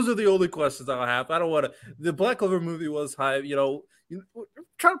 those are the only questions I'll have. I don't want to. The Black Clover movie was hype.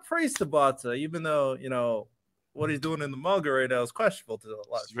 Try to praise Tabata, even though what he's doing in the manga right now is questionable to a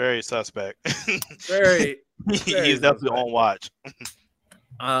lot. It's very suspect. very He's definitely on watch.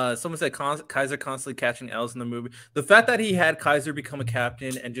 Someone said Kaiser constantly catching L's in the movie. The fact that he had Kaiser become a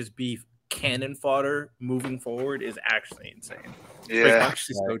captain and just be cannon fodder moving forward is actually insane. Yeah, it's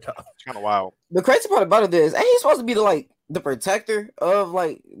actually so tough. It's kind of wild. The crazy part about it is, ain't he supposed to be the protector of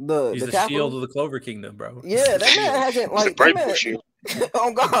He's the capital? Shield of the Clover Kingdom, bro. Yeah, that man hasn't that man, shield.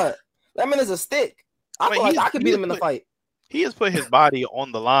 Oh God, that man is a stick. I feel like I could beat him in a fight. He has put his body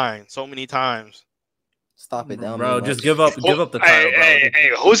on the line so many times. Stop it down, bro. Just give up the title, bro.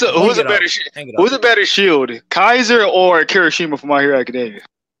 Hey, who's a better shield, Kaiser or Kirishima from My Hero Academia?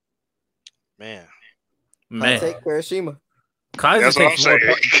 Man. I take Kirishima. Kaiser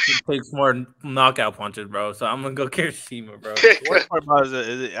takes more knockout punches, bro. So I'm gonna go Kirishima, bro. What part about it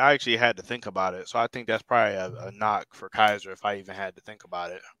is I actually had to think about it, so I think that's probably a knock for Kaiser if I even had to think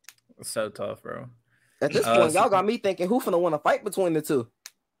about it. It's so tough, bro. At this point, y'all got me thinking who finna win a fight between the two.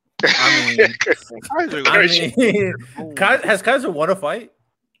 Has Kaiser won a fight?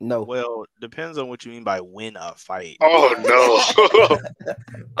 No. Well, depends on what you mean by win a fight. Oh no.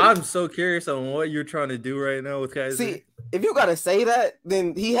 I'm so curious on what you're trying to do right now with Kaiser. See, if you gotta say that,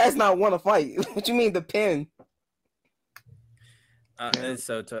 then he has not won a fight. What you mean the pin? It's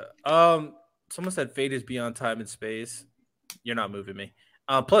so tough. Someone said fate is beyond time and space. You're not moving me.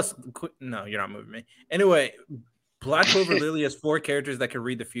 No, you're not moving me. Anyway, Black Clover literally has 4 characters that can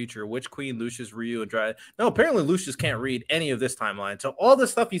read the future. Witch Queen, Lucius, Ryu, and Dry. No, apparently Lucius can't read any of this timeline. So all the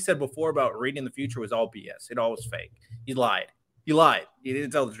stuff he said before about reading the future was all BS. It all was fake. He lied. He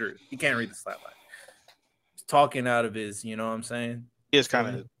didn't tell the truth. He can't read the timeline. He's talking out of his, you know what I'm saying? He is kind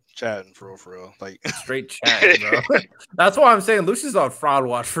of chatting for real. Like straight chatting, bro. That's why I'm saying Lucius on fraud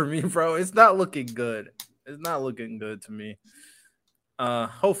watch for me, bro. It's not looking good. It's not looking good to me.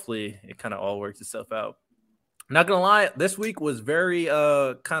 Hopefully it kind of all works itself out. Not gonna lie, this week was very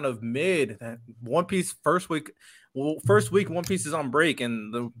kind of mid. One Piece first week One Piece is on break,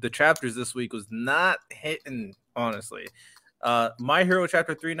 and the chapters this week was not hitting, honestly. My Hero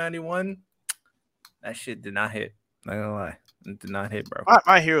chapter 391, that shit did not hit. Not gonna lie, it did not hit, bro.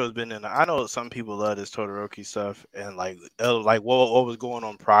 My Hero's been in. I know some people love this Todoroki stuff and like what was going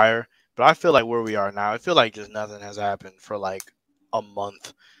on prior, but I feel like where we are now, I feel like just nothing has happened for like a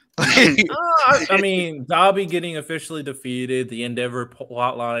month. I mean, Dabi getting officially defeated, the Endeavor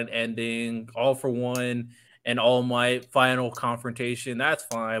plotline ending, All for One and All Might final confrontation. That's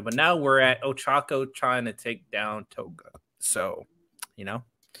fine, but now we're at Ochako trying to take down Toga. So,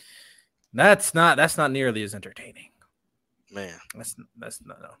 that's not nearly as entertaining. Man, that's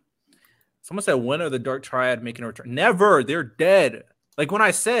no. Someone said, when are the Dark Triad making a return? Never. They're dead. Like when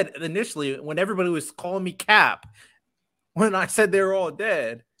I said initially, when everybody was calling me Cap, when I said they were all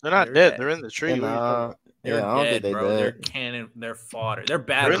dead. They're not dead. They're in the tree. They're dead, bro. They're cannon. They're fodder. They're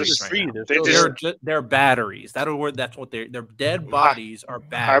batteries. They're batteries. That's what they're. Their dead bodies are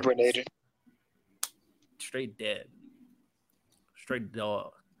batteries. Hibernated. Straight dead. Straight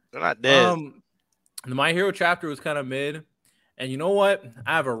dog. They're not dead. The My Hero chapter was kind of mid, and you know what?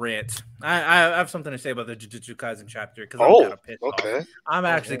 I have a rant. I have something to say about the Jujutsu Kaisen chapter because I'm kind of pissed off. I'm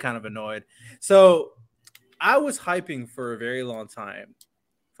actually kind of annoyed. So I was hyping for a very long time.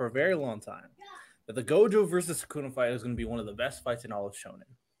 That the Gojo versus Sukuna fight was going to be one of the best fights in all of Shonen.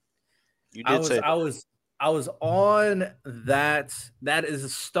 You did say that. I was on that. That is a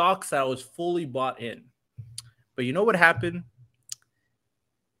stocks that I was fully bought in. But you know what happened?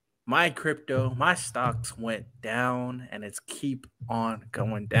 My stocks went down, and it's keep on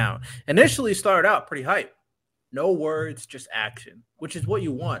going down. Initially started out pretty hype. No words, just action, which is what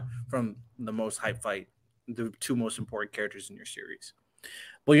you want from the most hype fight, the 2 most important characters in your series.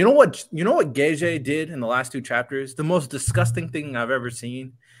 But you know what Gojo did in the last 2 chapters? The most disgusting thing I've ever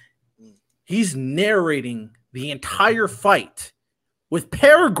seen. He's narrating the entire fight with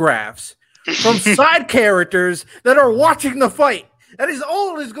paragraphs from side characters that are watching the fight. That is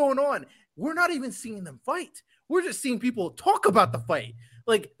all that is going on. We're not even seeing them fight. We're just seeing people talk about the fight.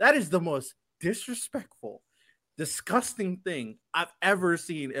 Like, that is the most disrespectful, disgusting thing I've ever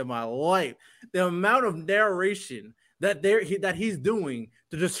seen in my life. The amount of narration that he's doing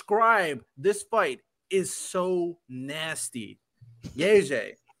to describe this fight is so nasty.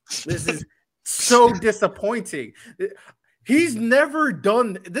 Yeje, this is so disappointing. He's never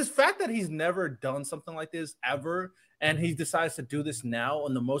done this. Fact that he's never done something like this ever, and he decides to do this now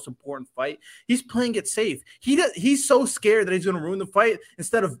in the most important fight. He's playing it safe. He's so scared that he's going to ruin the fight.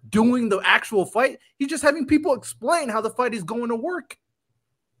 Instead of doing the actual fight, he's just having people explain how the fight is going to work.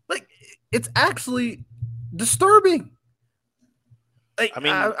 Like, it's actually disturbing. Like, I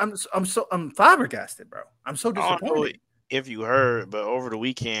mean, I'm flabbergasted, bro. I'm so disappointed. I don't know if you heard, but over the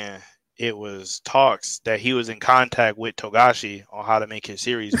weekend, it was talks that he was in contact with Togashi on how to make his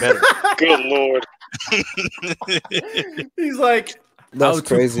series better. Good Lord. He's like, that's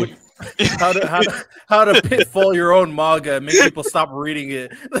crazy. How to pitfall your own manga and make people stop reading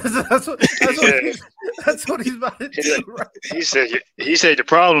it. That's what he's about to do. Right? He said the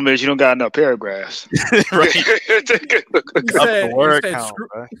problem is you don't got enough paragraphs. Right.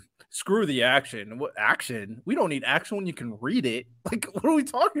 Screw the action. What action? We don't need action when you can read it. Like, what are we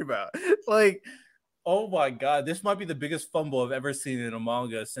talking about? Like, oh my god, this might be the biggest fumble I've ever seen in a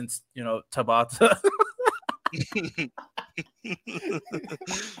manga since, Tabata.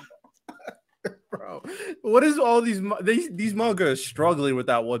 Bro, what is all these manga struggling with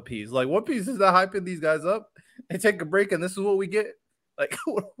that One Piece? Like, One Piece is not hyping these guys up. They take a break and this is what we get. Like,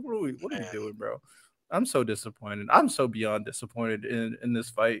 what are we doing, bro? I'm so disappointed. I'm so beyond disappointed in this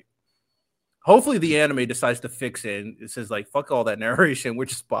fight. Hopefully the anime decides to fix it and it says, like, fuck all that narration, we're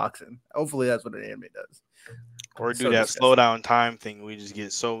just boxing. Hopefully that's what an anime does. Or do that slow down time thing. We just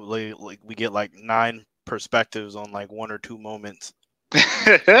get so like we get like 9 perspectives on like 1 or 2 moments.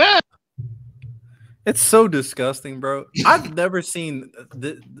 It's so disgusting, bro. I've never seen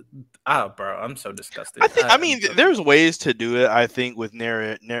bro, I'm so disgusted. I mean, there's ways to do it. I think with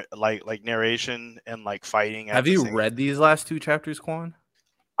narration and like fighting. Have you read these last 2 chapters, Quan?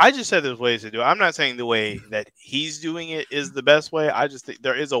 I just said there's ways to do it. I'm not saying the way that he's doing it is the best way. I just think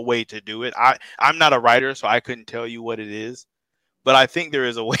there is a way to do it. I'm not a writer, so I couldn't tell you what it is, but I think there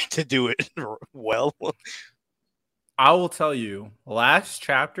is a way to do it well. I will tell you, last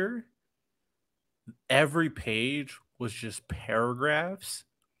chapter, every page was just paragraphs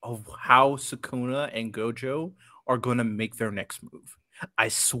of how Sukuna and Gojo are going to make their next move. I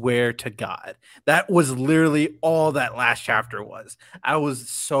swear to God, that was literally all that last chapter was. I was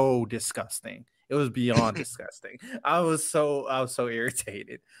so disgusting. It was beyond disgusting. I was so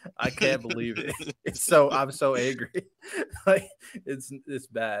irritated. I can't believe it. I'm so angry. Like, it's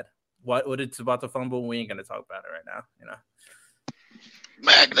bad. What it's about to fumble, we ain't gonna talk about it right now.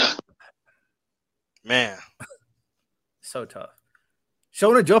 Magna. Man. So tough.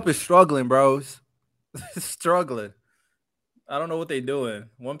 Shonen Jump is struggling, bros. Struggling. I don't know what they're doing.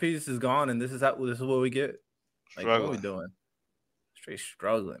 One Piece is gone, and this is what we get. Like, what are we doing? Straight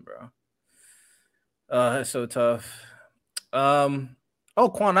struggling, bro. It's so tough. Oh,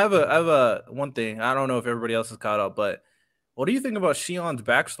 Quan, I have a one thing. I don't know if everybody else is caught up, but what do you think about Shion's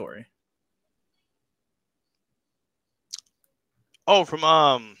backstory? Oh, from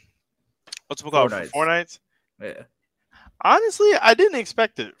what's it called? Four Nights? Yeah. Honestly, I didn't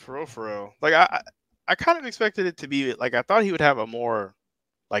expect it for real. Like I kind of expected it to be like, I thought he would have a more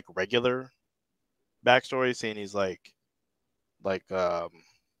like regular backstory, seeing he's like whatchamacallit,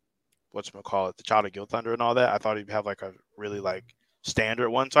 the child of Guild Thunder and all that. I thought he'd have like a really like standard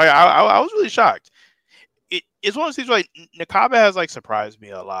one. So I was really shocked. It's one of those things like Nakaba has like surprised me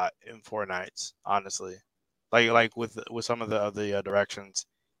a lot in Four Nights, honestly. Like with some of the directions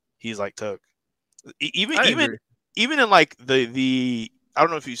he's like took. Even in like the I don't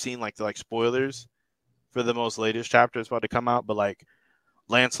know if you've seen like the like spoilers for the most latest chapter is about to come out, but like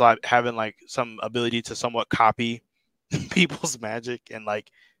Lancelot having like some ability to somewhat copy people's magic and like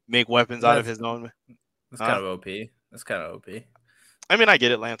make weapons out of his own. That's kind of OP. That's kind of OP. I mean, I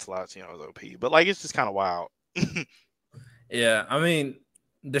get it. Lancelot's, is OP, but like it's just kind of wild. Yeah, I mean,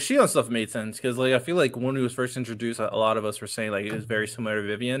 the Shion stuff made sense because like I feel like when he was first introduced, a lot of us were saying like it was very similar to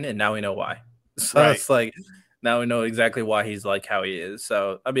Vivian, and now we know why. So right. It's like now we know exactly why he's like how he is.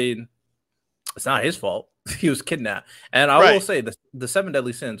 So I mean, it's not his fault. He was kidnapped. And I will say the 7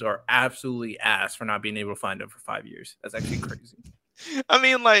 deadly sins are absolutely ass for not being able to find him for 5 years. That's actually crazy. I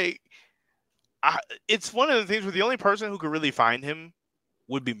mean, like, it's one of the things where the only person who could really find him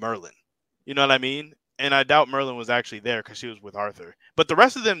would be Merlin. You know what I mean? And I doubt Merlin was actually there because she was with Arthur. But the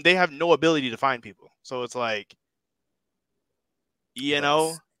rest of them, they have no ability to find people. So it's like,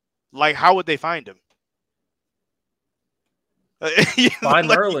 like, how would they find him? Find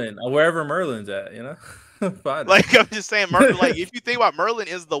like, Merlin, wherever Merlin's at, Find like him. I'm just saying, Merlin. Like if you think about Merlin,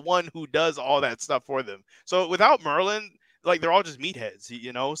 is the one who does all that stuff for them. So without Merlin, like they're all just meatheads,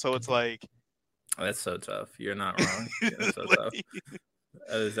 So it's like that's so tough. You're not wrong. That's so tough.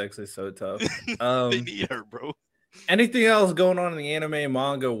 That is actually so tough. They need her, bro. Anything else going on in the anime and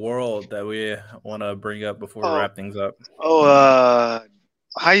manga world that we want to bring up before we wrap things up?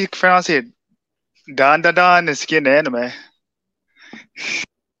 How you pronounce it? Don is getting anime.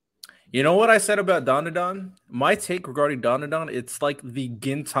 You know what I said about Don? My take regarding Don, it's like the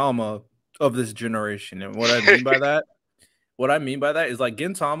Gintama of this generation. And what I mean by that is like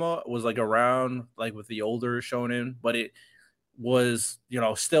Gintama was like around like with the older shonen, but it was,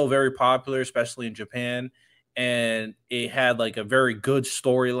 still very popular, especially in Japan. And it had like a very good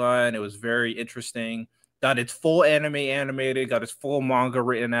storyline. It was very interesting. Got its full anime animated, got its full manga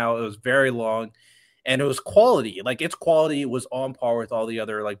written out. It was very long. And it was quality. Like its quality was on par with all the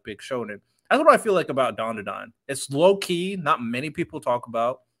other like big shonen. That's what I feel like about Don. It's low key, not many people talk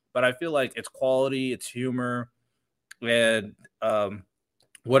about, but I feel like its quality, its humor, and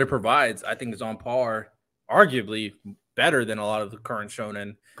what it provides, I think is on par, arguably better than a lot of the current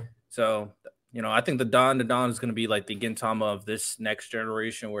shonen. So, I think the Don is going to be like the Gintama of this next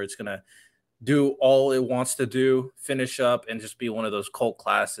generation, where it's going to do all it wants to do, finish up, and just be one of those cult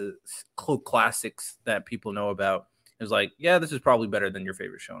classics that people know about. It's like, yeah, this is probably better than your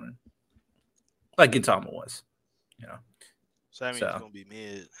favorite shonen, like Gintama was. So that means it's gonna be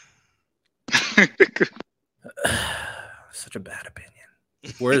mid. Such a bad opinion.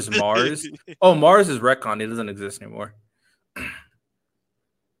 Where's Mars? Oh, Mars is retcon. It doesn't exist anymore.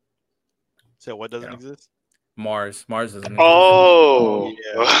 So what doesn't exist? Mars doesn't exist. Oh,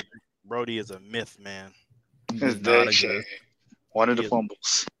 yeah. Brody is a myth, man. One of the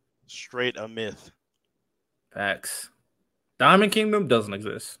fumbles. Straight a myth. Facts. Diamond Kingdom doesn't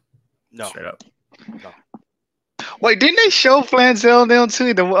exist. No. Straight up. No. Wait, didn't they show Flanzel them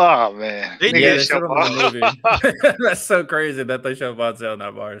too? Oh man. They showed them in the movie. That's so crazy that they showed Flanzel,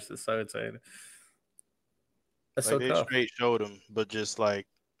 not Mars. It's so insane. That's like, so they tough. Straight showed him, but just like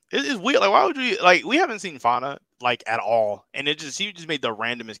it's weird. Like, why would you like? We haven't seen Fauna like at all, and he just made the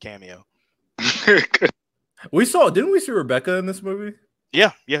randomest cameo. Didn't we see Rebecca in this movie?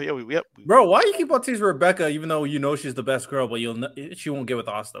 Yeah. Bro, why you keep on teasing Rebecca even though she's the best girl, but she won't get with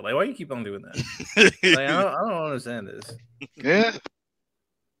Asta? Like, why you keep on doing that? Like, I don't understand this. Yeah,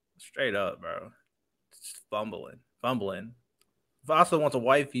 straight up, bro. Just fumbling. If Asta wants a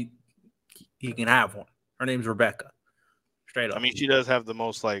wife, he can have one. Her name's Rebecca. Straight up. I mean, she does have the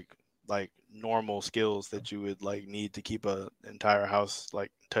most like normal skills that you would like need to keep an entire house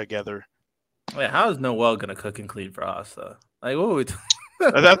like together. Wait, how is Noelle gonna cook and clean for Asta? Like, what would we?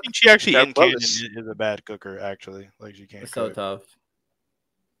 I think she actually in canon is a bad cooker. Actually, like she can't. It's cook. so tough.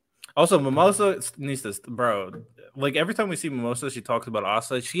 Also, Mimosa needs to, bro. Like every time we see Mimosa, she talks about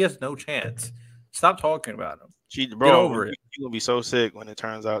Asta. She has no chance. Stop talking about him. Get over it. You're gonna be so sick when it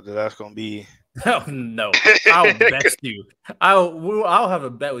turns out that's gonna be. Oh no! I'll bet you. I'll have a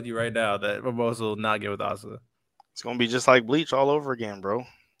bet with you right now that Mimosa will not get with Asta. It's gonna be just like Bleach all over again, bro.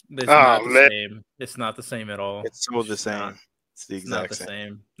 It's not the same. It's not the same at all. It's so the same. It's the exact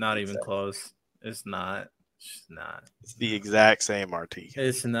same. Not even close. It's not. It's not. It's the exact same, RT.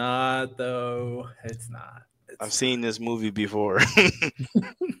 It's not though. It's not. I've seen this movie before.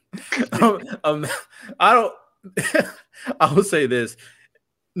 I don't. I will say this.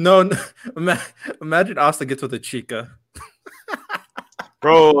 No, imagine Asta gets with a chica.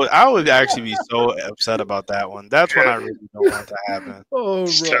 Bro, I would actually be so upset about that one. That's what I really don't want to happen. Oh,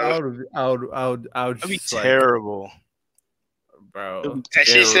 bro, I would That'd be terrible, bro. And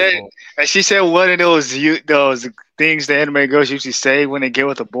she said one of those things the anime girls usually say when they get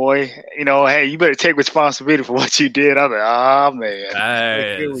with a boy. Hey, you better take responsibility for what you did. I'm like, oh man,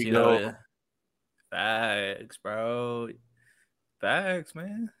 facts, facts, bro. Facts,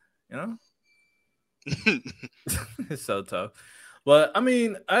 man. It's so tough. But I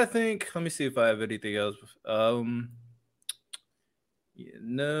mean, I think. Let me see if I have anything else. No.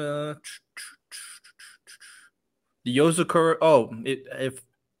 The Yozakura. If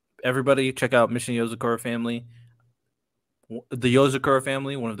everybody check out Mission Yozakura Family. The Yozakura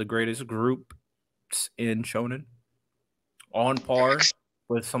Family, one of the greatest groups in Shonen, on par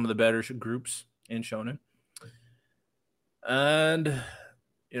with some of the better groups in Shonen. And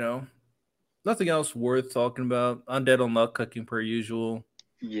nothing else worth talking about. Undead Unluck cooking per usual.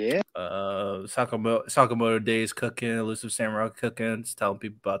 Yeah. Sakamoto Days cooking. Elusive Samurai cooking. Just telling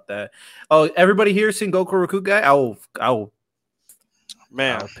people about that. Oh, everybody here seen Goku Rakugai? I will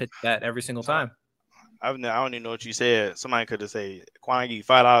pitch that every single time. I don't even know what you said. Somebody could have said, "Quan, I give you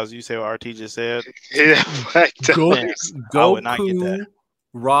 $5." You say what RT just said. Yeah, Goku I would not get that.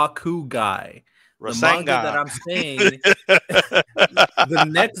 Rakugai. The manga that I'm saying, the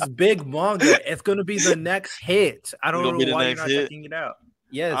next big manga, it's going to be the next hit. I don't know why you're not checking it out.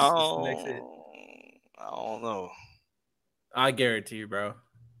 Yes, it's the next hit. I don't know. I guarantee you, bro.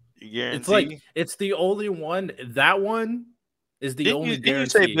 You guarantee? It's like it's the only one. That one is the only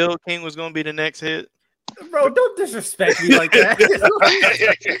guarantee. Didn't you say Bill King was going to be the next hit? Bro, don't disrespect me like that.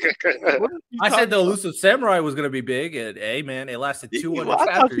 I said the Elusive Samurai was going to be big, and hey, man, it lasted 200 chapters.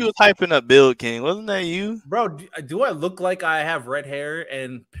 I thought you was hyping up Bill King. Wasn't that you? Bro, do I look like I have red hair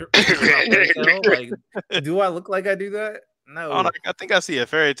and like, do I look like I do that? No. I think I see a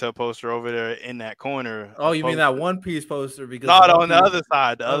Fairy Tail poster over there in that corner. Oh, you mean that One Piece poster? Because no, on the other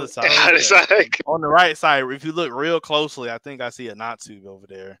side. The other side. On the right side. If you look real closely, I think I see a Natsu over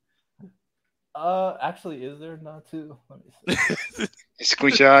there. Actually, is there Natsu? Let me see.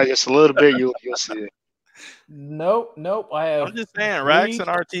 Squint your eye just a little bit, you'll see it. Nope. I'm just saying, Rax and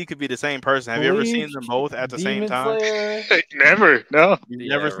RT could be the same person. Have you ever seen them both at the same time? Never. No. You've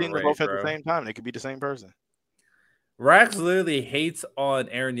never seen them both at the same time. They could be the same person. Rax literally hates on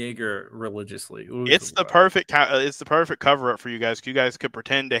Eren Yeager religiously. It's the perfect cover up for you guys. You guys could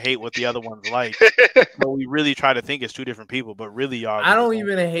pretend to hate what the other one's like, but we really try to think it's two different people. But really, y'all. I don't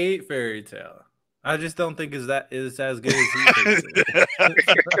even hate Fairy Tail. I just don't think is as good as he thinks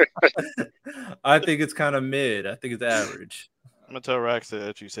it. I think it's kind of mid. I think it's average. I'm gonna tell Rax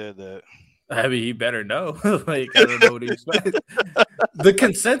that you said that. I mean, he better know. Like, I don't know what he expects. The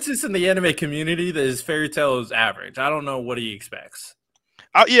consensus in the anime community is Fairy Tail is average. I don't know what he expects.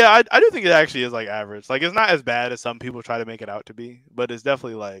 I do think it actually is like average. Like, it's not as bad as some people try to make it out to be, but it's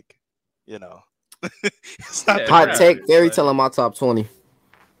definitely like, it's not hot take. Fairy Tail in my top 20.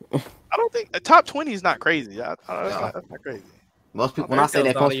 I don't think top 20 is not crazy. That's not crazy. Most people, when I say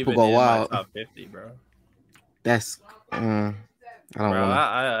that, most people go wild. Top 50, bro. That's. I don't know.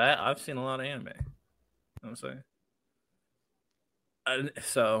 I've seen a lot of anime. You know what I'm saying?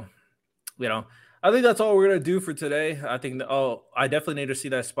 So, I think that's all we're gonna do for today. I think. I definitely need to see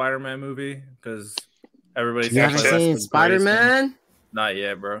that Spider-Man movie because everybody's. You haven't seen Spider-Man? Not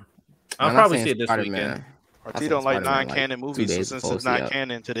yet, bro. I'll probably see it this weekend. He don't like non-canon movies, so since it's not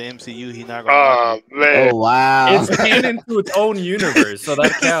canon to the MCU, he's not gonna. Oh man! Oh wow! It's canon to its own universe, so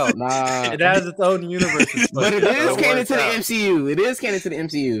that counts. It has its own universe, but it is canon to the MCU. It is canon to the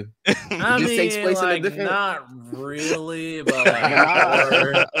MCU. I mean, takes place in a different... not really, but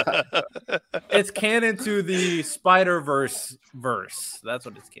like, it's canon to the Spider-Verse verse. That's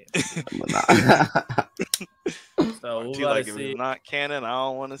what it's canon. So we'll if it's not canon, I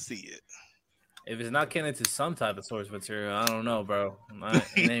don't want to see it. If it's not canon to some type of source material, I don't know, bro.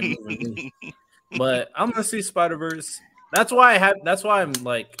 It ain't moving me. But I'm gonna see Spider-Verse. That's why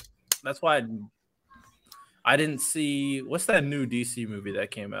I didn't see what's that new DC movie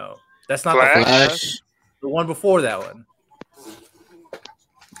that came out. That's not Flash? The Flash. The one before that one.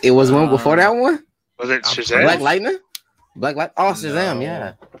 It was one before that one? Was it Shazam? Black Lightning? Oh, Shazam,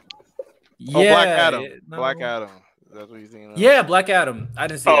 yeah. Black Adam. No. Black Adam. That's what you're thinking of. Yeah, Black Adam. I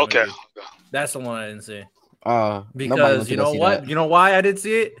didn't see it. Okay. That's the one I didn't see. Because you know what? You know why I didn't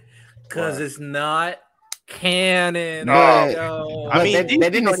see it? Because it's not canon. I mean, they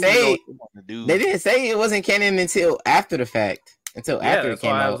didn't say it wasn't canon until after the fact. Until after it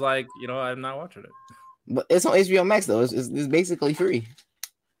came out. I was like, I'm not watching it. But it's on HBO Max though. It's basically free.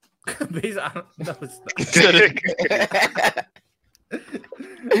 No, it's not.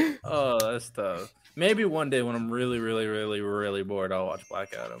 Oh, that's tough. Maybe one day when I'm really, really, really, really bored, I'll watch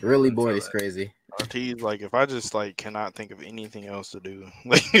Black Adam. Really bored is crazy. RT's like, if I just cannot think of anything else to do.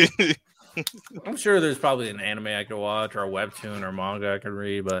 I'm sure there's probably an anime I could watch or a webtoon or manga I could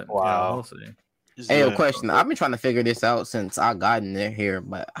read, but we'll see. Hey, a question. I've been trying to figure this out since I got in here,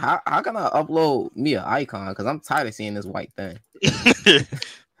 but how can I upload me an icon? Because I'm tired of seeing this white thing.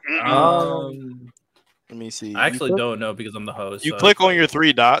 Let me see. I actually don't know because I'm the host. You click on your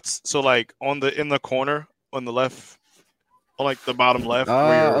three dots. So in the corner on the left, on the bottom left.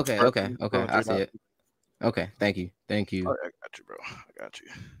 Okay. I see it. Okay, thank you. Right, I got you, bro. I got you.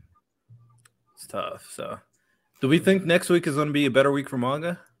 It's tough. So, do we think next week is going to be a better week for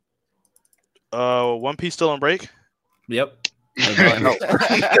manga? One Piece still on break? Yep.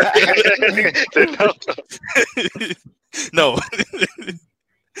 No.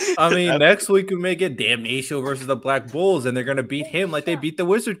 I mean, next week we may get Damnatio versus the Black Bulls, and they're gonna beat him like they beat the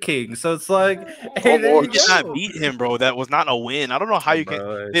Wizard King. So it's like, hey, they did not beat him, bro. That was not a win. I don't know how you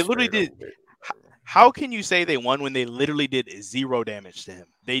can. They literally did. How can you say they won when they literally did 0 damage to him?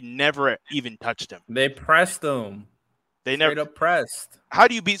 They never even touched him. They pressed him. They never pressed. How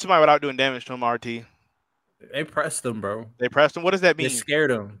do you beat somebody without doing damage to him, RT? They pressed him, bro. They pressed him. What does that mean? They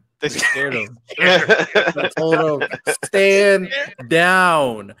scared him. They scared him. I told him, stand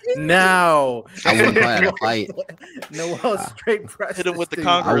down now. I wouldn't call that a fight. No, straight press. Hit him with the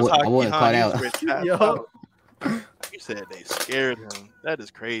Conqueror's I wouldn't call that. Yo. You said they scared him. That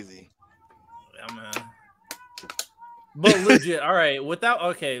is crazy. Yeah, man. But legit, all right.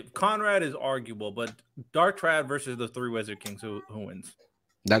 Conrad is arguable, but Dark Triad versus the three Wizard Kings, who wins?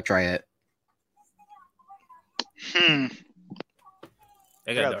 Dark Triad. I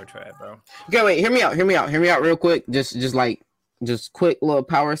got Dark Triad, bro. Okay, wait. Hear me out real quick. Just quick little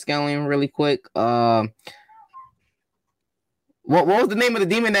power scaling, really quick. What was the name of the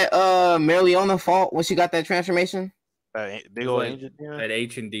demon that Marileona fought when she got that transformation? Big old ancient demon. That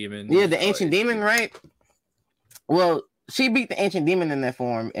ancient demon. Yeah, the ancient demon, right? Well, she beat the ancient demon in that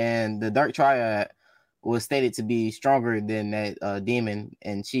form, and the Dark Triad was stated to be stronger than that demon,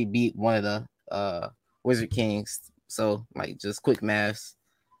 and she beat one of the Wizard Kings. So, like, just quick maths,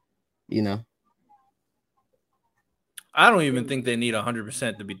 you know. I don't even think they need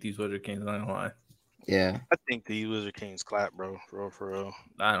 100% to beat these Wizard Kings. I'm not gonna lie. Yeah, I think the Wizard Kings clap, bro. For real.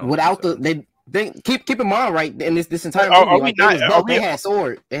 I don't. Without they keep in mind, right? In this entire movie, they had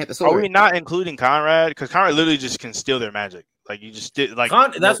sword. They had the sword. Are we not including Conrad? Because Conrad literally just can steal their magic. Like you just did. Like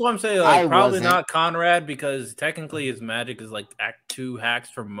that's what I'm saying. Like probably not Conrad because technically his magic is like Act 2 hacks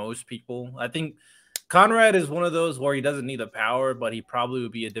for most people. I think Conrad is one of those where he doesn't need the power, but he probably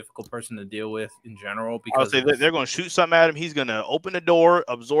would be a difficult person to deal with in general because they're going to shoot something at him. He's going to open the door,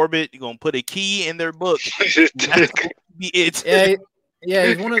 absorb it. You're going to put a key in their book. Yeah,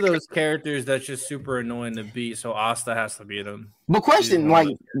 he's one of those characters that's just super annoying to beat. So Asta has to beat him. But question, like,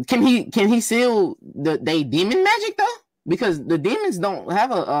 can he seal they demon magic though? Because the demons don't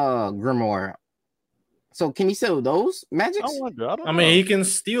have a grimoire. So can he steal those magics? I mean, he can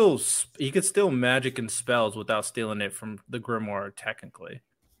steal. He could steal magic and spells without stealing it from the grimoire, technically.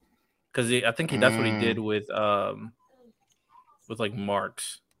 Because I think that's what he did with like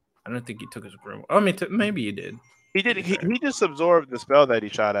Marks. I don't think he took his grimoire. I mean, maybe he did. He did. He just absorbed the spell that he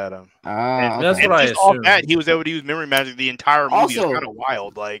shot at him. Okay. That's what I assumed. He was able to use memory magic the entire movie. It's kind of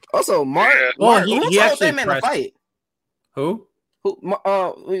wild. Like Mark. Well, he actually that man to fight. Who?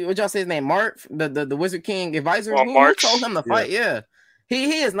 What y'all say his name? Mark, the Wizard King advisor. Who told him to fight? Yeah.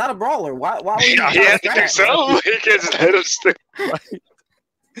 He is not a brawler. Why would he? I think so. He can let him stick.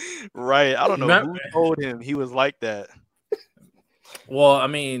 Right. I don't know who told him he was like that. Well, I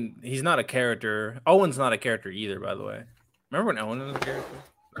mean, he's not a character. Owen's not a character either, by the way. Remember when Owen was a character?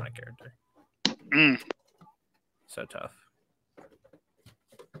 Not a character. So tough.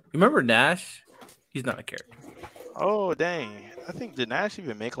 You remember Nash? He's not a character. Oh, dang. I think, did Nash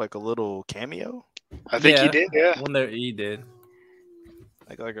even make like a little cameo? I think he did, yeah. He did.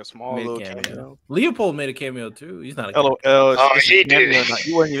 Like a small little cameo. Leopold made a cameo too. He's not a cameo. Oh, he did.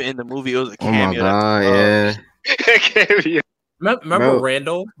 He wasn't even in the movie. It was a cameo. Oh my God, yeah. Cameo. Remember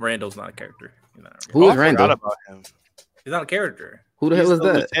Randall? Randall's not a character. Who is Randall? I forgot about him. He's not a character. Who the hell is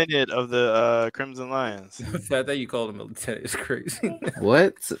that? Lieutenant of the Crimson Lions. The fact that you called him a lieutenant is crazy.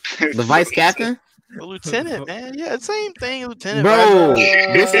 What? The vice captain? The lieutenant, man. Yeah, same thing, lieutenant. Bro,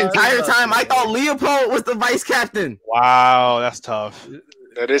 this entire time I thought Leopold was the vice captain. Wow, that's tough.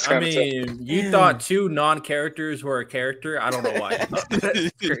 That is kind of tough. You thought two non-characters were a character. I don't know why.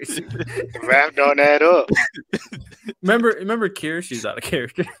 That's crazy. Rap don't add up. Remember Kier? She's not a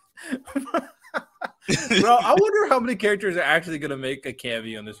character. Bro, I wonder how many characters are actually gonna make a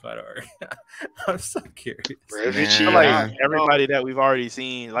cameo in this fight arc. I'm so curious. Like everybody that we've already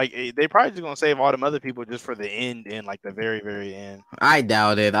seen, like they probably just gonna save all them other people just for the end, like the very, very end. I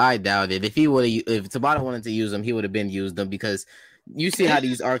doubt it. If Tabata wanted to use them, he would have been used them because you see how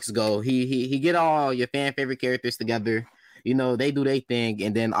these arcs go. He get all your fan favorite characters together. You know, they do their thing,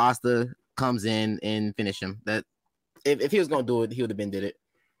 and then Asta comes in and finish him. That if he was gonna do it, he would have been did it.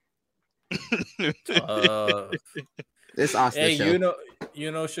 This Asta show.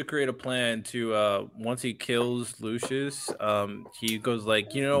 Should create a plan to once he kills Lucius, he goes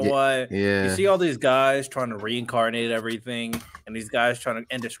like, you know what? Yeah. You see all these guys trying to reincarnate everything, and these guys trying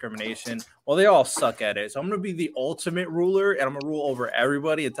to end discrimination. Well, they all suck at it. So I'm gonna be the ultimate ruler, and I'm gonna rule over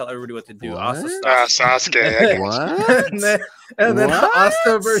everybody and tell everybody what to do. Sasuke. What? and then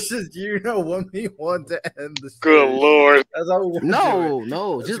Asta versus 1v1 to end the series. Good lord. No.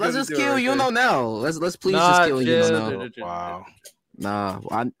 Let's just kill Yuno now. Let's please just kill Yuno now. Wow. Nah,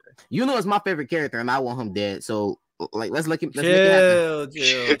 Yuno is my favorite character, and I want him dead. So, like, let's make it happen.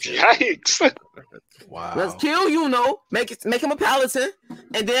 Yikes! Wow. Let's kill Yuno, make him a paladin,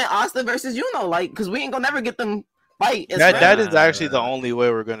 and then Asta versus Yuno, like, because we ain't gonna never get them fight. That is actually the only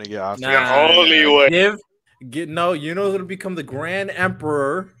way we're gonna get Asta. The only way. Yuno's gonna become the Grand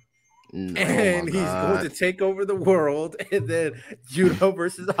Emperor. and he's going to take over the world, and then Yuno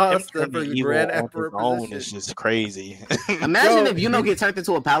versus Asta for the Grand Emperor position. Is just crazy. Imagine if Yuno get turned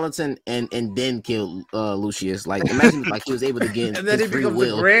into a paladin and then kill Lucius. Like imagine like he was able to get and then he becomes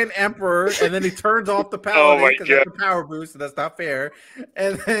the Grand Emperor, and then he turns off the paladin because that's a power boost, and that's not fair.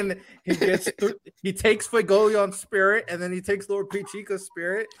 And then he takes Fuegoleon's spirit, and then he takes Lord Pichica's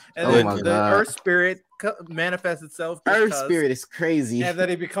spirit, and then the Earth spirit manifests itself. Earth spirit is crazy. And then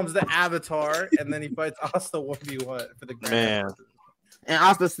he becomes the Avatar, and then he fights Asta 1v1 for the Grand Emperor. And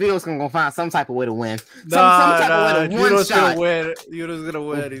Asta still is gonna find some type of way to win. Some type of way to Yuno's gonna win. Yuno's gonna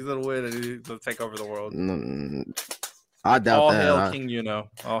win. He's gonna win, and he's gonna take over the world. I doubt all that. All hail King Yuno.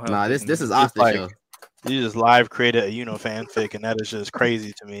 This is Asta show. You just live created a Yuno fanfic, and that is just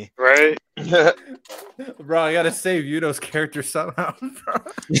crazy to me. Right? Bro, I gotta save Yuno's character somehow, bro.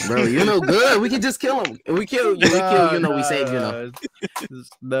 Yuno good. We can just kill him. If we kill Yuno, we save Yuno.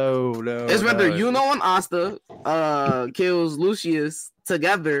 No. It's whether Yuno and Asta kills Lucius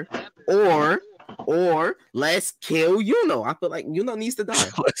together, or let's kill Yuno. I feel like Yuno needs to die.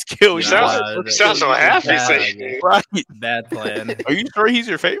 Let's kill Yuno. Sounds so happy. Right. Bad plan. Are you sure he's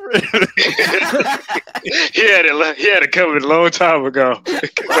your favorite? he had it covered a long time ago.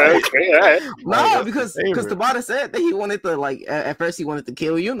 No, because Tabata said that he wanted to at first he wanted to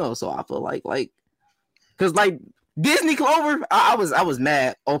kill Yuno. So I feel like because Disney Clover, I was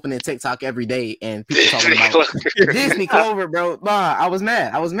mad opening TikTok every day and people talking about Disney Clover, bro. Nah, I was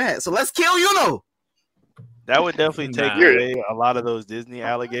mad. So let's kill Yuno. That would definitely take away a lot of those Disney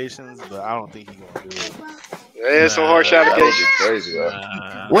allegations, but I don't think he's gonna do it. Yeah, some harsh allegations. Crazy.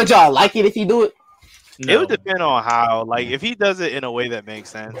 Would y'all like it if he do it? No. It would depend on how. Like, if he does it in a way that makes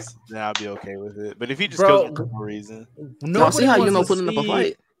sense, then I'll be okay with it. But if he just kills him for no reason, see how Yuno putting up a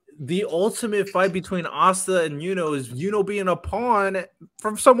fight. The ultimate fight between Asta and Yuno is Yuno being a pawn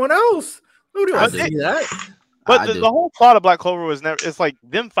from someone else. Who do I see that? But the whole plot of Black Clover was never. It's like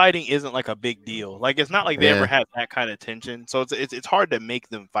them fighting isn't like a big deal. Like it's not like they ever had that kind of tension. So it's hard to make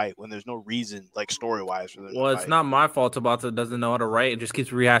them fight when there's no reason, like story wise, for them. Well, it's not my fault. Tabata doesn't know how to write and just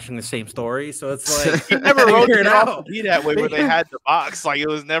keeps rehashing the same story. So it's like he never wrote it out to be that way. Where they had the box, like it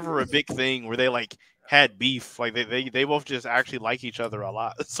was never a big thing where they like had beef. Like they both just actually like each other a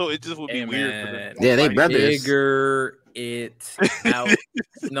lot. So it just would be weird for them. Yeah, they brothers. Figure it out.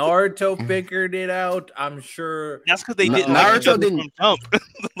 Naruto figured it out. I'm sure. That's because they didn't. Naruto didn't jump.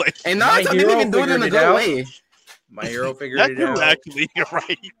 And Naruto didn't even do it in a good way. My hero figured it out. Actually, you're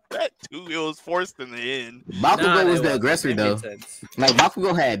right. That too, it was forced in the end. Bakugo was the aggressor though. Like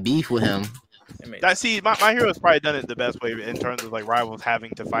Bakugo had beef with him. My hero's probably done it the best way in terms of like rivals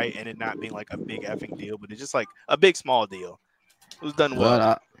having to fight and it not being like a big effing deal, but it's just like a big small deal. It was done well.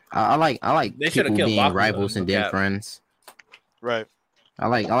 But I like people being Bakugo rivals and then friends. Right. I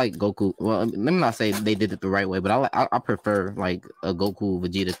like Goku. Well, let me not say they did it the right way, but I prefer like a Goku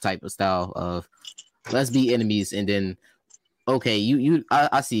Vegeta type of style of let's be enemies and then okay,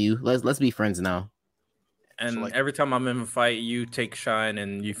 I see you. Let's be friends now. And so every time I'm in a fight, you take shine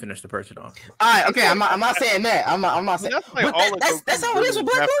and you finish the person off. All right, okay. I'm not saying that. I'm not saying. That's how it is with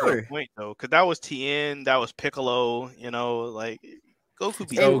Black Clover. Though, because that was Tien, that was Piccolo. You know, like Goku.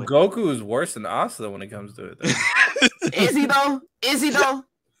 Goku is worse than Asta when it comes to it. Is he though?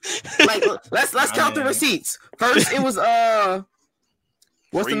 Like, let's count the receipts. First, it was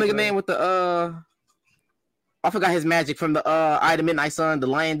what's the nigga name with the I forgot his magic from the Eye of the Midnight Sun, the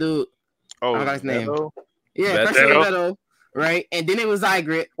lion dude. Oh, I forgot his name. Beto? Yeah, Beto, right? And then it was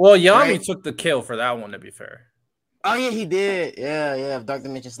Zygrit. Well, Yami took the kill for that one, to be fair. Oh, yeah, he did. Yeah, Dark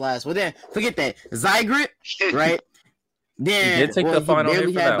Dimension Slash. Well, then, forget that. Zygrit, right? Then he did take the final hit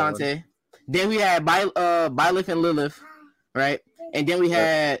we had Dante. One. Then we had Byleth and Lilith, right? And then we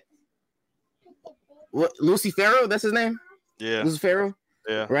had Lucy Farrow, that's his name? Yeah. Lucy Farrow?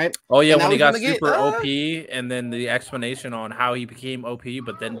 Yeah. Right. Oh yeah, when he got super OP, and then the explanation on how he became OP,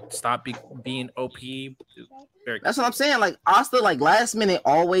 but then stopped being OP. That's what I'm saying. Like Asta, like last minute,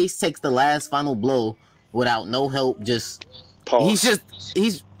 always takes the last final blow without no help. Just he's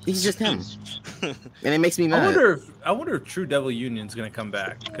just him, and it makes me mad. I wonder if True Devil Union's gonna come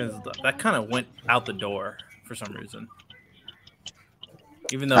back because that kind of went out the door for some reason.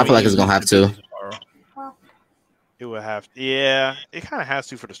 Even though I feel like it's gonna have to. It would have to. Yeah, it kind of has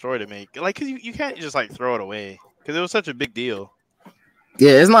to for the story to make. Like, cause you can't just like throw it away because it was such a big deal.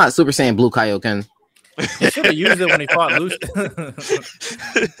 Yeah, it's not Super Saiyan Blue Kaioken. He should have used it when he fought Lucius.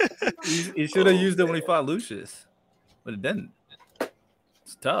 He should have used it when he fought Lucius, but it didn't.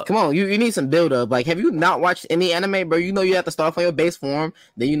 It's tough. Come on, you need some build up. Like, have you not watched any anime, bro? You know you have to start off on your base form,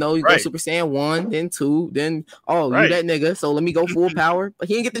 then you go Super Saiyan 1, then 2, then you that nigga, so let me go full power. But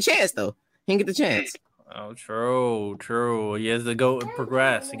he didn't get the chance though. He didn't get the chance. Oh, true. He has to go and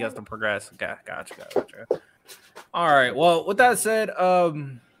progress. He has to progress. Gotcha. All right. Well, with that said, I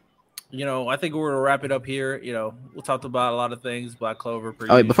think we're gonna wrap it up here. We'll talk about a lot of things. Black Clover.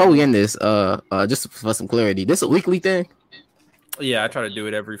 Oh, wait, before we end this, just for some clarity, this is a weekly thing. Yeah, I try to do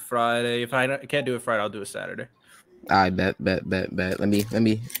it every Friday. If I can't do it Friday, I'll do it Saturday. I bet. Let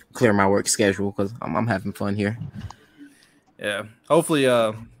me clear my work schedule because I'm having fun here. Yeah. Hopefully,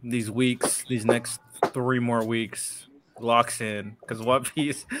 these next 3 more weeks locks in because One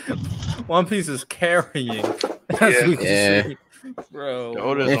Piece is carrying. Yeah.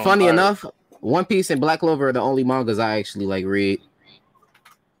 Bro. And funny enough, One Piece and Black Clover are the only mangas I actually read.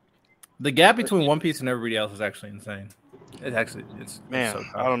 The gap between One Piece and everybody else is actually insane. It's so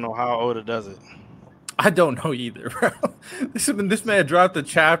I don't know how Oda does it. I don't know either, bro. This man dropped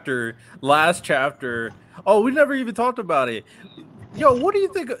a last chapter. Oh, we never even talked about it. Yo, what do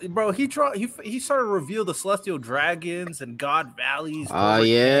you think, bro? He started to reveal the celestial dragons and god valleys. Oh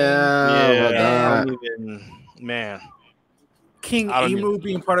yeah. Man. King Emu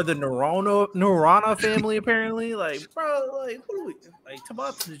being part of the Neurana family, apparently. Like, bro, what do we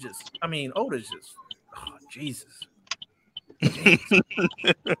Tabata is just Oda's just Jesus. What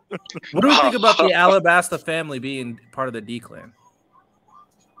do you think about the Alabasta family being part of the D clan?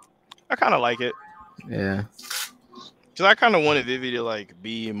 I kind of like it. Yeah. Because I kind of wanted Vivi to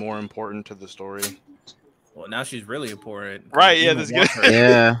be more important to the story. Well, now she's really important. Right, yeah, that's good.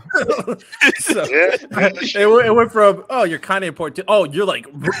 Yeah. It went from, you're kind of important to, you're like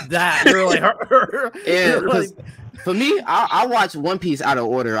that. You're like her. Yeah, for me, I watched One Piece out of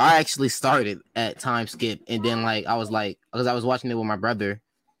order. I actually started at time skip, and then because I was watching it with my brother,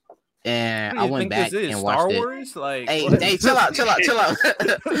 and I went back and watched Star Wars? Hey, chill out.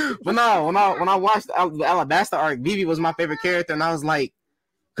 But no, when I watched the Alabasta arc, Vivi was my favorite character, and I was like,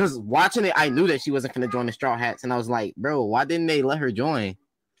 because watching it, I knew that she wasn't gonna join the Straw Hats, and I was like, bro, why didn't they let her join?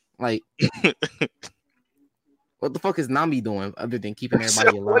 Like, what the fuck is Nami doing other than keeping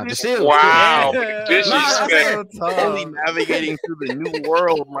everybody alive? Wow, only navigating through the new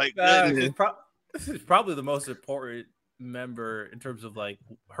world. This is probably the most important member in terms of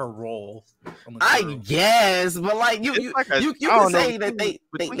her role. I guess, but you can say that they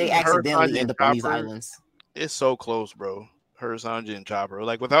accidentally end up on these islands. It's so close, bro. Her, Sanji, and Chopper.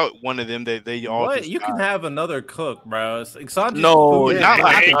 Without one of them, they all. What? You can have another cook, bro. Sanji. No, not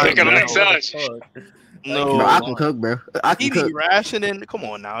cooking like such. No, bro, I can cook, bro. I can cook. Rationing. Come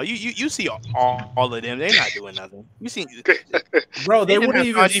on now. You see all of them. They're not doing nothing. You see, bro. They wouldn't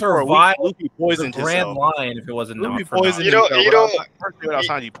even survive the Grand Line if it wasn't Luffy poisoned. You don't.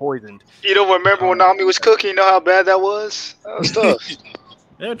 Sanji poisoned. You don't remember when Nami was cooking? You know how bad that was? That was tough.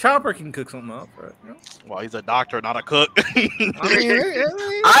 Yeah, Chopper can cook something up, right? Well, he's a doctor, not a cook.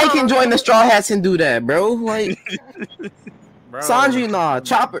 I can join the Straw Hats and do that, bro. Sanji, nah.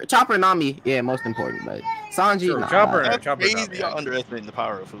 Chopper, Nami, yeah, most important. But Sanji, nah. Chopper, crazy. Underestimating the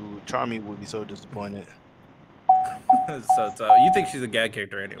power of food. Charmy would be so disappointed. So tough. You think she's a gag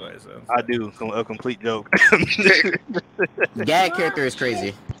character anyway? So I do. A complete joke. Gag character is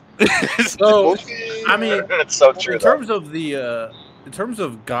crazy. So it's so true. In terms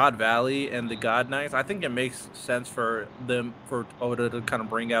of God Valley and the God Knights, I think it makes sense for Oda to kind of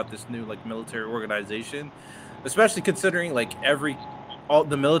bring out this new military organization, especially considering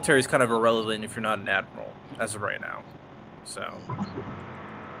the military is kind of irrelevant if you're not an admiral as of right now. So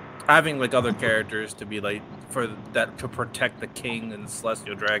having other characters to be for that to protect the king and the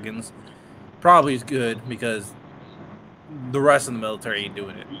celestial dragons probably is good because the rest of the military ain't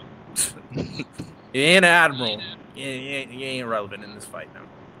doing it. You ain't an admiral. You ain't relevant in this fight now.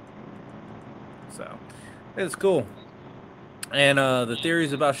 So it's cool. And the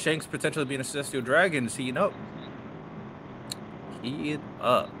theories about Shanks potentially being a celestial dragon is heating up.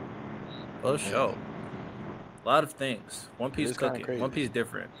 Well, show. A lot of things. One Piece cooking. One Piece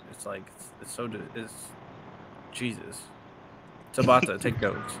different. It's it's Jesus. Tabata, take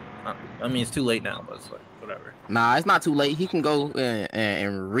notes. It's too late now, but it's whatever. Nah, it's not too late. He can go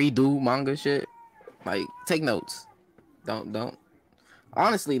and redo manga shit. Take notes. Don't.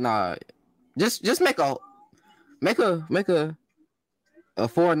 Honestly, nah. Just make a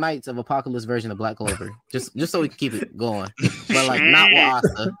 4 Nights of Apocalypse version of Black Clover. just so we can keep it going. But not with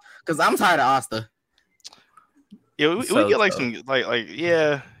Asta. Because I'm tired of Asta. Yeah, we get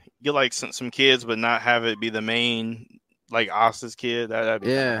some some kids, but not have it be the main Asta's kid. That'd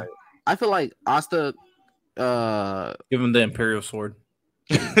be I feel like Asta give him the Imperial Sword.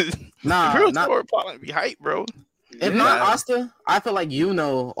 Nah, real story plot might be hype, bro. If not Asta, I feel like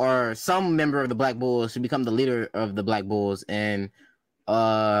or some member of the Black Bulls should become the leader of the Black Bulls. And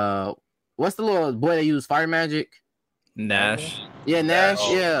what's the little boy that used fire magic? Nash. Yeah, Nash.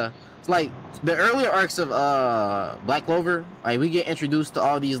 Oh. Yeah, it's like the earlier arcs of Black Clover. Like we get introduced to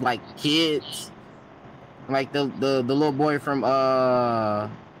all these like kids, like the little boy from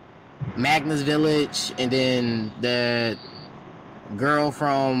Magnus Village, and then the girl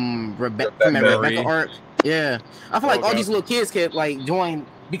from Rebecca arc. Yeah, I feel like all these little kids could like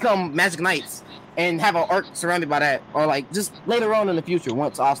become Magic Knights, and have an arc surrounded by that, or like just later on in the future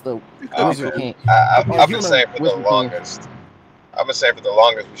once Asta Wizard King. I've been saying for the longest. I've been saying for the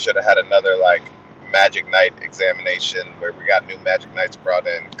longest we should have had another like Magic Knight examination where we got new Magic Knights brought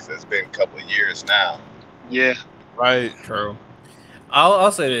in, because it's been a couple of years now. Yeah, right. True.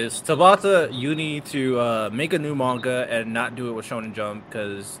 I'll say this, Tabata, you need to make a new manga and not do it with Shonen Jump,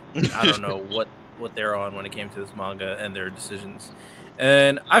 because I don't know what they're on when it came to this manga and their decisions.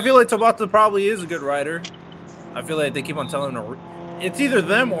 And I feel like Tabata probably is a good writer. I feel like they keep on telling him it's either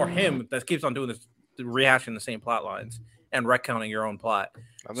them or him that keeps on doing this, rehashing the same plot lines and retconning your own plot.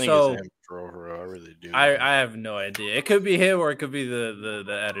 I think it's him, bro. I really do. I have no idea. It could be him or it could be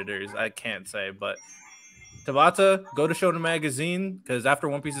the editors. I can't say, but Tabata, go to Shonen Magazine, because after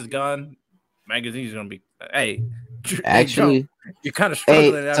One Piece is gone, magazine is gonna be actually you're kind of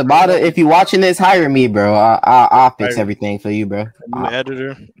struggling. Hey, Tabata, if you're watching this, hire me, bro. I'll fix everything for you, bro. New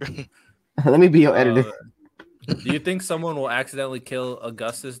editor. Let me be your editor. Do you think someone will accidentally kill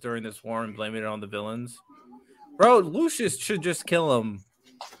Augustus during this war and blame it on the villains? Bro, Lucius should just kill him.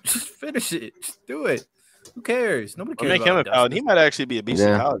 Just finish it. Just do it. Who cares? Nobody cares. Make him a paladin. He might actually be a beast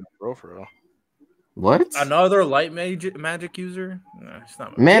paladin, bro, for real. What? Another light magic user? No, it's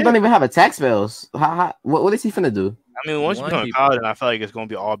not. Man, don't even have attack spells. What is he finna do? I mean, once you become a paladin, I feel like it's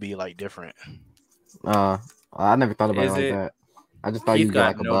gonna be like different. I never thought about it like that. I just thought you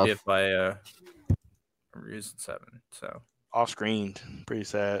got like a buff. Diff by Reason 7. So off screen, pretty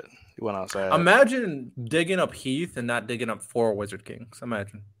sad. He went outside. Imagine digging up Heath and not digging up 4 Wizard Kings.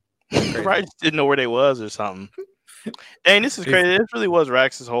 Imagine. Right, didn't know where they was or something. Dang, this is crazy. This really was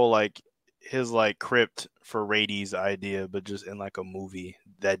Rax's whole his crypt for Rades idea, but just in like a movie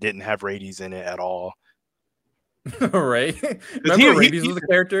that didn't have Rades in it at all. Right? Remember Rades was the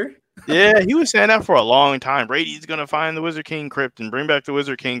character? Yeah, he was saying that for a long time. Rades gonna find the Wizard King crypt and bring back the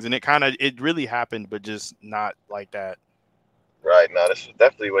Wizard Kings, and it really happened, but just not like that. Right, no, this is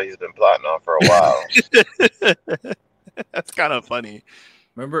definitely what he's been plotting on for a while. That's kind of funny.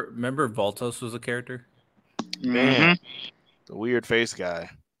 Remember Voltos was a character? Man, the weird face guy.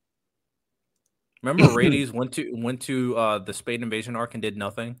 Remember Rades went to the Spade Invasion arc and did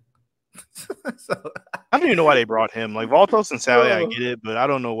nothing? So, I don't even know why they brought him. Like Voltos and Sally, I get it, but I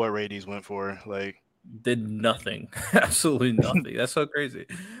don't know what Rades went for. Did nothing. Absolutely nothing. That's so crazy.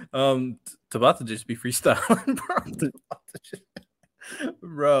 Tabata just be freestyling,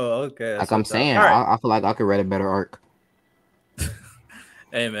 bro. Okay. Like I'm saying, right. I feel like I could write a better arc.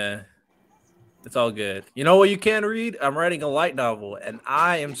 Hey man, it's all good. You know what you can read? I'm writing a light novel, and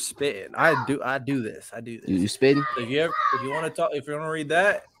I am spitting. I do this. You spitting? So if you want to read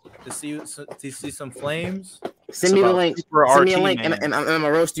that to see some flames, send me the link. Send me a link, and I'm gonna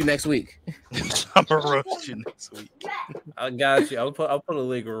roast you next week. I'm gonna roast you next week. I got you. I'll put a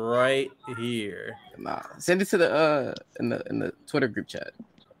link right here. Nah, send it to the in the Twitter group chat.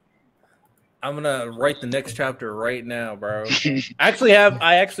 I'm gonna write the next chapter right now, bro. I have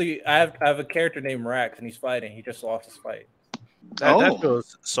a character named Rax, and he's fighting. He just lost his fight. That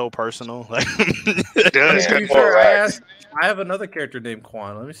feels so personal. I have another character named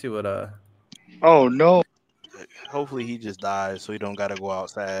Quan. Let me see what. Oh no! Hopefully he just dies, so he don't gotta go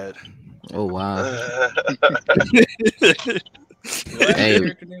outside. Oh wow!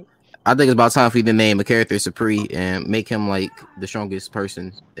 Hey, I think it's about time for you to name a character Supreme and make him like the strongest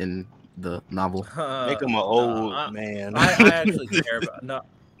person in the novel. Make him an old man. I actually care about.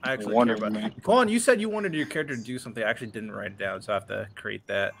 I actually care about it. Quan, you said you wanted your character to do something. I actually didn't write it down, so I have to create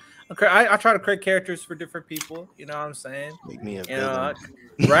that. Okay, I try to create characters for different people. You know what I'm saying? Make me a villain.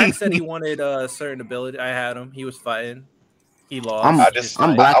 Rax said he wanted a certain ability. I had him. He was fighting. He lost.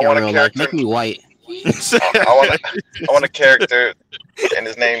 I'm black in real life. Make me white. I want a character, and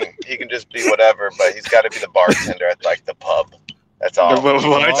his name, he can just be whatever, but he's got to be the bartender at like the pub. That's all. Yeah,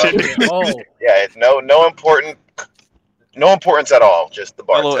 it's no importance at all. Just the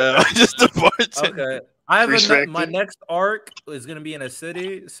bartender. Just the bartender. Okay. I have my next arc is going to be in a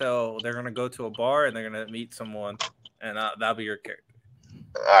city, so they're going to go to a bar and they're going to meet someone, and that'll be your character.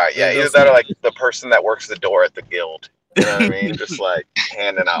 All right, yeah, either that or like the person that works the door at the guild. You know what I mean? Just like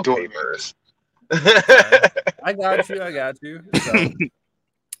handing out papers. I got you. So,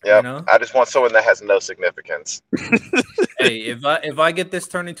 yeah, you know? I just want someone that has no significance. Hey, if I get this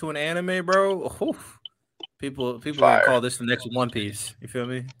turned into an anime, bro, people are gonna call this the next One Piece. You feel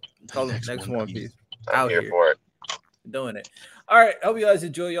me? Call it next One Piece. I'm here for it. Doing it. All right. Hope you guys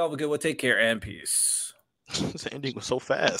enjoy. Y'all have a good one. Take care and peace. This ending was so fast.